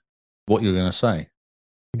in what you're going to say.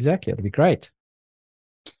 Exactly, it'll be great.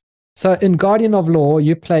 So in Guardian of Law,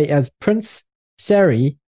 you play as Prince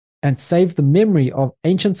Sari and save the memory of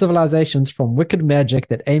ancient civilizations from wicked magic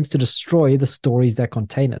that aims to destroy the stories that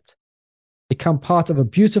contain it. Become part of a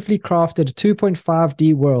beautifully crafted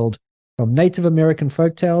 2.5D world from Native American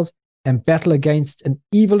folktales and battle against an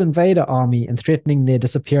evil invader army and threatening their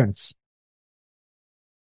disappearance.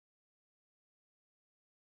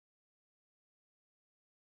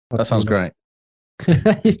 That sounds great.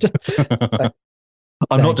 He's just...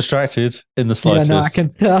 I'm not distracted in the slightest. Yeah, no, I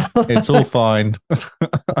can tell. It's all fine.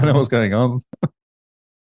 I know what's going on.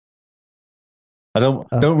 I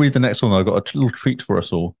don't read the next one. I've got a little treat for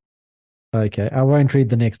us all. Okay, I won't read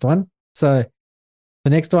the next one. So the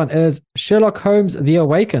next one is Sherlock Holmes: The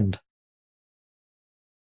Awakened.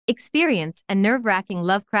 Experience a nerve-wracking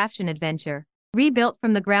Lovecraftian adventure, rebuilt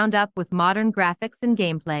from the ground up with modern graphics and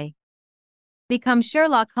gameplay. Become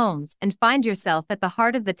Sherlock Holmes and find yourself at the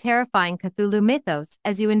heart of the terrifying Cthulhu mythos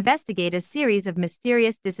as you investigate a series of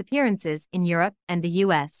mysterious disappearances in Europe and the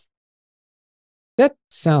US. That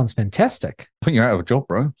sounds fantastic. I think you're out of a job,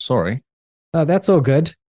 bro. Sorry. Oh, that's all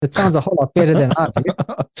good. It sounds a whole lot better than I do.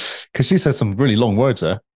 Because she said some really long words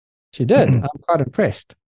there. She did. I'm quite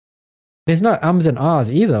impressed. There's no ums and ahs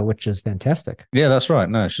either, which is fantastic. Yeah, that's right.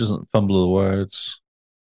 No, she doesn't fumble the words.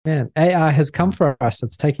 Man, AI has come for us.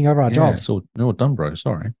 It's taking over our Yeah, jobs. it's all done, bro.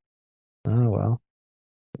 Sorry. Oh, well.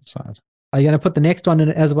 It's sad. Are you going to put the next one in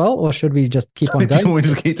as well, or should we just keep on Do you going? want me to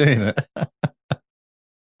just keep doing it?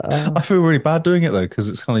 Uh, I feel really bad doing it though, because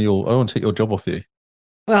it's kind of I don't want to take your job off you.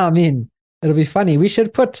 well, I mean, it'll be funny. We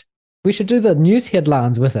should do the news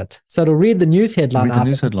headlines with it. So it'll read the news headline Read the out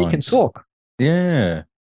news and we can headlines. talk. Yeah.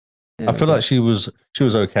 There I we feel go. like she was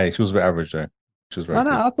okay. She was a bit average though. She was very Oh, no,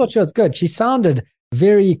 good. I thought she was good. She sounded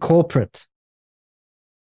very corporate.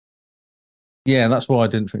 Yeah, and that's why I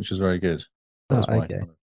didn't think she was very good. That Oh, was my okay.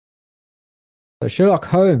 So Sherlock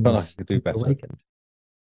Holmes Felt like I could do better. Awakened.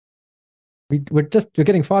 We're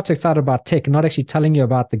getting far too excited about tech and not actually telling you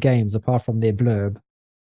about the games apart from their blurb.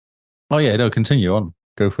 Oh yeah, no, continue on.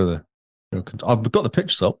 Go for the. I've got the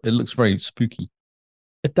pictures up. It looks very spooky.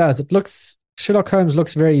 It does. Sherlock Holmes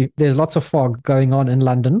looks there's lots of fog going on in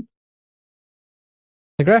London.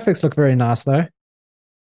 The graphics look very nice though.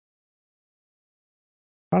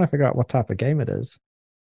 Trying to figure out what type of game it is.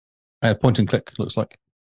 Point and click looks like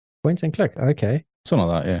Point and click. Okay. something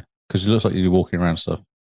like that. Yeah, because it looks like you're walking around stuff.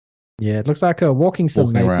 Yeah, it looks like a walking sim.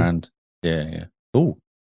 Walking maybe. around. Yeah, yeah. Oh,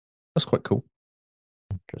 that's quite cool.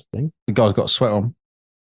 Interesting. The guy's got a sweat on.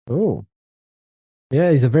 Oh.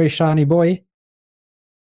 Yeah, he's a very shiny boy.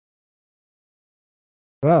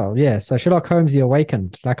 Well, yeah, so Sherlock Holmes The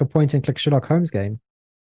Awakened, like a point and click Sherlock Holmes game.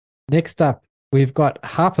 Next up, we've got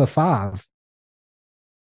Harper 5,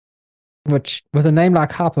 which with a name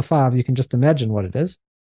like Harper 5, you can just imagine what it is.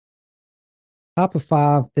 Harper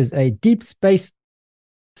 5 is a deep space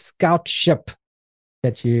scout ship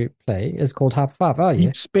that you play. It's called Harper 5. Oh, yeah.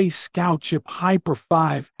 Deep Space Scout Ship Hyper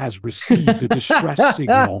 5 has received a distress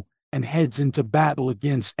signal and heads into battle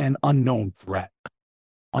against an unknown threat.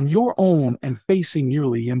 On your own and facing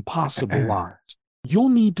nearly impossible odds, you'll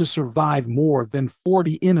need to survive more than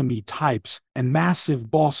 40 enemy types and massive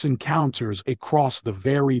boss encounters across the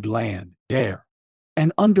varied land, air,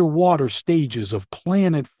 and underwater stages of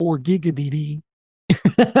Planet 4 Gigadidi.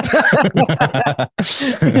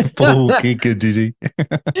 Full gigadiddy.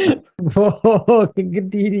 Oh,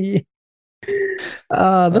 Gigadidi.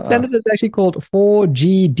 The planet is actually called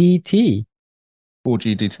 4GDT.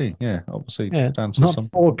 4GDT. Yeah, obviously. Yeah, Stands for not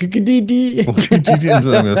something. 4GDT.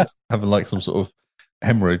 4GDT. Having like some sort of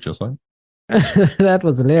hemorrhage or something. That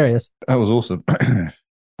was hilarious. That was awesome.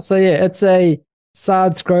 So yeah, it's a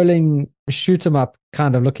side-scrolling shoot 'em up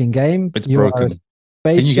kind of looking game. It's You are a broken.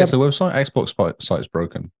 Can you get spaceship. to the website? Xbox site's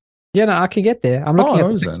broken. Yeah, no, I can get there. I'm looking Oh,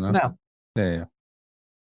 at is the it pictures now? now.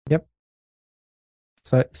 Yeah,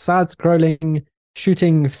 So side-scrolling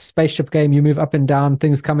shooting spaceship game. You move up and down.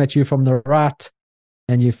 Things come at you from the right,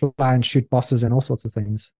 and you fly and shoot bosses and all sorts of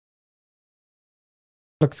things.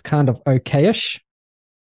 Looks kind of okayish.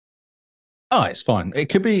 Oh, it's fine. It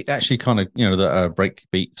could be actually kind of, the break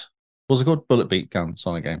beat. What's it called? Bullet beat kind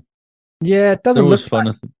of game. Yeah, it They're doesn't always look fun.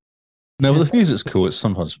 like, No, but the music's cool. It's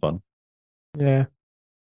sometimes fun. yeah.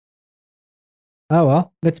 Oh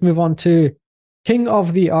well, let's move on to King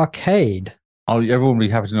of the Arcade. Oh, everyone will be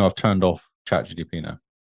happy to know I've turned off ChatGPT now.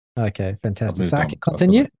 Okay, I've fantastic. moved So I on. can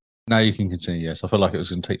continue. Now you can continue. Yes, I feel like it was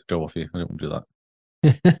going to take the job off you. I didn't want to do that.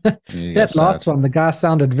 You get That last sad. one, the guy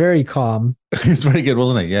sounded very calm. It's very good,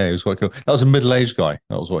 wasn't he? Yeah, he was quite cool. That was a middle-aged guy.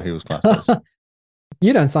 That was what he was classed as.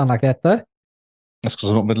 You don't sound like that though. That's because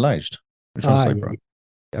I'm not middle-aged. What are you trying to say,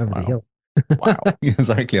 bro? Over the Wow. hill. Wow.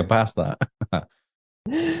 Exactly. I'm past that.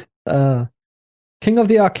 King of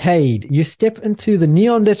the Arcade. You step into the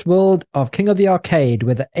neon lit world of King of the Arcade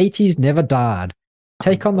where the 80s never died.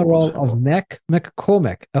 Take on the role of Mac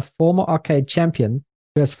McCormick, a former arcade champion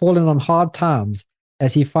who has fallen on hard times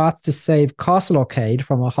as he fights to save Castle Arcade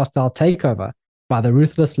from a hostile takeover by the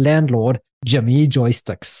ruthless landlord Jimmy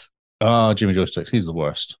Joysticks. Ah, Jimmy Joysticks. He's the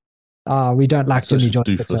worst. We don't like Such Jimmy a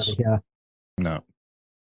Joysticks doofus. over here. No.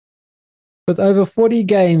 With over 40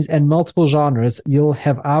 games and multiple genres, you'll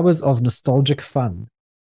have hours of nostalgic fun.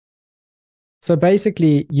 So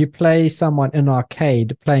basically, you play someone in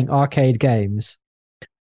arcade playing arcade games.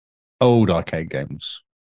 Old arcade games.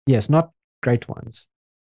 Yes, not great ones.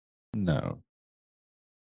 No.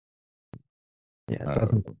 Yeah, it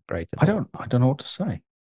doesn't look great. at I all. don't know what to say.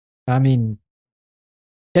 I mean,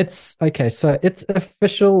 it's okay. So its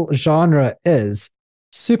official genre is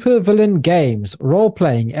supervillain games, role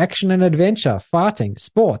playing, action and adventure, fighting,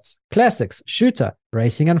 sports, classics, shooter,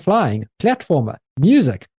 racing and flying, platformer,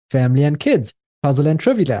 music, family and kids, puzzle and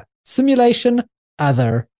trivia, simulation,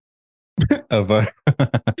 other. Over.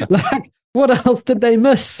 Like, what else did they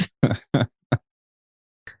miss?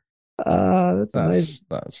 That's amazing.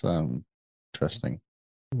 That's interesting.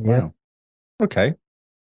 Yeah. Wow. Okay.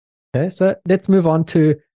 Okay, so let's move on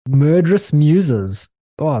to Murderous Muses.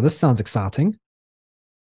 Oh, this sounds exciting.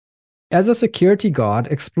 As a security guard,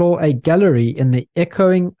 explore a gallery in the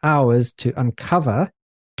echoing hours to uncover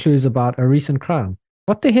clues about a recent crime.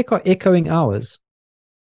 What the heck are echoing hours?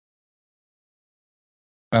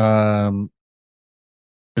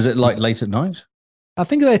 Is it like late at night? I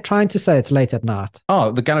think they're trying to say it's late at night.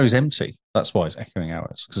 Oh, the gallery's empty. That's why it's echoing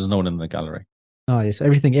hours, because there's no one in the gallery. Oh, yes,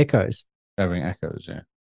 everything echoes. Everything echoes, yeah.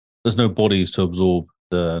 There's no bodies to absorb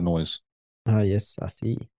the noise. Oh, yes, I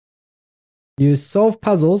see. Use solve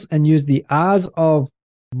puzzles and use the eyes of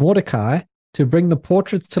Mordecai to bring the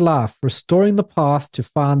portraits to life, restoring the past to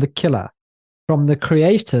find the killer. From the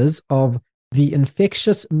creators of The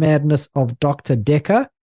Infectious Madness of Dr. Decker,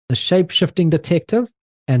 The Shape-Shifting Detective,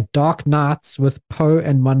 and Dark Nights with Poe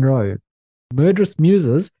and Monroe. Murderous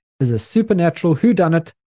Muses is a supernatural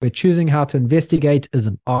whodunit where choosing how to investigate is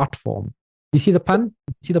an art form. You see the pun?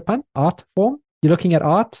 See the pun? Art form? You're looking at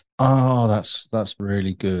art? Oh, that's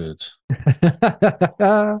really good. It's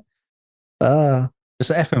an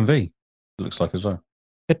FMV, it looks like as well.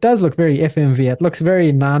 It does look very FMV. It looks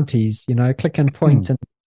very 90s, you know, click and point, and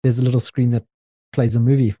there's a little screen that plays a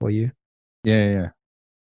movie for you. Yeah.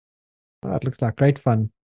 Oh, it looks like great fun.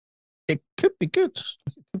 It could be good.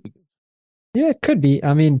 Yeah, it could be.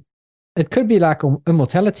 I mean, it could be like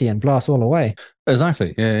Immortality and blow us all away.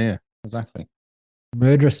 Exactly. Yeah. Exactly.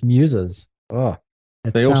 Murderous Muses. Oh,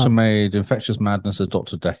 they also made Infectious Madness of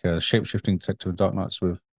Dr. Decker, Shape-Shifting Detective of Dark Nights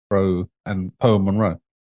with Poe and Monroe.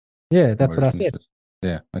 Yeah, that's what I said.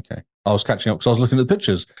 Yeah, okay. I was catching up because I was looking at the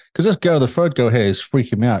pictures. Because this girl, the third girl here, is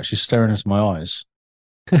freaking me out. She's staring into my eyes,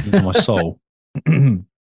 into my soul.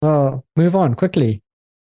 Well, move on quickly.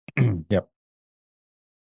 Yep.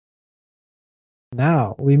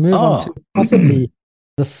 Now we move on to possibly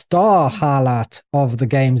the star highlight of the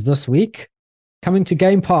games this week. Coming to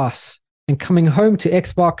Game Pass and coming home to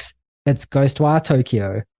Xbox, it's Ghostwire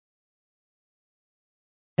Tokyo.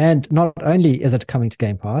 And not only is it coming to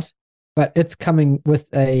Game Pass, but it's coming with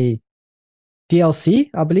a DLC,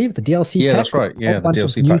 I believe. The DLC pack. Yeah, that's right. Yeah, the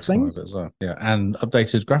DLC pack's coming with it as well. Yeah, and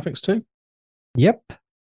updated graphics too. Yep.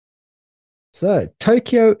 So,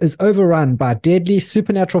 Tokyo is overrun by deadly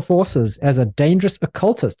supernatural forces as a dangerous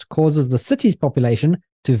occultist causes the city's population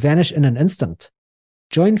to vanish in an instant.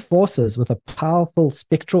 Join forces with a powerful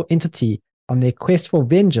spectral entity on their quest for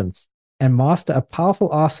vengeance and master a powerful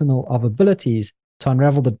arsenal of abilities to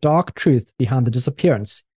unravel the dark truth behind the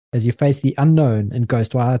disappearance as you face the unknown in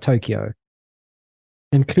Ghostwire Tokyo.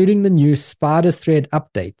 Including the new Spider's Thread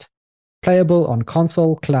update, playable on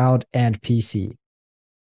console, cloud, and PC.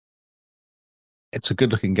 It's a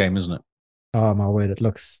good-looking game, isn't it? Oh my word, it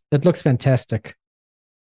looks fantastic.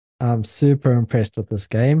 I'm super impressed with this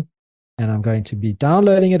game, and I'm going to be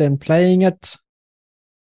downloading it and playing it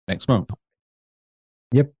next month.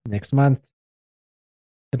 Yep, next month.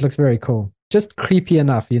 It looks very cool. Just creepy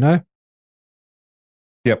enough, you know?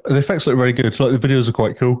 Yep, the effects look very good. Like the videos are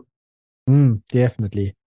quite cool.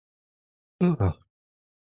 Definitely. So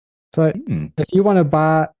if you want to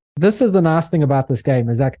buy, this is the nice thing about this game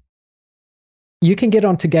is like you can get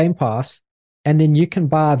onto Game Pass and then you can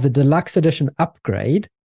buy the deluxe edition upgrade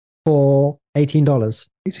for $18.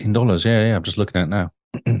 $18, yeah. I'm just looking at it now.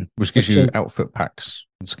 Which gives you outfit packs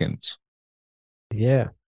and skins. Yeah.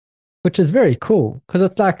 Which is very cool because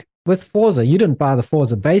it's like with Forza, you didn't buy the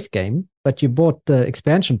Forza base game, but you bought the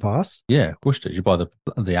expansion pass. Yeah, of course you did. You buy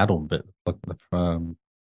the add-on bit, like the,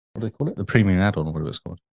 what do they call it? The premium add-on or whatever it's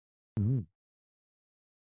called.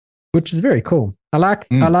 Which is very cool. I like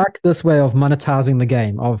this way of monetizing the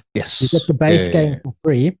game. Of you get the base game for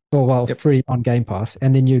free, or free on Game Pass,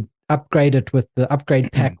 and then you upgrade it with the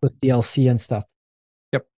upgrade pack with DLC and stuff.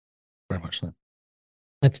 Yep, very much so.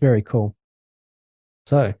 That's very cool.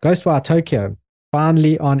 So, Ghostwire Tokyo,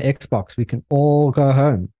 finally on Xbox. We can all go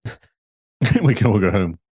home. We can all go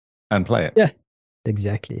home and play it. Yeah,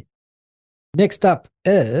 exactly. Next up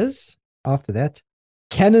is, after that,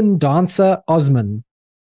 Cannon Dancer Osman.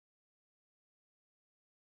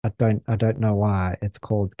 I don't know why it's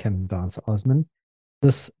called Cannon Dancer Osman.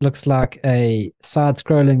 This looks like a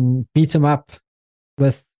side-scrolling beat-em-up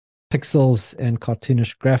with pixels and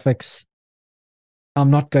cartoonish graphics. I'm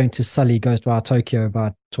not going to sully Ghostwire Tokyo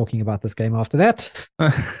by talking about this game after that.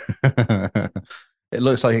 It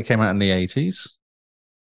looks like it came out in the 80s.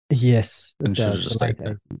 Yes. And should have just stayed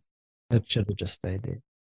there. It should have just stayed there.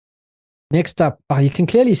 Next up, you can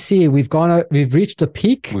clearly see we've reached a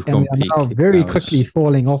peak. We are now very quickly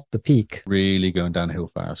falling off the peak. Really going downhill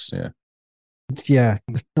fast, yeah. Yeah,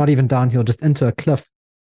 not even downhill, just into a cliff.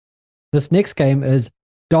 This next game is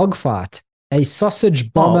Dogfight, a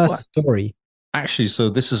sausage bomber story. Actually, so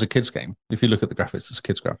this is a kid's game. If you look at the graphics, it's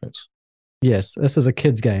kids' graphics. Yes, this is a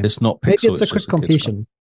kid's game. It's not Maybe pixel. it's a quick just a kid's game. completion.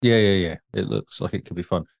 Yeah. It looks like it could be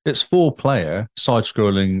fun. It's 4-player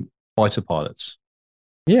side-scrolling fighter pilots,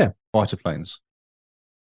 Yeah, fighter planes.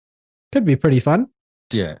 could be pretty fun.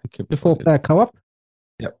 Yeah, it could be The 4-player co-op.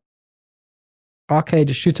 Yep.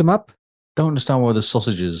 Arcade shoot 'em up. Don't understand why the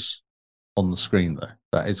sausages on the screen though.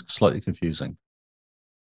 That is slightly confusing.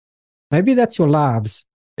 Maybe that's your lives.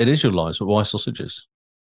 It is your lives, but why sausages?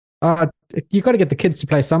 You got to get the kids to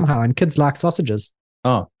play somehow, and kids like sausages.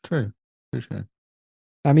 Oh, true. True.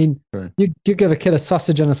 I mean, True. you give a kid a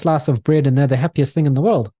sausage and a slice of bread, and they're the happiest thing in the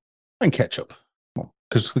world. And ketchup.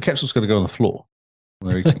 Because the ketchup's going to go on the floor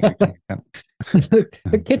when they're eating it. You can't-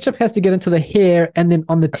 The ketchup has to get into the hair, and then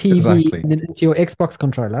on the TV, Exactly. and then into your Xbox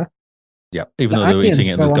controller. Yeah, even The though they were eating onions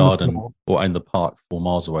it in go the on the garden floor. or in the park 4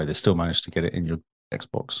 miles away, they still managed to get it in your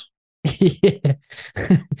Xbox. Yeah.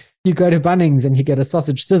 You go to Bunnings and you get a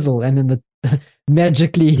sausage sizzle, and then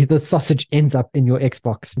magically the sausage ends up in your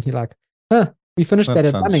Xbox, and you're like, we finished That that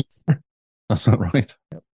at sounds- Bunnings. That's not right.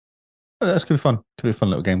 Yep. That's going to be fun. Could be a fun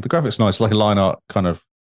little game. The graphics nice, like a line art kind of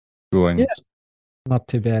drawing. Yeah. Not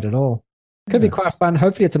too bad at all. Could be Yeah. quite fun.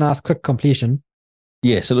 Hopefully it's a nice quick completion.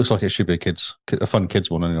 Yes, it looks like it should be a fun kids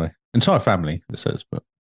one anyway. Entire family, it says, but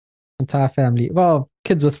Entire family. Well,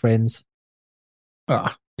 kids with friends.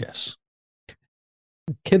 yes.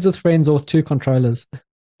 Kids with friends or with 2 controllers.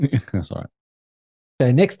 That's all right.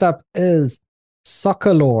 Okay, next up is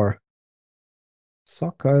Soccer Lore.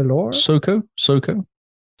 Soccer Lore? Soko? Soko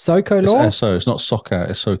It's Lore? SO. It's not soccer,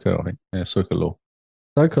 it's Soko, I think. Yeah, Soko Law.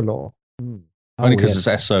 Soccer Lore. Oh, Only because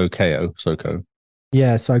weird. it's SOKO, Soko.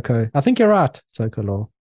 Yeah, Soko. I think you're right. Soccer Lore.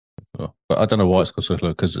 But I don't know why it's called Soko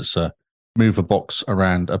Law, because it's move a box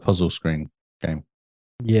around a puzzle screen game.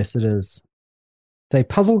 Yes, it is. It's a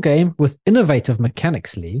puzzle game with innovative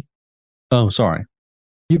mechanics, Lee. Oh, sorry.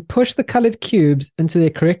 You push the colored cubes into their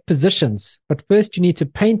correct positions, but first you need to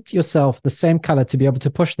paint yourself the same color to be able to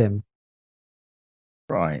push them.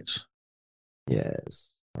 Right.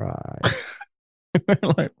 Yes, right.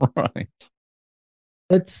 Like, right.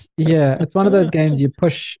 It's one of those games you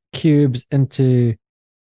push cubes into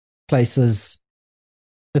places.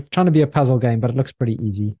 It's trying to be a puzzle game, but it looks pretty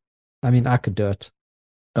easy. I mean, I could do it.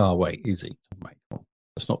 Oh, wait, easy. Mate,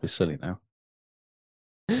 let's not be silly now.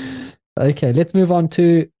 Okay, let's move on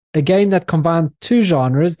to a game that combined 2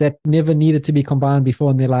 genres that never needed to be combined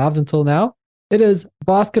before in their lives until now. It is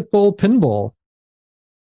basketball pinball.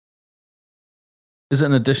 Is it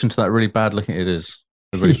in addition to that really bad looking? It is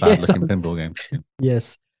a really bad looking pinball game.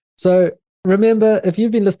 Yes. So remember, if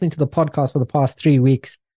you've been listening to the podcast for the past 3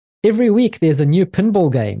 weeks, every week there's a new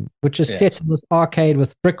pinball game, which is set in this arcade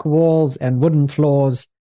with brick walls and wooden floors.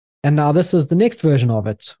 And now this is the next version of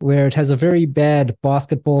it, where it has a very bad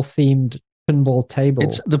basketball themed pinball table.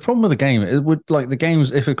 It's the problem with the game. It would like the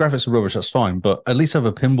games. If the graphics are rubbish, that's fine. But at least have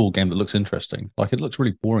a pinball game that looks interesting. Like it looks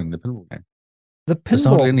really boring. The pinball game. The There's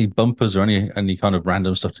hardly pinball. any bumpers or any kind of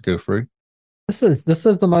random stuff to go through. This is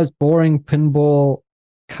the most boring pinball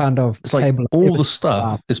kind of It's like table. I've all ever the seen.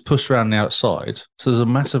 stuff is pushed around the outside, so there's a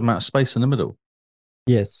massive amount of space in the middle.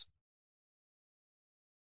 Yes.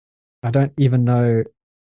 I don't even know.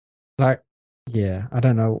 Like, yeah, I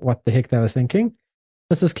don't know what the heck they were thinking.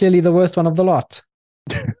 This is clearly the worst one of the lot.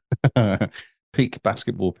 Peak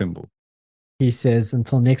basketball pinball. He says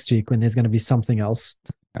until next week when there's going to be something else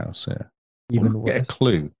House, yeah. even We'll get a worse.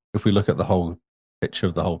 clue if we look at the whole picture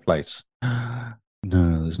of the whole place.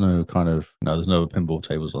 No, there's no pinball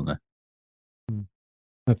tables on there.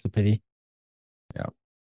 That's a pity. Yeah.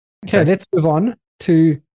 Okay, let's move on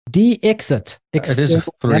to De-Exit. It is a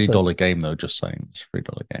External $3 Matters. game though. Just saying, it's a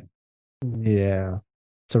 $3 game. Yeah,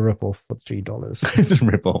 it's a ripoff for $3. It's a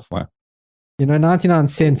rip off. Wow. 99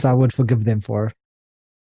 cents I would forgive them for.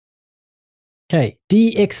 Okay,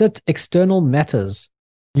 De-Exit External Matters.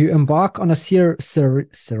 You embark on a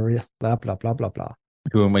blah, blah, blah, blah, blah.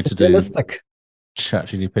 Who won't wait to do Realistic.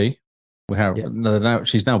 ChatGPT? We have Yeah. now.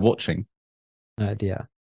 She's now watching. Oh dear.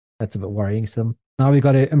 That's a bit worrying. So now we've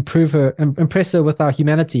got to impress her with our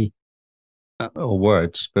humanity. Or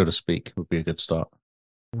words, be able to speak would be a good start.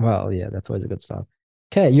 Well, yeah, that's always a good start.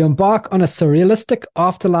 Okay, you embark on a surrealistic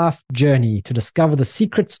afterlife journey to discover the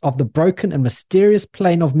secrets of the broken and mysterious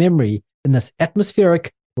plane of memory in this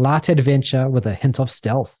atmospheric, light adventure with a hint of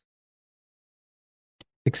stealth.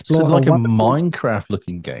 It's Explore like a wonderful-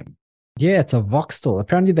 Minecraft-looking game. Yeah, it's a Voxel.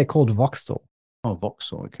 Apparently they're called Voxel. Oh,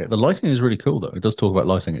 voxel. Okay, the lighting is really cool though. It does talk about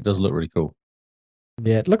lighting. It does look really cool.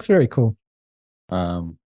 Yeah, it looks very cool.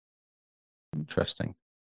 Interesting.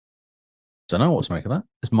 Don't know what to make of that.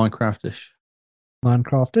 It's Minecraft-ish.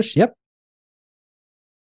 Minecraft-ish, yep.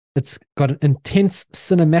 It's got an intense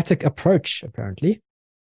cinematic approach, apparently.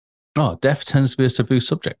 Oh, death tends to be a taboo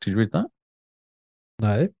subject. Did you read that?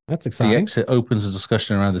 No, that's The exciting. exit opens a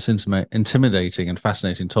discussion around this intimidating and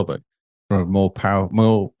fascinating topic from a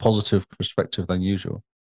more positive perspective than usual.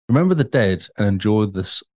 Remember the dead and enjoy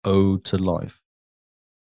this ode to life.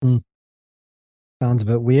 Sounds a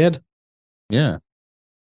bit weird. Yeah.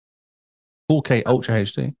 4K Ultra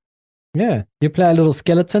HD. Yeah, you play a little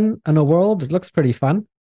skeleton in a world. It looks pretty fun.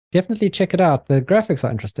 Definitely check it out. The graphics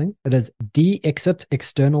are interesting. It is D-Exit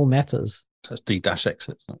External Matters. So that's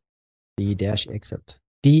D-Exit. D-Exit.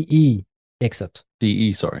 D-E Exit.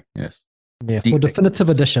 DE, sorry. Yes. Yeah, for D-Exit. definitive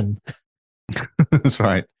edition. That's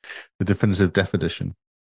right. The definitive death edition.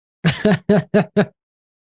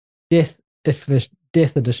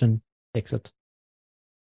 Death edition exit.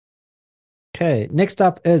 Okay, next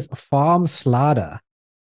up is Farm Slider.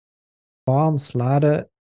 Farm Slider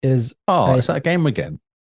is Oh, is that a game again?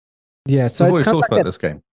 yeah, so We've it's already kind of talked like about this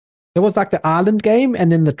game. it was like the island game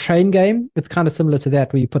and then the train game. It's kind of similar to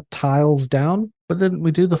that where you put tiles down. But didn't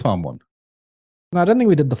we do the farm one? No, I don't think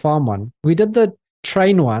we did the farm one. We did the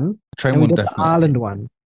train one The train and we one did definitely. the island one.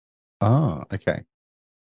 Oh, okay.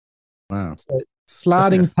 Wow. So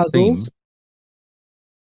sliding Definitely a theme. puzzles.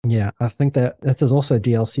 Yeah, I think that this is also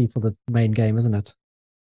DLC for the main game, isn't it?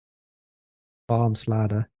 Farm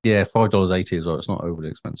Slider. Yeah, $5.80 as well. It's not overly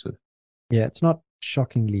expensive. Yeah, it's not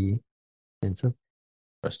shockingly expensive.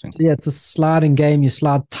 Interesting. So yeah, it's a sliding game. You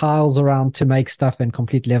slide tiles around to make stuff and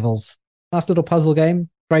complete levels. Nice little puzzle game.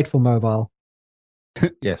 Great for mobile.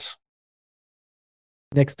 Yes.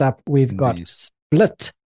 Next up, we've got Indeed.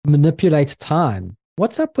 Split Manipulate Time.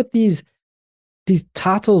 What's up with these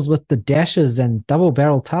titles with the dashes and double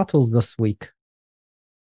barrel titles this week?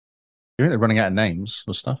 You think they're running out of names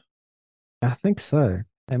or stuff? I think so.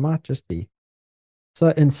 They might just be. So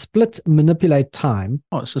in Split Manipulate Time,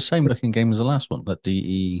 Oh, it's the same looking game as the last one. That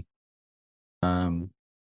DE. no,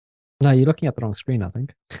 you're looking at the wrong screen, I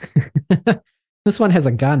think. This one has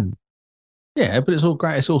a gun. Yeah, but it's all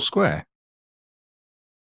great. It's all square.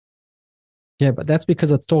 Yeah, but that's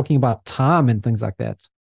because it's talking about time and things like that.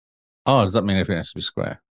 Oh, does that mean everything has to be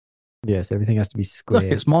square? Yes, everything has to be square.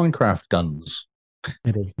 Look, it's Minecraft guns.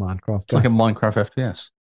 It is Minecraft. It's like a Minecraft FPS.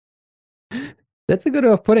 That's a good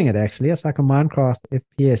way of putting it, actually. It's like a Minecraft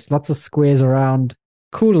FPS. Lots of squares around.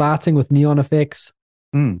 Cool lighting with neon effects.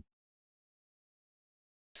 Hmm.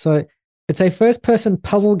 So it's a first-person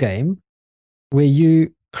puzzle game where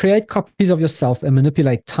you create copies of yourself and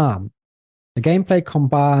manipulate time. The gameplay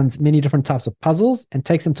combines many different types of puzzles and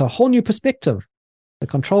takes them to a whole new perspective. The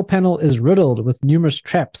control panel is riddled with numerous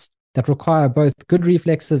traps that require both good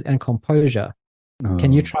reflexes and composure.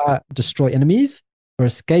 Can you try destroy enemies or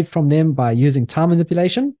escape from them by using time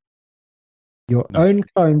manipulation? Your own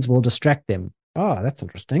clones will distract them. Oh, that's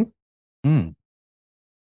interesting. Hmm.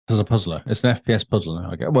 As a puzzler, it's an FPS puzzler.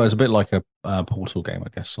 I guess. Well, it's a bit like a Portal game, I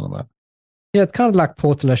guess, something like that. Yeah, it's kind of like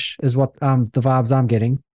Portalish is what the vibes I'm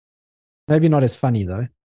getting. Maybe not as funny though.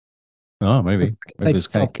 Oh, maybe. It Maybe takes there's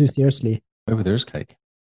itself cake. too seriously. Maybe there is cake.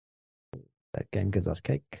 That game gives us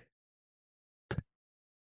cake.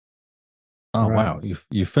 Oh, Right. wow.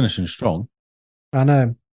 You're finishing strong. I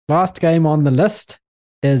know. Last game on the list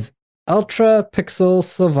is Ultra Pixel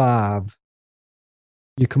Survive.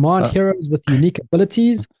 You command heroes with unique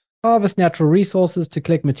abilities, harvest natural resources to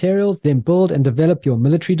collect materials, then build and develop your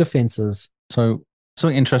military defenses. So,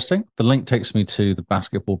 something interesting. The link takes me to the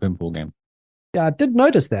basketball pinball game. Yeah, I did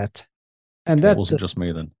notice that. And That that's wasn't just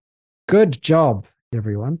me then. good job,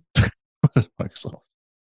 everyone. Microsoft.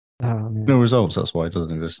 Oh, man. No results. That's why it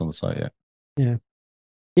doesn't exist on the site yet.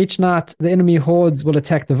 Each night, the enemy hordes will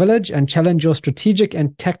attack the village and challenge your strategic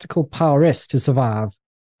and tactical prowess to survive.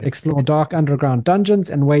 Explore dark underground dungeons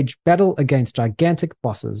and wage battle against gigantic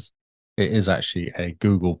bosses. It is actually a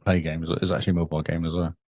Google Play game. It's actually a mobile game as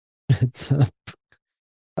well. It's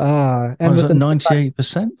and It's with at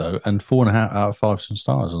 98% though, and 4.5 out of 5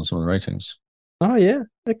 stars on some of the ratings. oh yeah,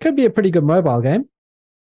 it could be a pretty good mobile game.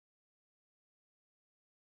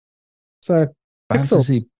 So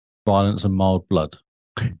Fantasy, violence, and mild blood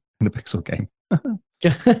in a pixel game.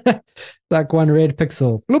 like one red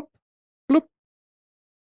pixel. Bloop, bloop.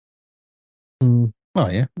 Oh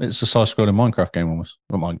yeah, it's a side-scrolling Minecraft game almost.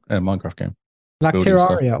 Minecraft game. Like Building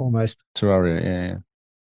stuff. Terraria almost. Terraria, yeah.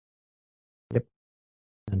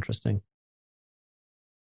 Interesting.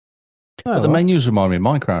 But the menus remind me of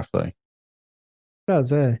Minecraft though.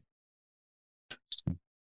 does, eh?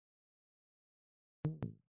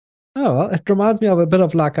 Oh, well, it reminds me of a bit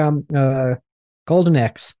of like Golden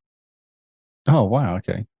Axe. Oh wow,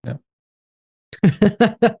 okay, yeah.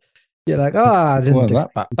 You're like, oh, I didn't Well,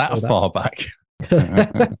 expect that you to far back.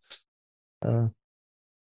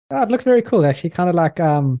 it looks very cool, actually. Kind of like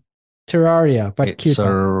Terraria, but It's a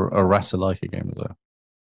cuter. Ratalaika game as well.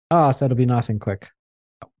 Ah, so it'll be nice and quick.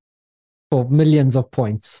 For millions of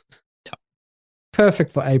points. Yep.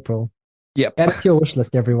 Perfect for April. Yep. Add it to your wish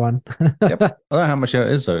list, everyone. Yep. I don't know how much it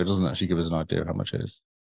is, though. It doesn't actually give us an idea of how much it is.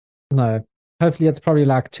 No. Hopefully it's probably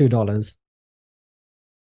like $2.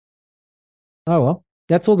 Oh well.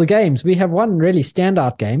 That's all the games. We have one really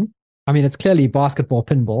standout game. I mean, it's clearly basketball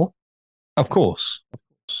pinball. Of course.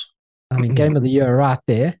 I mean, game of the year right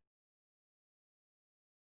there.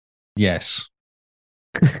 Yes.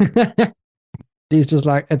 He's just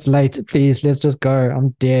like, it's late. Please, let's just go. I'm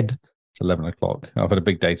dead. It's 11 o'clock. I've had a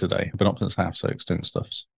big day today. I've been up since 6:30 doing stuff.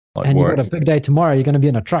 Like And you've work. got a big day tomorrow. You're going to be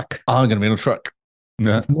in a truck. I'm going to be in a truck.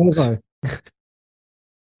 Yeah. Tomorrow.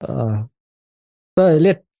 So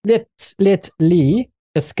let Lee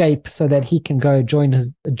escape so that he can go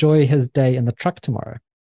enjoy his day in the truck tomorrow.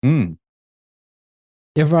 Mm.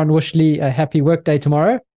 Everyone wish Lee a happy work day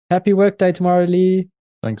tomorrow. Happy work day tomorrow, Lee.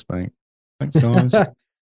 Thanks, mate. Thanks, guys.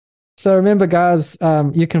 So remember, guys,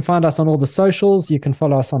 you can find us on all the socials. You can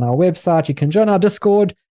follow us on our website. You can join our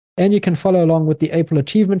Discord, and you can follow along with the April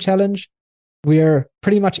Achievement Challenge. We're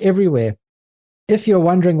pretty much everywhere. If you're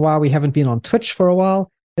wondering why we haven't been on Twitch for a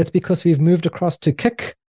while, it's because we've moved across to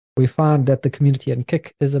Kick. We found that the community in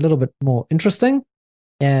Kick is a little bit more interesting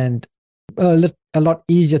and a lot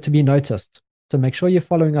easier to be noticed. So make sure you're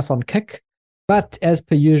following us on Kick. But as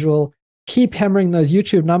per usual, keep hammering those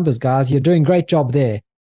YouTube numbers, guys. You're doing a great job there.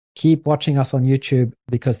 Keep watching us on YouTube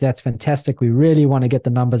because that's fantastic. We really want to get the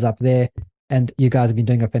numbers up there, and you guys have been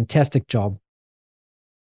doing a fantastic job.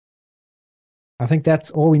 I think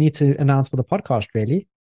that's all we need to announce for the podcast, really.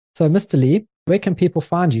 So, Mr. Lee, where can people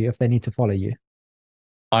find you if they need to follow you?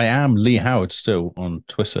 I am Lee Howard still on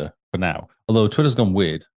Twitter for now. Although Twitter's gone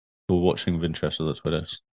weird. We're watching with interest with the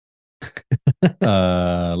Twitters.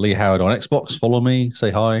 Lee Howard on Xbox. Follow me. Say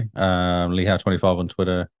hi. Lee Howard 25 on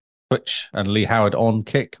Twitter, Twitch, and Lee Howard on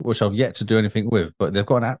Kick, which I've yet to do anything with. But they've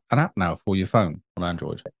got an app now for your phone on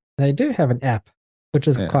Android. They do have an app, which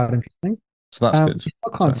is quite interesting. So that's good. You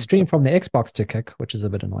still can't stream from the Xbox to Kick, which is a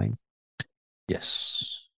bit annoying.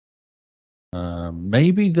 Yes.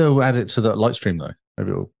 Maybe they'll add it to the light stream though.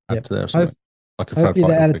 Maybe it'll add to there or something. Hopefully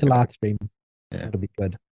they add it to live stream. Yeah. It'll be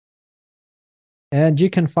good. And you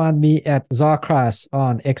can find me at Zarkris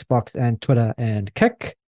on Xbox and Twitter and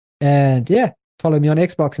Kick. And yeah, follow me on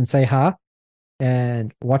Xbox and say hi.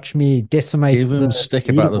 And watch me decimate. Give him stick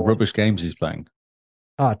about the rubbish games he's playing.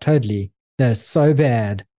 Oh, totally. They're so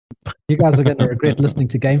bad. You guys are going to regret listening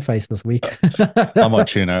to Game Face this week. I might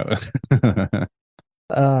tune out.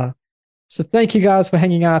 So thank you guys for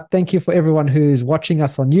hanging out. Thank you for everyone who's watching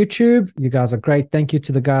us on YouTube. You guys are great. Thank you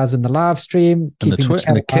to the guys in the live stream. And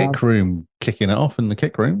the Kick room, kicking it off in the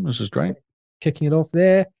Kick room. This is great. Kicking it off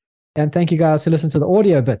there. And thank you guys who listen to the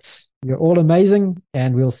audio bits. You're all amazing.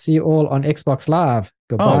 And we'll see you all on Xbox Live.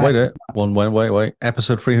 Goodbye. Oh, wait.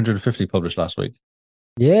 Episode 350 published last week.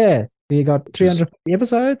 Yeah. We got 350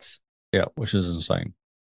 episodes. Yeah, which is insane.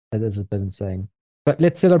 That is a bit insane. But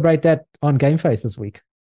let's celebrate that on Game Face this week.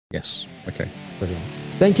 Yes. Okay. Brilliant.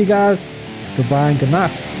 Thank you guys. Goodbye and good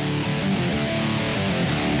night.